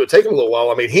sometimes it would take him a little while.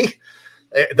 I mean,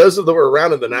 those that were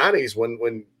around in the 90s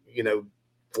when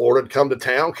Florida would come to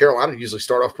town, Carolina usually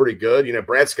start off pretty good.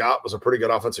 Brad Scott was a pretty good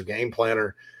offensive game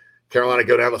planner. Carolina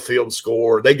go down the field and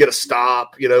score. They get a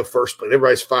stop, first, but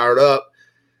everybody's fired up.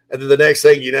 And then the next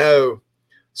thing you know,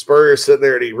 Spurrier's sitting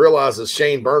there and he realizes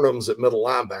Shane Burnham's at middle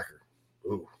linebacker.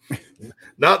 Ooh.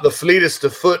 Not the fleetest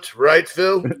of foot, right,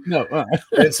 Phil? No.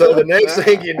 And so the next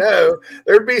thing you know,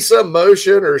 there'd be some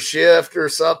motion or shift or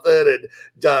something, and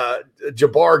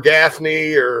Jabbar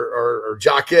Gaffney or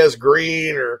Jaquez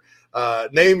Green or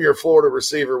name your Florida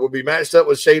receiver would be matched up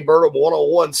with Shane Burnham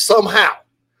one-on-one somehow.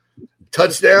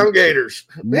 Touchdown Gators.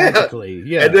 Magically,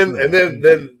 yeah. And then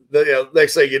the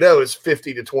next thing you know is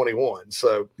 50-21.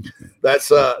 So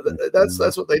that's what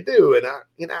they do. And I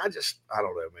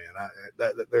don't know, man.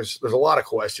 There's a lot of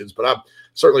questions, but I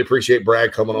certainly appreciate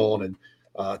Brad coming on and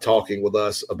talking with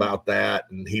us about that.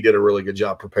 And he did a really good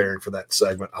job preparing for that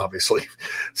segment, obviously.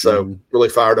 So really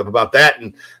fired up about that.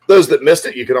 And those that missed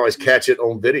it, you can always catch it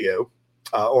on video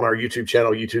on our YouTube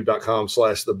channel,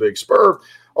 youtube.com/TheBigSpur,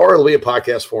 or it'll be in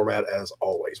podcast format as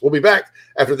always. We'll be back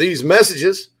after these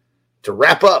messages to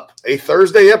wrap up a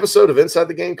Thursday episode of Inside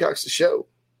the Gamecocks, the show.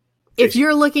 If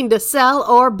you're looking to sell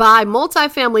or buy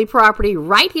multifamily property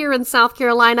right here in South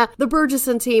Carolina, the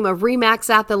Burgesson team of RE/MAX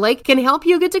at the Lake can help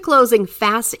you get to closing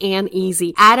fast and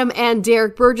easy. Adam and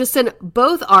Derek Burgesson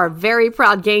both are very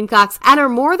proud Gamecocks and are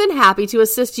more than happy to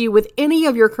assist you with any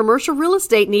of your commercial real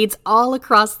estate needs all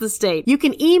across the state. You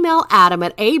can email Adam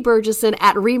at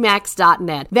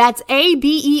aburgesson@remax.net. That's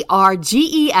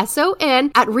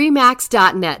ABERGESON at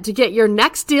remax.net to get your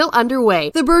next deal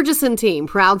underway. The Burgesson team,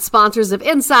 proud sponsors of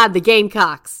Inside the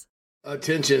Gamecocks.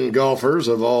 Attention golfers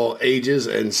of all ages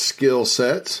and skill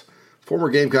sets. Former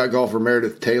Gamecock golfer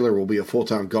Meredith Taylor will be a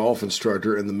full-time golf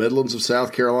instructor in the Midlands of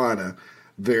South Carolina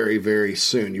very, very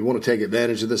soon. You want to take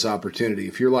advantage of this opportunity.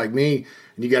 If you're like me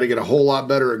and you got to get a whole lot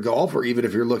better at golf, or even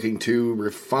if you're looking to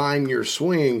refine your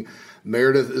swing,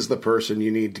 Meredith is the person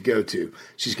you need to go to.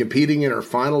 She's competing in her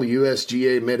final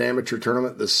USGA Mid-Amateur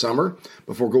tournament this summer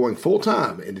before going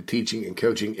full-time into teaching and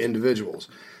coaching individuals.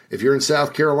 If you're in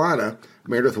South Carolina,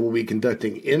 Meredith will be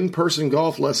conducting in-person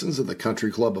golf lessons at the Country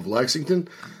Club of Lexington,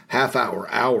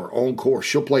 hour on course.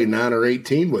 She'll play 9 or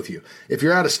 18 with you. If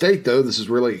you're out of state, though, this is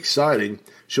really exciting.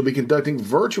 She'll be conducting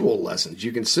virtual lessons.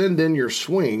 You can send in your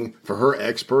swing for her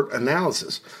expert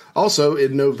analysis. Also,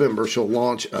 in November, she'll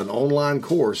launch an online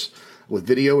course with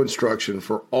video instruction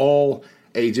for all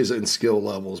ages and skill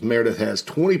levels. Meredith has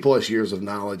 20-plus years of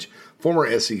knowledge, former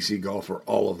SEC golfer,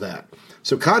 all of that.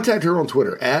 So contact her on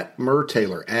Twitter at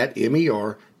MerTaylor, at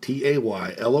MERTAYLOR,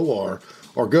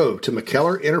 or go to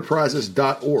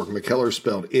McKellarEnterprises.org. McKellar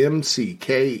spelled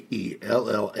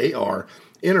MCKELLAR,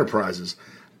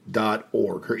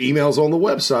 Enterprises.org. Her email's on the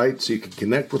website, so you can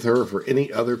connect with her for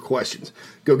any other questions.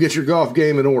 Go get your golf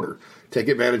game in order. Take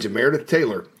advantage of Meredith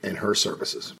Taylor and her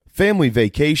services. Family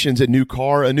vacations, a new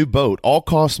car, a new boat, all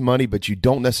cost money, but you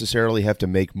don't necessarily have to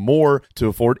make more to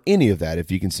afford any of that if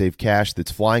you can save cash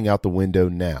that's flying out the window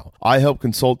now. iHelp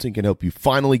Consulting can help you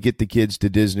finally get the kids to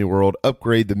Disney World,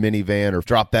 upgrade the minivan, or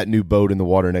drop that new boat in the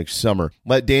water next summer.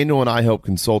 Let Daniel and iHelp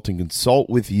Consulting consult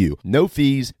with you. No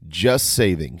fees, just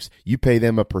savings. You pay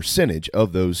them a percentage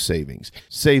of those savings.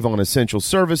 Save on essential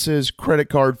services, credit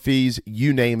card fees,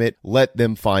 you name it. Let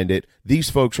them find it.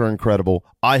 These folks are incredible.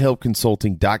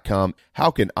 iHelpConsulting.com.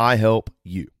 How can I help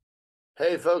you?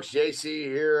 Hey, folks, JC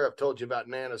here. I've told you about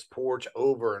Nana's Porch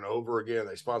over and over again.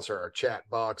 They sponsor our chat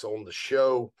box on the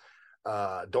show.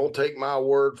 Don't take my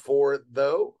word for it,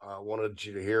 though. I wanted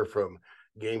you to hear from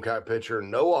Gamecock pitcher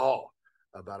Noah Hall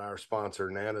about our sponsor,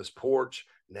 Nana's Porch.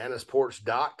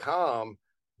 Nana'sPorch.com.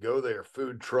 Go there.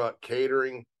 Food truck,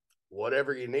 catering,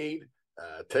 whatever you need.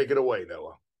 Take it away,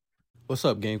 Noah. What's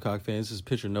up, Gamecock fans? This is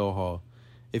pitcher Noah Hall.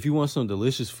 If you want some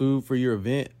delicious food for your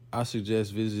event, I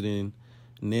suggest visiting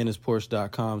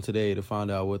nanasporch.com today to find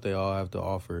out what they all have to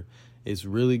offer. It's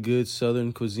really good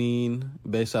Southern cuisine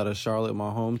based out of Charlotte, my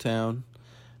hometown.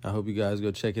 I hope you guys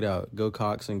go check it out. Go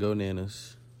Cox and go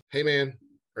Nanas. Hey, man,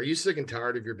 are you sick and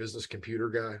tired of your business computer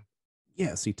guy?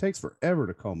 Yes, he takes forever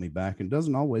to call me back and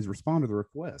doesn't always respond to the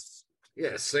requests.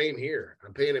 Yeah, same here.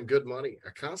 I'm paying him good money.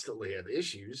 I constantly have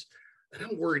issues, and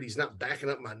I'm worried he's not backing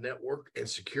up my network and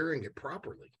securing it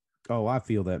properly. Oh, I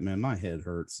feel that, man. My head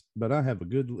hurts, but I have a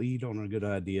good lead on a good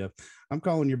idea. I'm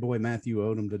calling your boy Matthew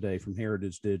Odom today from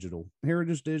Heritage Digital.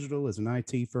 Heritage Digital is an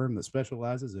IT firm that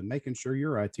specializes in making sure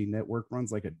your IT network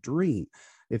runs like a dream.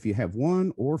 If you have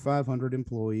 1 or 500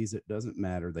 employees, it doesn't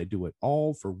matter. They do it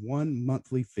all for one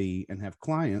monthly fee and have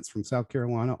clients from South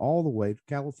Carolina all the way to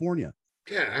California.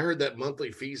 Yeah, I heard that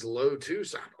monthly fee's low too,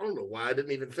 so I don't know why I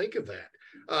didn't even think of that.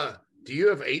 Do you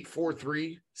have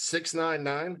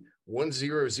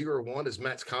 843-699-1001 as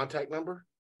Matt's contact number?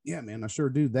 Yeah, man, I sure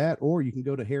do that. Or you can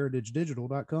go to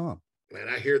heritagedigital.com. Man,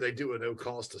 I hear they do a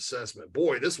no-cost assessment.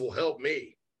 Boy, this will help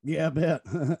me. Yeah, I bet.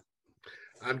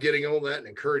 I'm getting on that and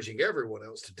encouraging everyone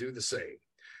else to do the same.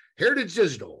 Heritage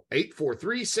Digital,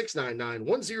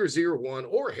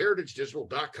 843-699-1001 or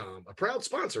heritagedigital.com, a proud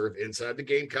sponsor of Inside the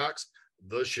Gamecocks,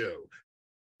 the show.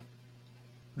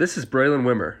 This is Braylon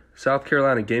Wimmer, South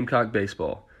Carolina Gamecock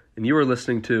Baseball, and you are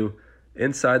listening to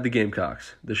Inside the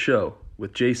Gamecocks, the show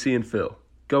with JC and Phil.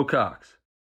 Go Cox!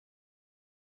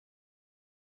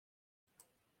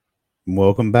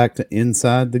 Welcome back to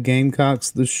Inside the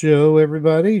Gamecocks, the show,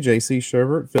 everybody. JC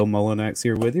Sherbert, Phil Mullinax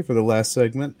here with you for the last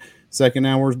segment. Second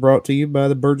hour is brought to you by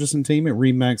the Burgesson team at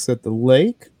Remax at the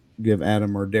Lake. Give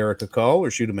Adam or Derek a call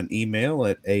or shoot him an email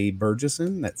at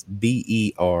aburgesson, that's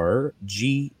BERGESON,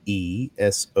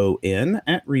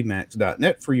 at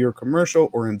remax.net for your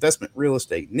commercial or investment real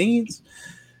estate needs.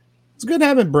 It's good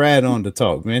having Brad on to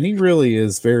talk, man. He really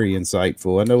is very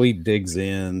insightful. I know he digs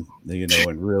in,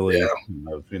 and really,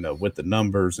 with the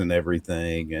numbers and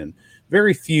everything, and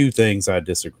very few things I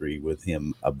disagree with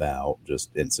him about,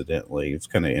 just incidentally. It's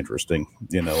kind of interesting,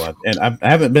 I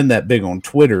haven't been that big on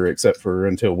Twitter except for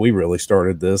until we really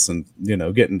started this and,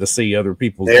 getting to see other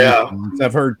people's views.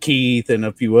 I've heard Keith and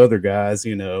a few other guys,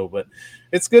 but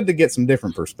it's good to get some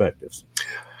different perspectives.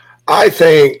 I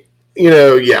think, and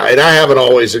I haven't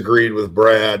always agreed with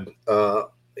Brad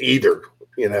either,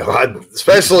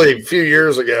 especially a few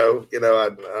years ago,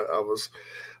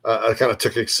 I kind of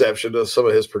took exception to some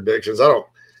of his predictions. I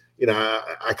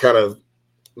kind of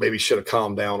maybe should have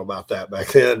calmed down about that back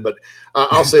then, but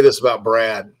I'll say this about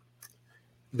Brad.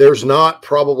 There's not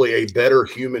probably a better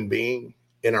human being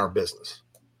in our business.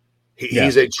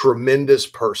 He's a tremendous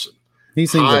person. He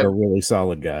seems like a really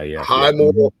solid guy. Yeah. High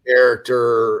moral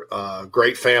character,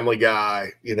 great family guy,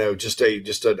 just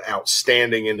an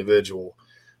outstanding individual.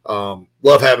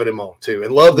 Love having him on too.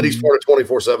 And love that he's part of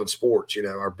 24/7 Sports,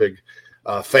 our big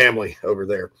family over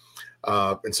there.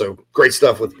 And so great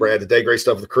stuff with Brad today. Great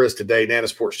stuff with Chris today. Nana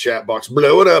Sports chat box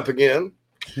blowing up again.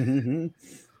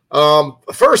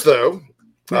 First though,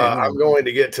 I'm going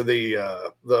to get to the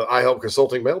I Help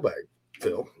Consulting mailbag,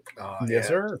 Phil. Yes,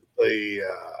 sir.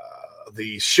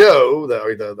 The show,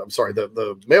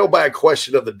 the mailbag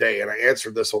question of the day, and I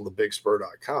answered this on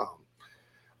thebigspur.com.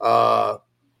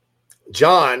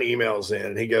 John emails in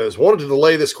and he goes, wanted to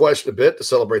delay this question a bit to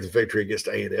celebrate the victory against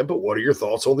A&M, but what are your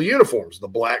thoughts on the uniforms, the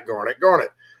black, garnet?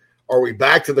 Are we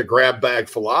back to the grab bag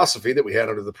philosophy that we had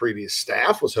under the previous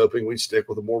staff? Was hoping we'd stick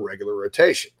with a more regular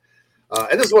rotation.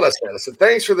 And this is what I said. I said,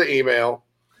 thanks for the email.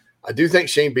 I do think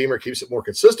Shane Beamer keeps it more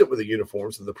consistent with the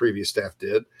uniforms than the previous staff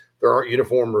did. There aren't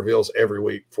uniform reveals every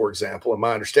week, for example. And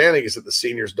my understanding is that the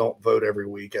seniors don't vote every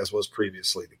week, as was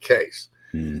previously the case.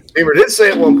 Beamer did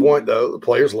say at one point, though, the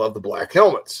players love the black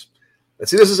helmets. And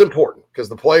see, this is important because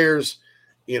the players,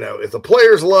 if the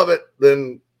players love it,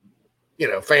 then,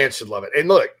 fans should love it. And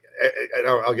look,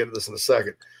 I'll get to this in a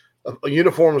second.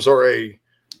 Uniforms are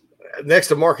next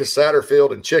to Marcus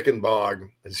Satterfield and Chicken Bog.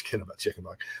 I'm just kidding about Chicken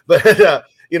Bog. But,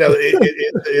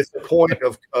 it's the point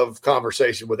of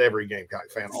conversation with every Gamecock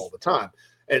fan all the time.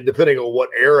 And depending on what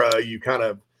era you kind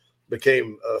of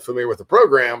became familiar with the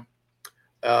program,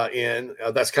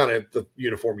 that's kind of the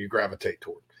uniform you gravitate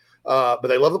toward. But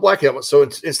they love the black helmet. So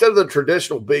instead of the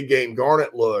traditional big game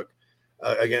garnet look,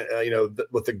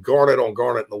 with the garnet on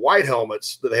garnet and the white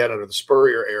helmets that they had under the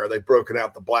Spurrier era, they've broken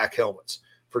out the black helmets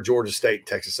for Georgia State and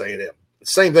Texas A&M.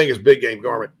 Same thing as big game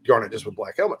garnet, just with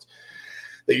black helmets.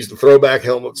 They use the throwback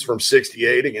helmets from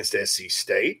 '68 against SC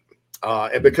State.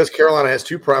 And because Carolina has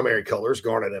two primary colors,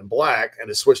 garnet and black, and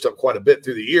has switched up quite a bit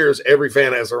through the years, every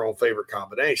fan has their own favorite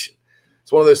combination.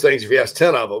 It's one of those things, if you ask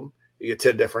 10 of them, you get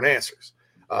 10 different answers.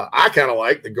 I kind of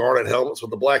like the garnet helmets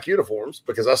with the black uniforms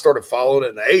because I started following it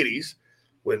in the 80s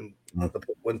when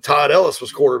Todd Ellis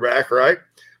was quarterback, right?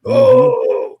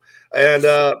 Oh,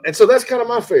 And so that's kind of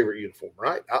my favorite uniform,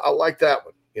 right? I like that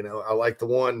one. I like the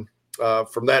one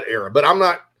from that era, but I'm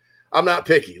not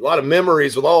picky. A lot of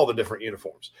memories with all the different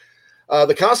uniforms.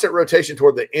 The constant rotation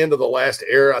toward the end of the last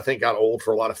era, I think, got old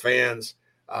for a lot of fans.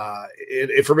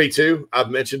 And for me too, I've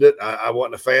mentioned it. I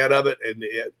wasn't a fan of it, and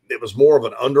it was more of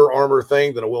an Under Armour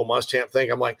thing than a Will Muschamp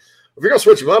thing. I'm like, if you're gonna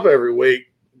switch them up every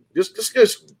week, just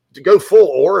go full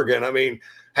Oregon. I mean,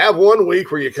 have one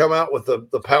week where you come out with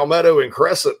the Palmetto and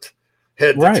Crescent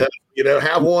head to toe.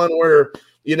 Have one where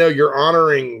you're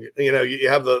honoring. You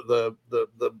have the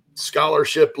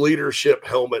scholarship leadership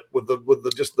helmet with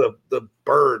the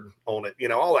bird on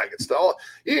it. All that good stuff.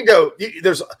 You can go.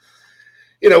 There's.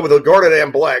 With a garnet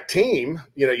and black team,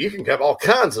 you can have all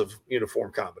kinds of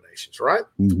uniform combinations, right?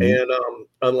 Mm-hmm. And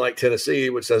unlike Tennessee,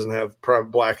 which doesn't have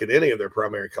black in any of their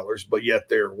primary colors, but yet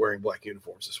they're wearing black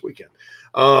uniforms this weekend.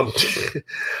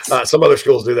 Some other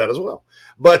schools do that as well.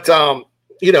 But, I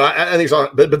think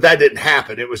but that didn't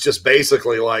happen. It was just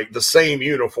basically like the same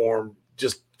uniform,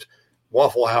 just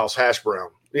Waffle House hash brown.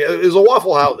 Yeah, it was a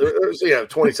Waffle House. It was,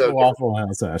 27 Waffle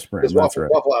House hash browns.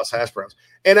 Waffle House hash browns,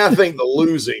 and I think the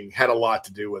losing had a lot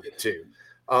to do with it too.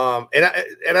 And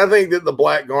I think that the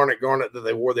black garnet that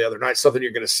they wore the other night, something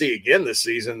you're going to see again this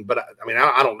season. But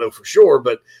I don't know for sure.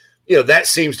 But that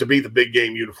seems to be the big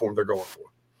game uniform they're going for,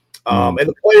 and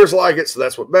the players like it, so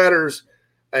that's what matters.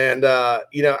 And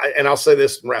and I'll say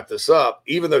this and wrap this up.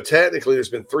 Even though technically there's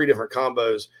been 3 different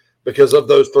combos because of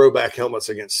those throwback helmets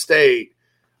against State.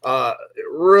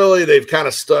 Really, they've kind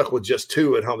of stuck with just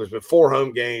 2 at home. There's been 4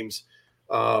 home games,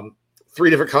 3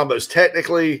 different combos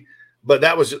technically, but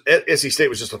that was SC State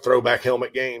was just a throwback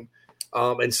helmet game.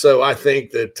 And so I think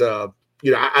that,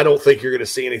 I don't think you're going to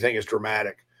see anything as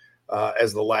dramatic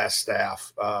as the last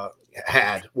staff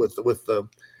had with the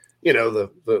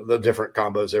different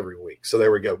combos every week. So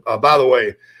there we go. By the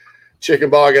way, Chicken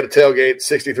Ball got a tailgate,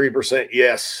 63%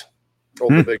 yes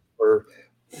on the Big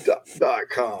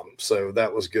Spur.com. So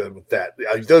that was good with that.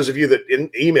 Those of you that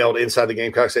emailed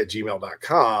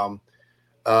insidethegamecocks@gmail.com,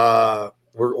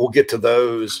 we'll get to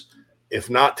those, if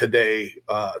not today,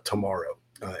 tomorrow.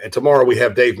 And tomorrow we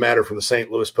have Dave Matter from the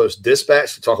St. Louis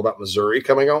Post-Dispatch to talk about Missouri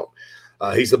coming on.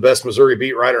 He's the best Missouri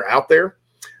beat writer out there.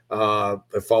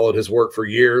 I've followed his work for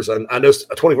years. And I know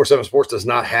 24/7 Sports does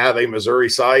not have a Missouri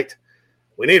site.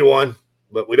 We need one,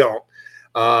 but we don't.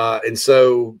 And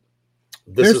so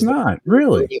there's not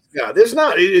really. Yeah, there's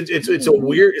not. It's a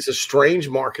weird, it's a strange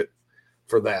market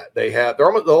for that. They're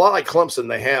almost a lot like Clemson.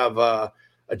 They have a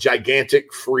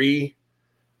gigantic free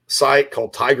site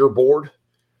called Tiger Board.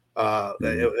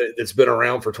 It's been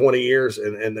around for 20 years,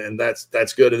 and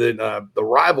that's good. And then the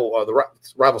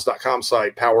Rivals.com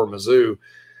site, Power Mizzou,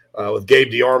 with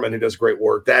Gabe DeArmond, who does great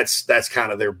work. That's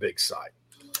kind of their big site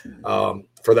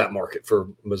for that market for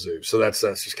Mizzou. So that's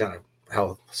just kind of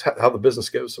how the business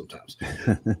goes sometimes.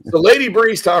 So Lady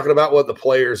Bree's talking about what the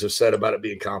players have said about it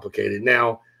being complicated.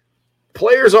 Now,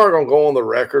 players aren't going to go on the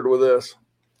record with this.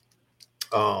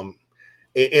 And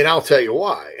I'll tell you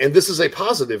why. And this is a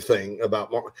positive thing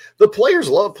about the players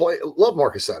love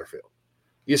Marcus Satterfield.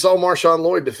 You saw Marshawn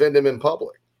Lloyd defend him in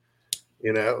public.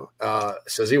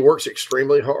 Says he works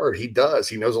extremely hard. He does.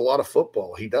 He knows a lot of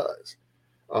football. He does.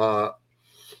 And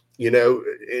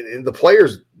the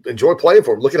players enjoy playing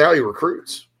for him. Look at how he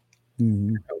recruits.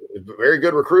 Mm-hmm. Very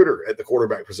good recruiter at the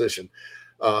quarterback position.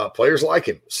 Players like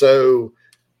him. So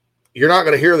you're not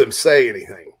going to hear them say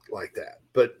anything like that.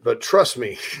 But trust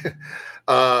me,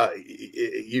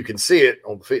 you can see it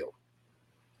on the field.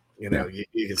 You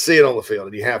can see it on the field,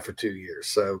 and you have for 2 years.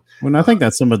 So, well, I think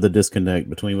that's some of the disconnect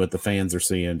between what the fans are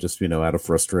seeing, just out of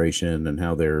frustration, and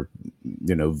how they're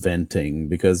venting,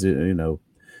 because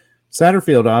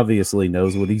Satterfield obviously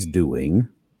knows what he's doing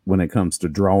when it comes to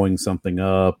drawing something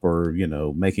up, or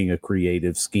making a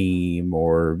creative scheme,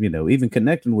 or even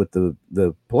connecting with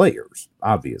the players,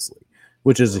 obviously,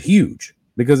 which is huge.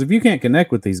 Because if you can't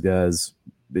connect with these guys,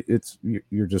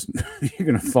 you're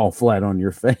going to fall flat on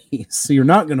your face. You're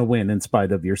not going to win in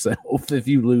spite of yourself if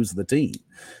you lose the team.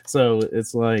 So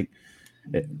it's like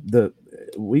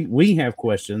we have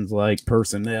questions like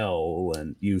personnel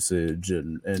and usage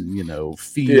and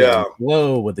feel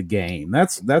flow with the game.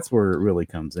 That's where it really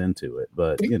comes into it.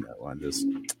 But you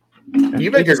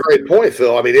make a great point,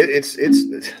 Phil. I mean, it's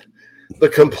the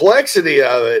complexity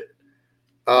of it.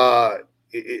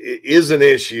 It is an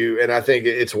issue, and I think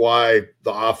it's why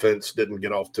the offense didn't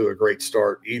get off to a great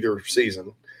start either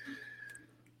season.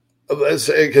 Because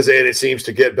it seems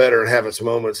to get better and have its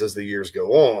moments as the years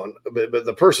go on. But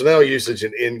the personnel usage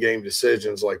and in-game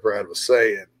decisions, like Brad was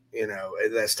saying,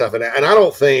 that's tough. And I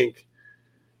don't think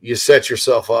you set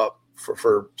yourself up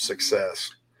for success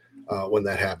when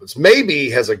that happens. Maybe he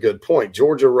has a good point.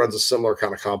 Georgia runs a similar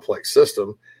kind of complex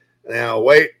system. Now,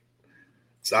 wait,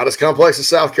 it's not as complex as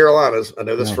South Carolina's. I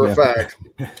know this for a fact.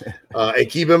 And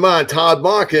keep in mind, Todd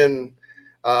Monken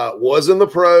was in the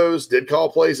pros, did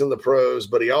call plays in the pros,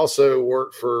 but he also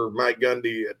worked for Mike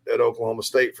Gundy at Oklahoma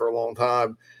State for a long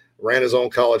time, ran his own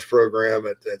college program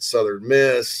at Southern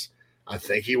Miss. I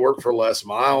think he worked for Les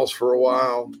Miles for a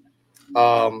while.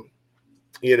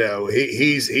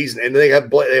 He's and they had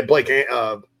Blake.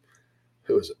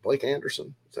 Who is it? Blake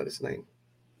Anderson? Is that his name?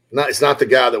 It's not the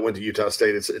guy that went to Utah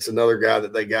State. It's another guy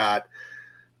that they got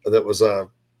that was a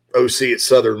OC at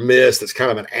Southern Miss. That's kind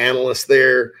of an analyst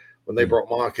there when they brought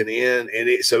Monken in, and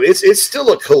so it's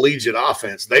still a collegiate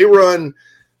offense. They run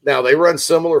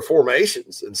similar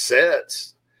formations and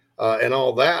sets and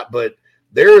all that, but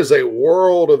there is a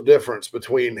world of difference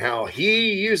between how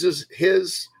he uses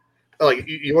his. Like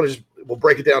you want to we'll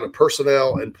break it down to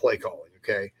personnel and play calling.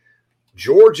 Okay.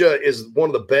 Georgia is one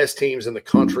of the best teams in the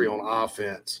country on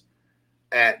offense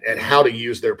at how to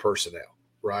use their personnel,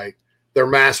 right? They're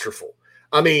masterful.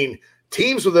 I mean,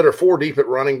 teams that are 4 deep at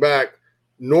running back,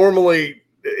 normally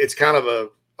it's kind of a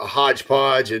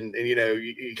hodgepodge and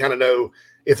you kind of know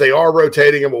if they are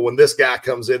rotating them, well, when this guy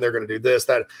comes in, they're going to do this,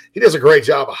 that. He does a great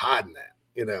job of hiding that.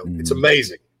 It's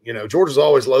amazing. Georgia's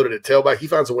always loaded at tailback. He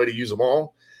finds a way to use them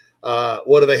all.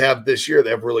 What do they have this year? They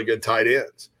have really good tight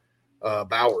ends.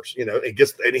 Bowers, he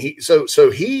gets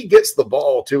the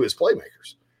ball to his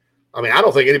playmakers. I mean, I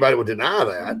don't think anybody would deny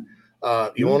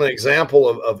that. You want an example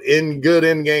of good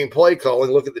in-game play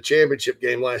calling? Look at the championship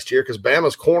game last year because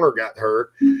Bama's corner got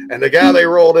hurt, and the guy they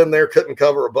rolled in there couldn't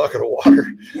cover a bucket of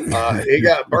water. He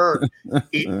got burnt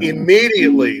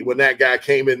immediately when that guy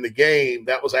came in the game.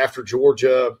 That was after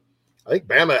Georgia. I think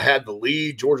Bama had the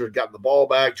lead. Georgia had gotten the ball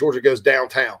back. Georgia goes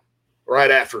downtown right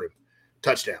after him.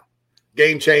 Touchdown.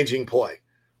 Game-changing play,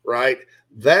 right?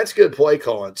 That's good play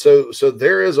calling. So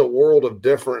there is a world of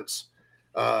difference.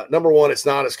 Number one, it's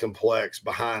not as complex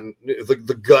behind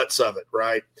the guts of it,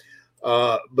 right?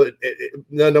 But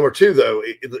number two, though,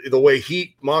 the way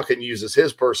Monken uses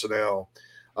his personnel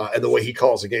and the way he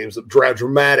calls the games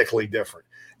dramatically different.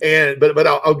 But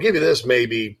I'll give you this,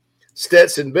 maybe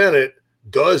Stetson Bennett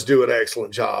does do an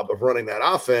excellent job of running that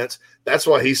offense. That's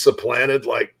why he's supplanted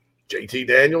like JT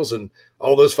Daniels and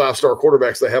all those 5-star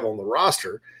quarterbacks they have on the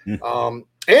roster. And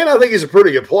I think he's a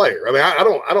pretty good player. I mean, I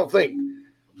think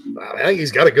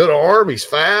he's got a good arm. He's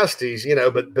fast. He's,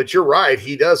 but you're right.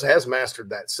 He has mastered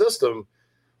that system,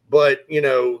 but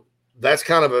that's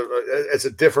kind of it's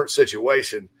a different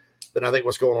situation than I think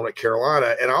what's going on at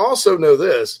Carolina. And I also know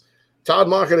this, Todd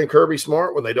Monken and Kirby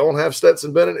Smart, when they don't have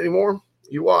Stetson Bennett anymore,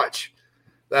 you watch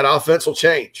that offense will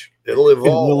change. It'll evolve.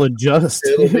 It will adjust.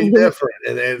 It'll be different,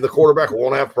 and the quarterback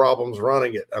won't have problems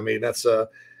running it. I mean, that's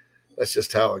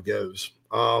just how it goes.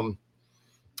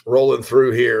 Rolling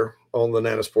through here on the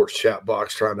Nana Sports chat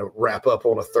box, trying to wrap up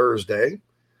on a Thursday.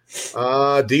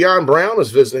 Deion Brown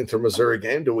is visiting to Missouri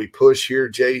game. Do we push here,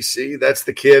 JC? That's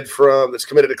the kid that's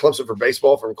committed to Clemson for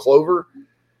baseball from Clover.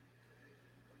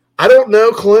 I don't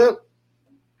know, Clint.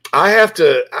 I have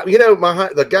to,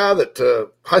 the guy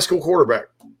that high school quarterback,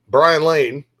 Brian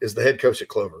Lane, is the head coach at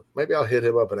Clover. Maybe I'll hit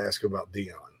him up and ask him about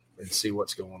Deion and see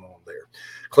what's going on there.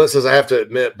 Clint says, I have to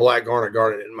admit, black garnet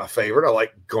isn't my favorite. I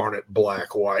like garnet,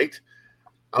 black, white.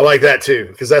 I like that too,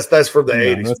 because that's from the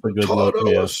 80s. That's a good Todd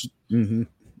look, Ellis. Yeah.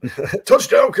 Mm-hmm.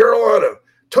 Touchdown, Carolina.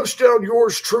 Touchdown,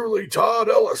 yours truly, Todd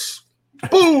Ellis.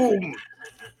 Boom.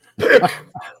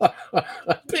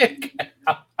 Pick.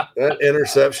 That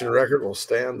interception record will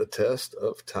stand the test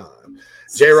of time.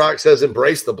 J-Rock says,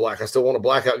 embrace the black. I still want a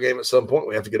blackout game at some point.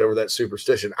 We have to get over that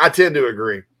superstition. I tend to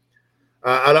agree.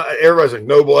 Everybody's like,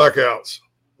 no blackouts.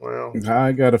 Well,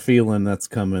 I got a feeling that's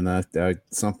coming.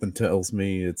 Something tells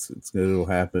me it'll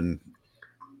happen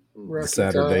the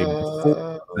Saturday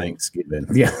before Thanksgiving.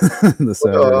 Yeah, the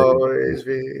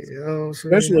Saturday.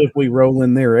 Especially if we roll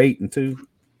in there 8-2.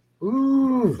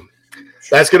 Ooh,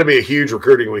 that's going to be a huge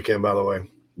recruiting weekend, by the way.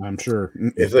 I'm sure.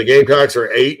 If the Gamecocks are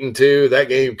 8-2, that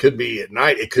game could be at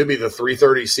night. It could be the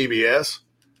 3:30 CBS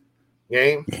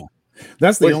game. Yeah.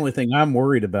 That's the only thing I'm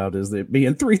worried about is it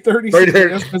being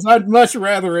 3:30 because I'd much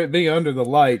rather it be under the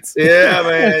lights. Yeah,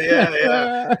 man.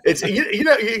 Yeah. It's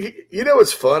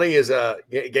what's funny is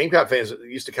Gamecock fans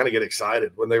used to kind of get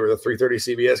excited when they were the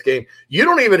 3:30 CBS game. You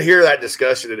don't even hear that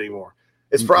discussion anymore.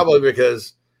 It's probably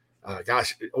because,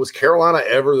 was Carolina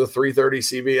ever the 3:30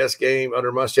 CBS game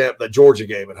under Muschamp? The Georgia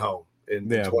game at home. in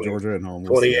Georgia at home.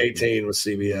 2018 with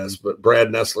CBS, but Brad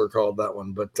Nessler called that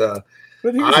one. But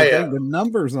here's the thing: the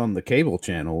numbers on the cable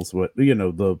channels,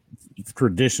 the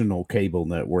traditional cable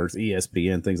networks,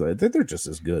 ESPN, things like that, they're just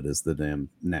as good as the damn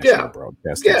national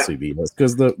broadcast on CBS,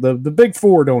 because the big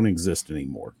four don't exist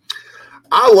anymore.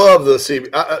 I love the CBS.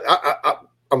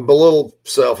 I'm a little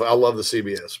I love the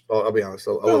CBS. I'll be honest.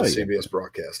 I love the CBS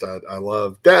broadcast. I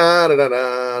love da da da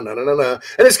da da da da,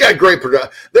 and it's got great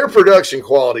production. Their production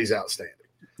quality is outstanding.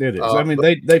 It is. I mean,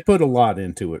 they put a lot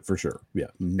into it for sure. Yeah.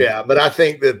 Mm-hmm. Yeah, but I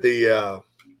think that the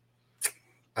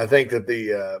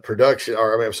production,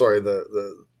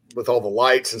 the with all the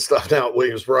lights and stuff now at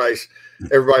Williams-Brice,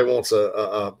 everybody wants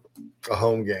a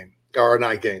home game or a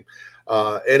night game.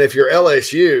 And if you're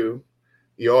LSU,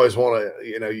 you always want to,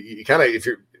 you kind of, if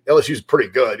you're LSU's pretty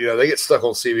good, they get stuck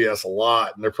on CBS a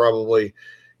lot, and they're probably,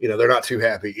 they're not too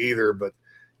happy either. But,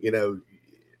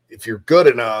 if you're good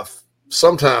enough,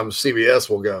 sometimes CBS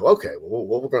will go, okay, well,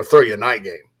 we're going to throw you a night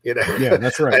game. Yeah,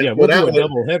 that's right. Yeah, we'll do a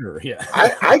double header. Yeah,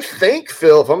 I think,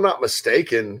 Phil, if I'm not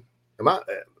mistaken,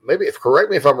 correct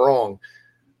me if I'm wrong.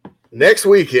 Next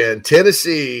weekend,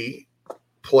 Tennessee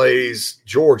plays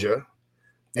Georgia,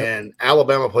 and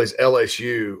Alabama plays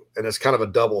LSU, and it's kind of a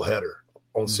double header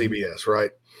on CBS,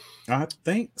 right? I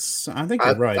think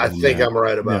you're right. I think I'm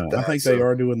right about that. I think they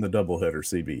are doing the doubleheader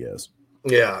CBS.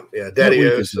 Yeah. Daddy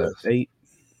O says 8.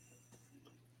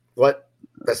 What?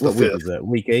 That's the 5th. Is that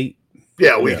week 8?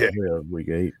 Yeah, week 8. Yeah, week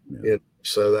 8. Yeah.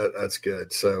 So that's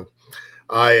good. So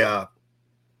I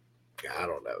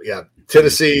don't know. Yeah,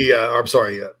 Tennessee. I'm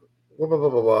sorry.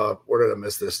 Where did I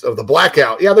miss this? Oh, the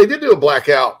blackout. Yeah, they did do a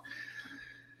blackout.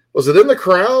 Was it in the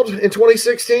crowd in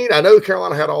 2016? I know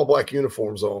Carolina had all black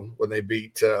uniforms on when they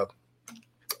beat the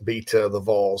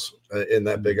Vols in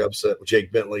that big upset with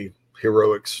Jake Bentley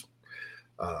heroics.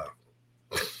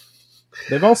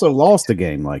 They've also lost a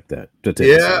game like that to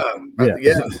Tennessee.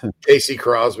 Yeah. Casey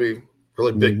Crosby,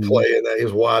 really big play in that. He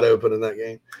was wide open in that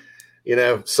game.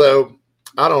 So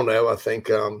I don't know. I think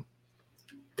I'm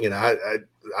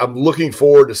looking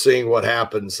forward to seeing what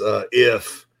happens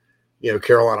if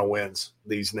Carolina wins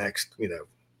these next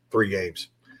 3 games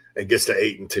and gets to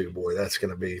 8-2. Boy, that's going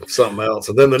to be something else.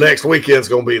 And then the next weekend's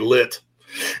going to be lit.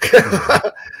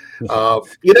 They're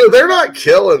not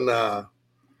killing.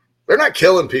 They're not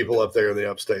killing people up there in the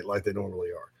upstate like they normally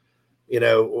are.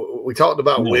 We talked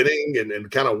about winning and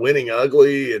kind of winning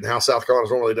ugly and how South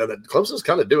Carolina's normally done that. Clemson's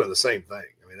kind of doing the same thing.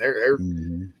 I mean,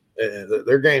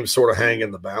 their games sort of hang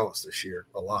in the balance this year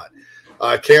a lot.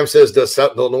 Cam says, does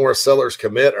Lenora Sellers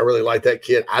commit? I really like that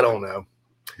kid. I don't know.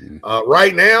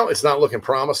 Right now, it's not looking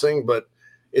promising, but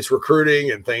it's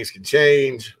recruiting and things can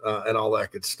change and all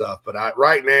that good stuff. But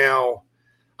right now,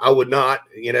 I would not,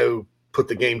 put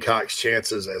the Gamecocks'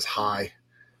 chances as high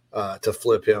to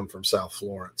flip him from South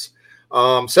Florence.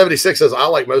 76 says, I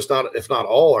like most, if not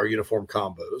all, our uniform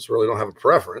combos. Really don't have a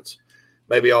preference.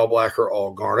 Maybe all black or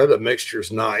all garnet. A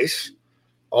mixture's nice.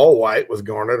 All white with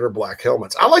garnet or black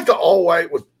helmets. I like the all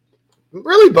white with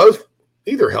really both.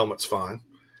 Either helmet's fine.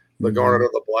 The garnet or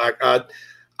the black.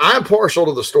 I'm partial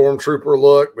to the Stormtrooper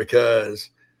look because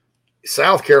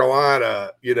South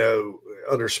Carolina,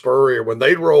 under Spurrier, when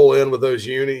they'd roll in with those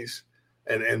unis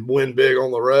and win big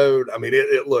on the road, I mean,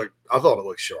 I thought it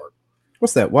looked sharp.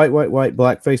 What's that? White,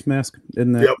 black face mask?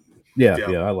 Isn't that? Yep.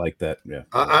 Yeah, I like that. Yeah.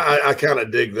 I kind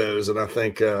of dig those, and I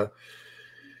think I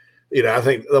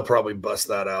think they'll probably bust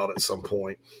that out at some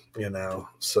point,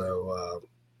 So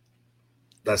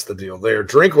that's the deal there.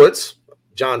 Drinkwitz,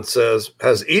 John says,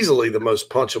 has easily the most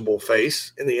punchable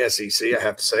face in the SEC, I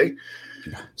have to say.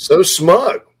 So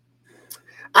smug.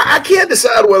 I can't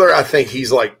decide whether I think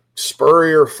he's like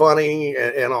Spurrier funny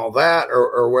and all that,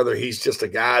 or whether he's just a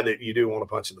guy that you do want to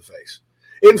punch in the face.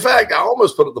 In fact, I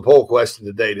almost put up the poll question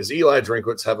today. Does Eli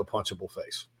Drinkwitz have a punchable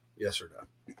face? Yes or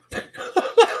no?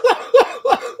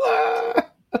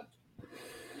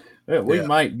 We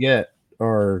might get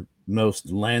our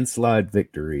most landslide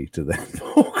victory to that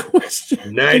poll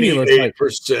question.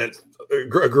 98%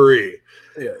 agree.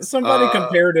 Yeah, somebody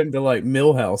compared him to like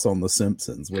Milhouse on The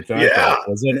Simpsons, which I thought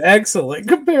was an excellent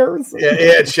comparison. Yeah,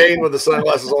 he had Shane with the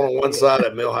sunglasses on one side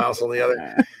and Milhouse on the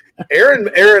other. Aaron,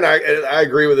 I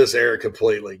agree with this, Aaron,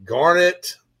 completely.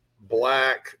 Garnet,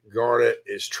 black, garnet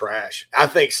is trash. I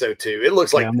think so too. It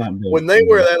looks like when they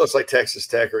wear that, it looks like Texas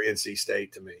Tech or NC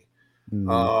State to me.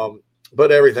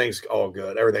 But everything's all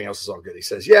good. Everything else is all good. He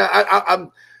says, I'm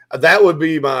that would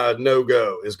be my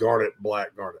no-go is garnet,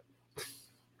 black, garnet.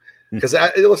 Because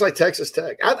it looks like Texas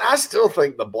Tech. I still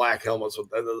think the black helmets,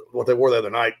 what they wore the other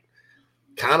night,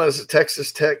 kind of is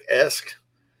Texas Tech-esque.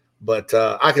 But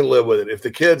I can live with it. If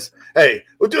the kids, hey,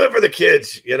 we'll do it for the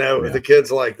kids, if the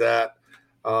kids like that,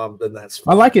 then that's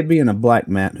fine. I like it being a black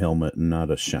matte helmet and not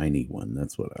a shiny one.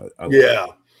 That's what I like. Yeah,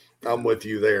 I'm with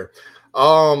you there.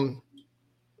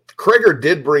 Krager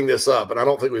did bring this up, and I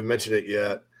don't think we've mentioned it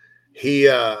yet. He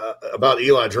about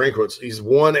Eli Drinkwitz. He's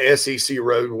won SEC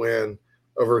road win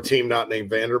over a team not named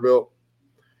Vanderbilt,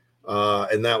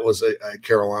 and that was at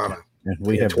Carolina. And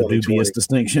we have the dubious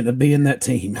distinction of being that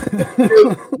team.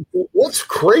 What's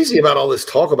crazy about all this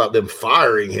talk about them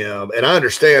firing him, and I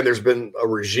understand there's been a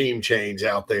regime change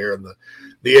out there, and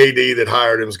the AD that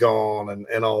hired him's gone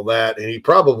and all that, and he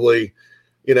probably,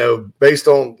 based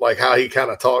on like how he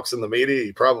kind of talks in the media,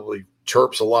 he probably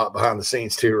chirps a lot behind the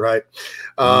scenes too, right?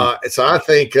 And so I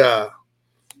think, if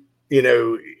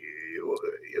you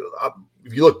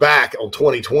look back on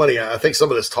 2020, I think some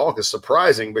of this talk is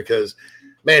surprising because,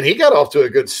 man, he got off to a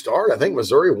good start. I think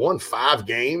Missouri won 5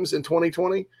 games in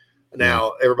 2020.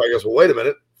 Now everybody goes, well, wait a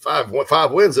minute, 5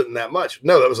 wins isn't that much.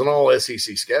 No, that was an all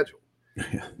SEC schedule.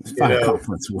 5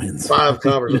 conference wins. 5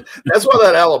 conference. That's why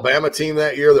that Alabama team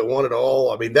that year that won it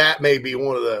all. I mean, that may be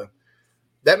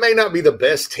that may not be the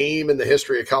best team in the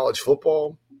history of college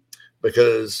football,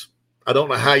 because I don't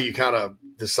know how you kind of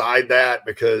decide that,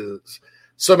 because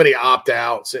so many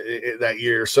opt-outs that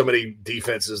year, so many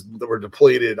defenses that were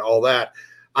depleted, all that.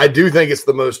 I do think it's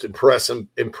the most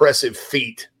impressive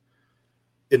feat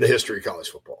in the history of college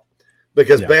football,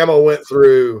 because Bama went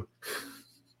through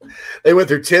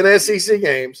 10 SEC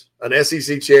games, an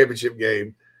SEC championship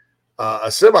game, a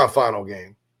semifinal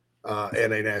game,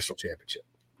 and a national championship.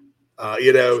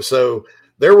 So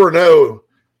there were no,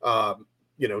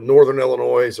 Northern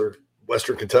Illinois or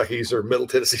Western Kentucky's or Middle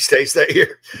Tennessee States that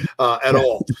year at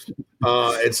all.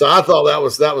 And so I thought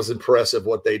that was impressive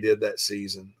what they did that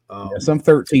season. Some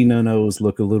 13-0s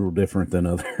look a little different than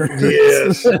others.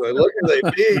 Yes, look at they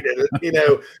beat,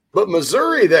 but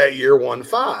Missouri that year won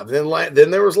 5. Then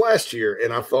there was last year,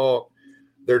 and I thought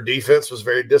their defense was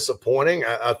very disappointing.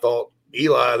 I thought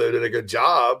Eli, though, did a good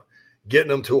job getting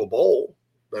them to a bowl.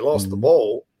 They lost the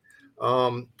bowl.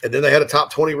 And then they had a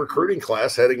top 20 recruiting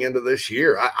class heading into this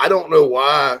year. I don't know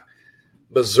why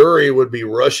Missouri would be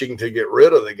rushing to get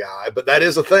rid of the guy, but that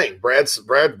is a thing. Brad's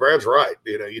right.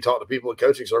 You talk to people in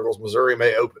coaching circles, Missouri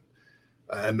may open,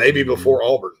 and maybe before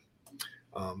Auburn.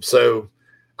 So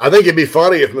I think it'd be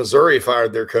funny if Missouri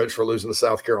fired their coach for losing to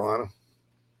South Carolina.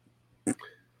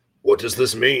 What does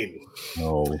this mean?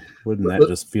 Oh, wouldn't that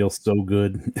just feel so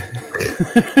good?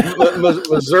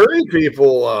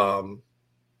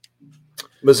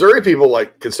 Missouri people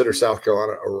like consider South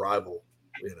Carolina a rival,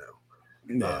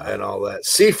 and all that.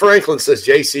 C. Franklin says,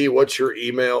 JC, what's your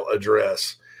email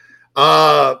address?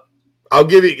 I'm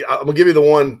gonna give you the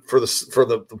one for the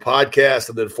podcast,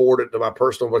 and then forward it to my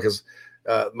personal, because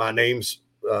my name's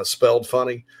spelled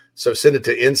funny. So send it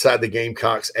to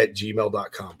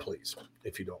insidethegamecocks@gmail.com, please,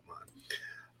 if you don't mind.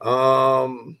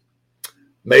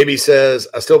 Maybe says,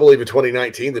 I still believe in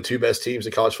 2019, the 2 best teams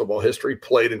in college football history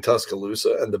played in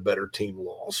Tuscaloosa, and the better team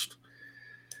lost.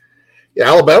 Yeah,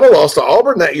 Alabama lost to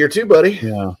Auburn that year too, buddy.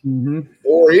 Yeah.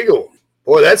 War Eagle.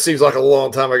 Boy, that seems like a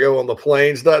long time ago on the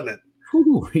plains, doesn't it?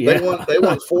 Ooh, yeah. They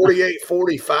won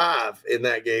 48-45 in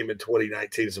that game in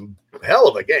 2019. It's a hell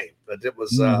of a game. But it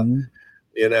was,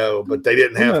 but they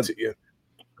didn't have to.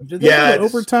 Did they have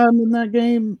overtime in that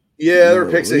game? Yeah, there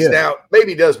were pick six. Now,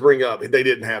 maybe does bring up they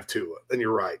didn't have Tua, and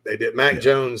you're right. They did. Mac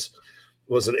Jones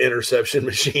was an interception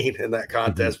machine in that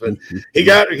contest, but he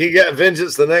got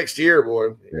vengeance the next year,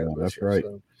 boy. Yeah, that's right.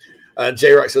 So.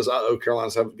 J Rock says,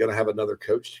 Carolina's going to have another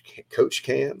coach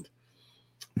canned.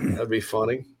 That'd be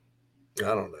funny.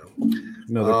 I don't know.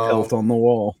 Another pelt on the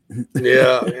wall.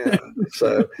 Yeah.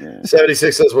 So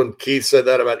 76 says, when Keith said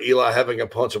that about Eli having a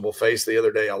punchable face the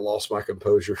other day, I lost my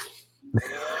composure.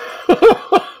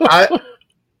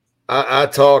 I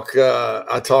talk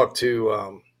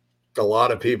to a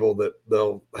lot of people that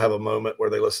they'll have a moment where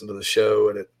they listen to the show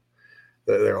and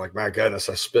they're like, my goodness,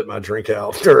 I spit my drink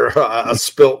out, or I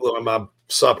spilt my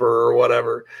supper or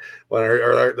whatever,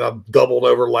 or I doubled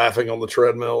over laughing on the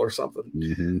treadmill or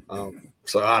something.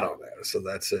 So I don't know. So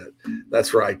that's it.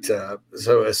 That's right.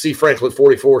 So C. Franklin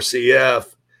 44 CF,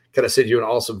 can I send you an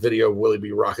awesome video of Willie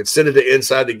B. Rocket? Send it to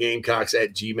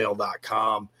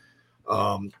insidethegamecocks@gmail.com.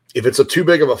 If it's too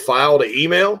big of a file to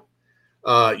email,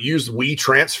 use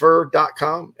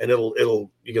WeTransfer.com, and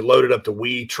you can load it up to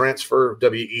WeTransfer,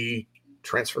 WE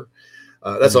transfer.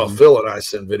 That's all Phil and I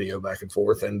send video back and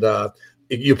forth. And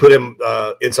you put in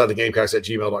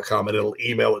insidethegamecocks@gmail.com, and it'll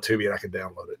email it to me, and I can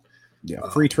download it. Yeah,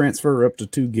 free transfer up to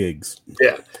 2 gigs.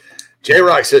 Yeah. J.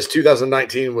 Rock says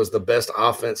 2019 was the best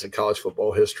offense in college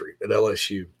football history at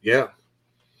LSU. Yeah.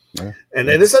 Yeah. And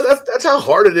that's how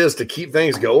hard it is to keep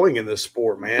things going in this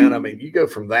sport, man. I mean, you go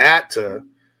from that to,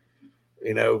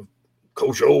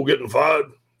 Coach O getting fired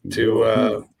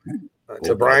to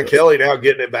Brian Kelly now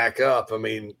getting it back up. I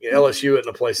mean, LSU isn't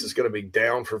a place that's going to be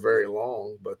down for very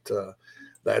long, but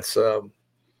that's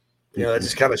that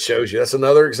just kind of shows you. That's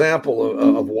another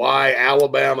example of why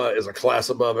Alabama is a class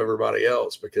above everybody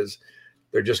else, because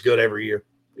they're just good every year,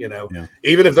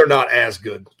 even if they're not as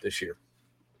good this year.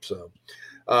 So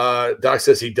Doc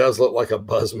says he does look like a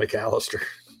Buzz McAllister.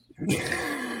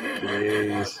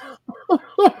 Jeez.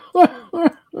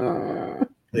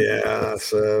 Yeah,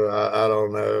 so I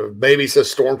don't know. Maybe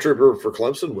says Stormtrooper for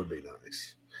Clemson would be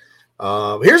nice.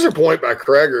 Here's a point by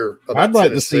Kreger. I'd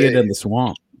like to see it in the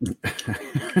swamp.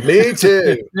 Me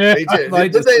too. Me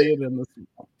too.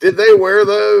 Did they wear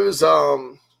those?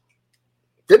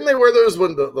 Didn't they wear those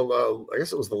when I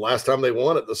guess it was the last time they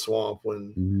won at the swamp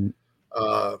when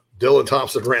Dylan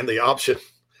Thompson ran the option,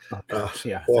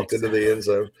 walked into the end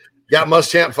zone, got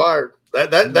Muschamp fired.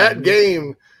 That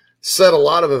game set a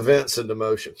lot of events into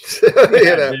motion.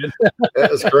 That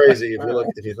was crazy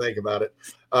if you think about it.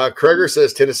 Kreger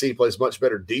says Tennessee plays much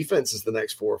better defenses the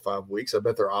next 4 or 5 weeks. I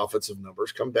bet their offensive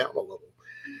numbers come down a little.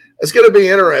 It's going to be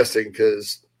interesting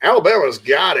because Alabama's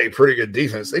got a pretty good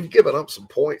defense. They've given up some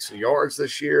points and yards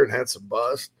this year and had some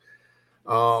bust.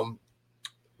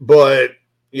 But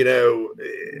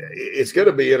it's going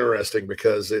to be interesting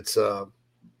because it's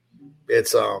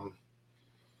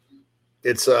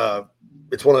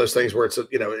one of those things where it's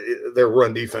their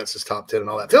run defense is top 10 and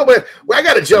all that. Phil, man, I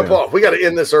got to jump off. We got to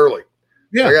end this early.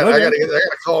 Yeah, I got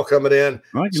a call coming in.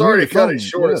 Sorry to cut it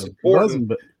short. It's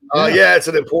important. It's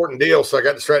an important deal, so I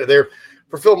got distracted there.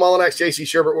 For Phil Mullinax, JC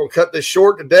Sherbert, we'll cut this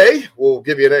short today. We'll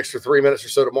give you an extra 3 minutes or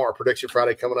so tomorrow. Prediction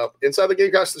Friday coming up. Inside the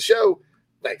Gamecocks, the show.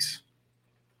 Thanks.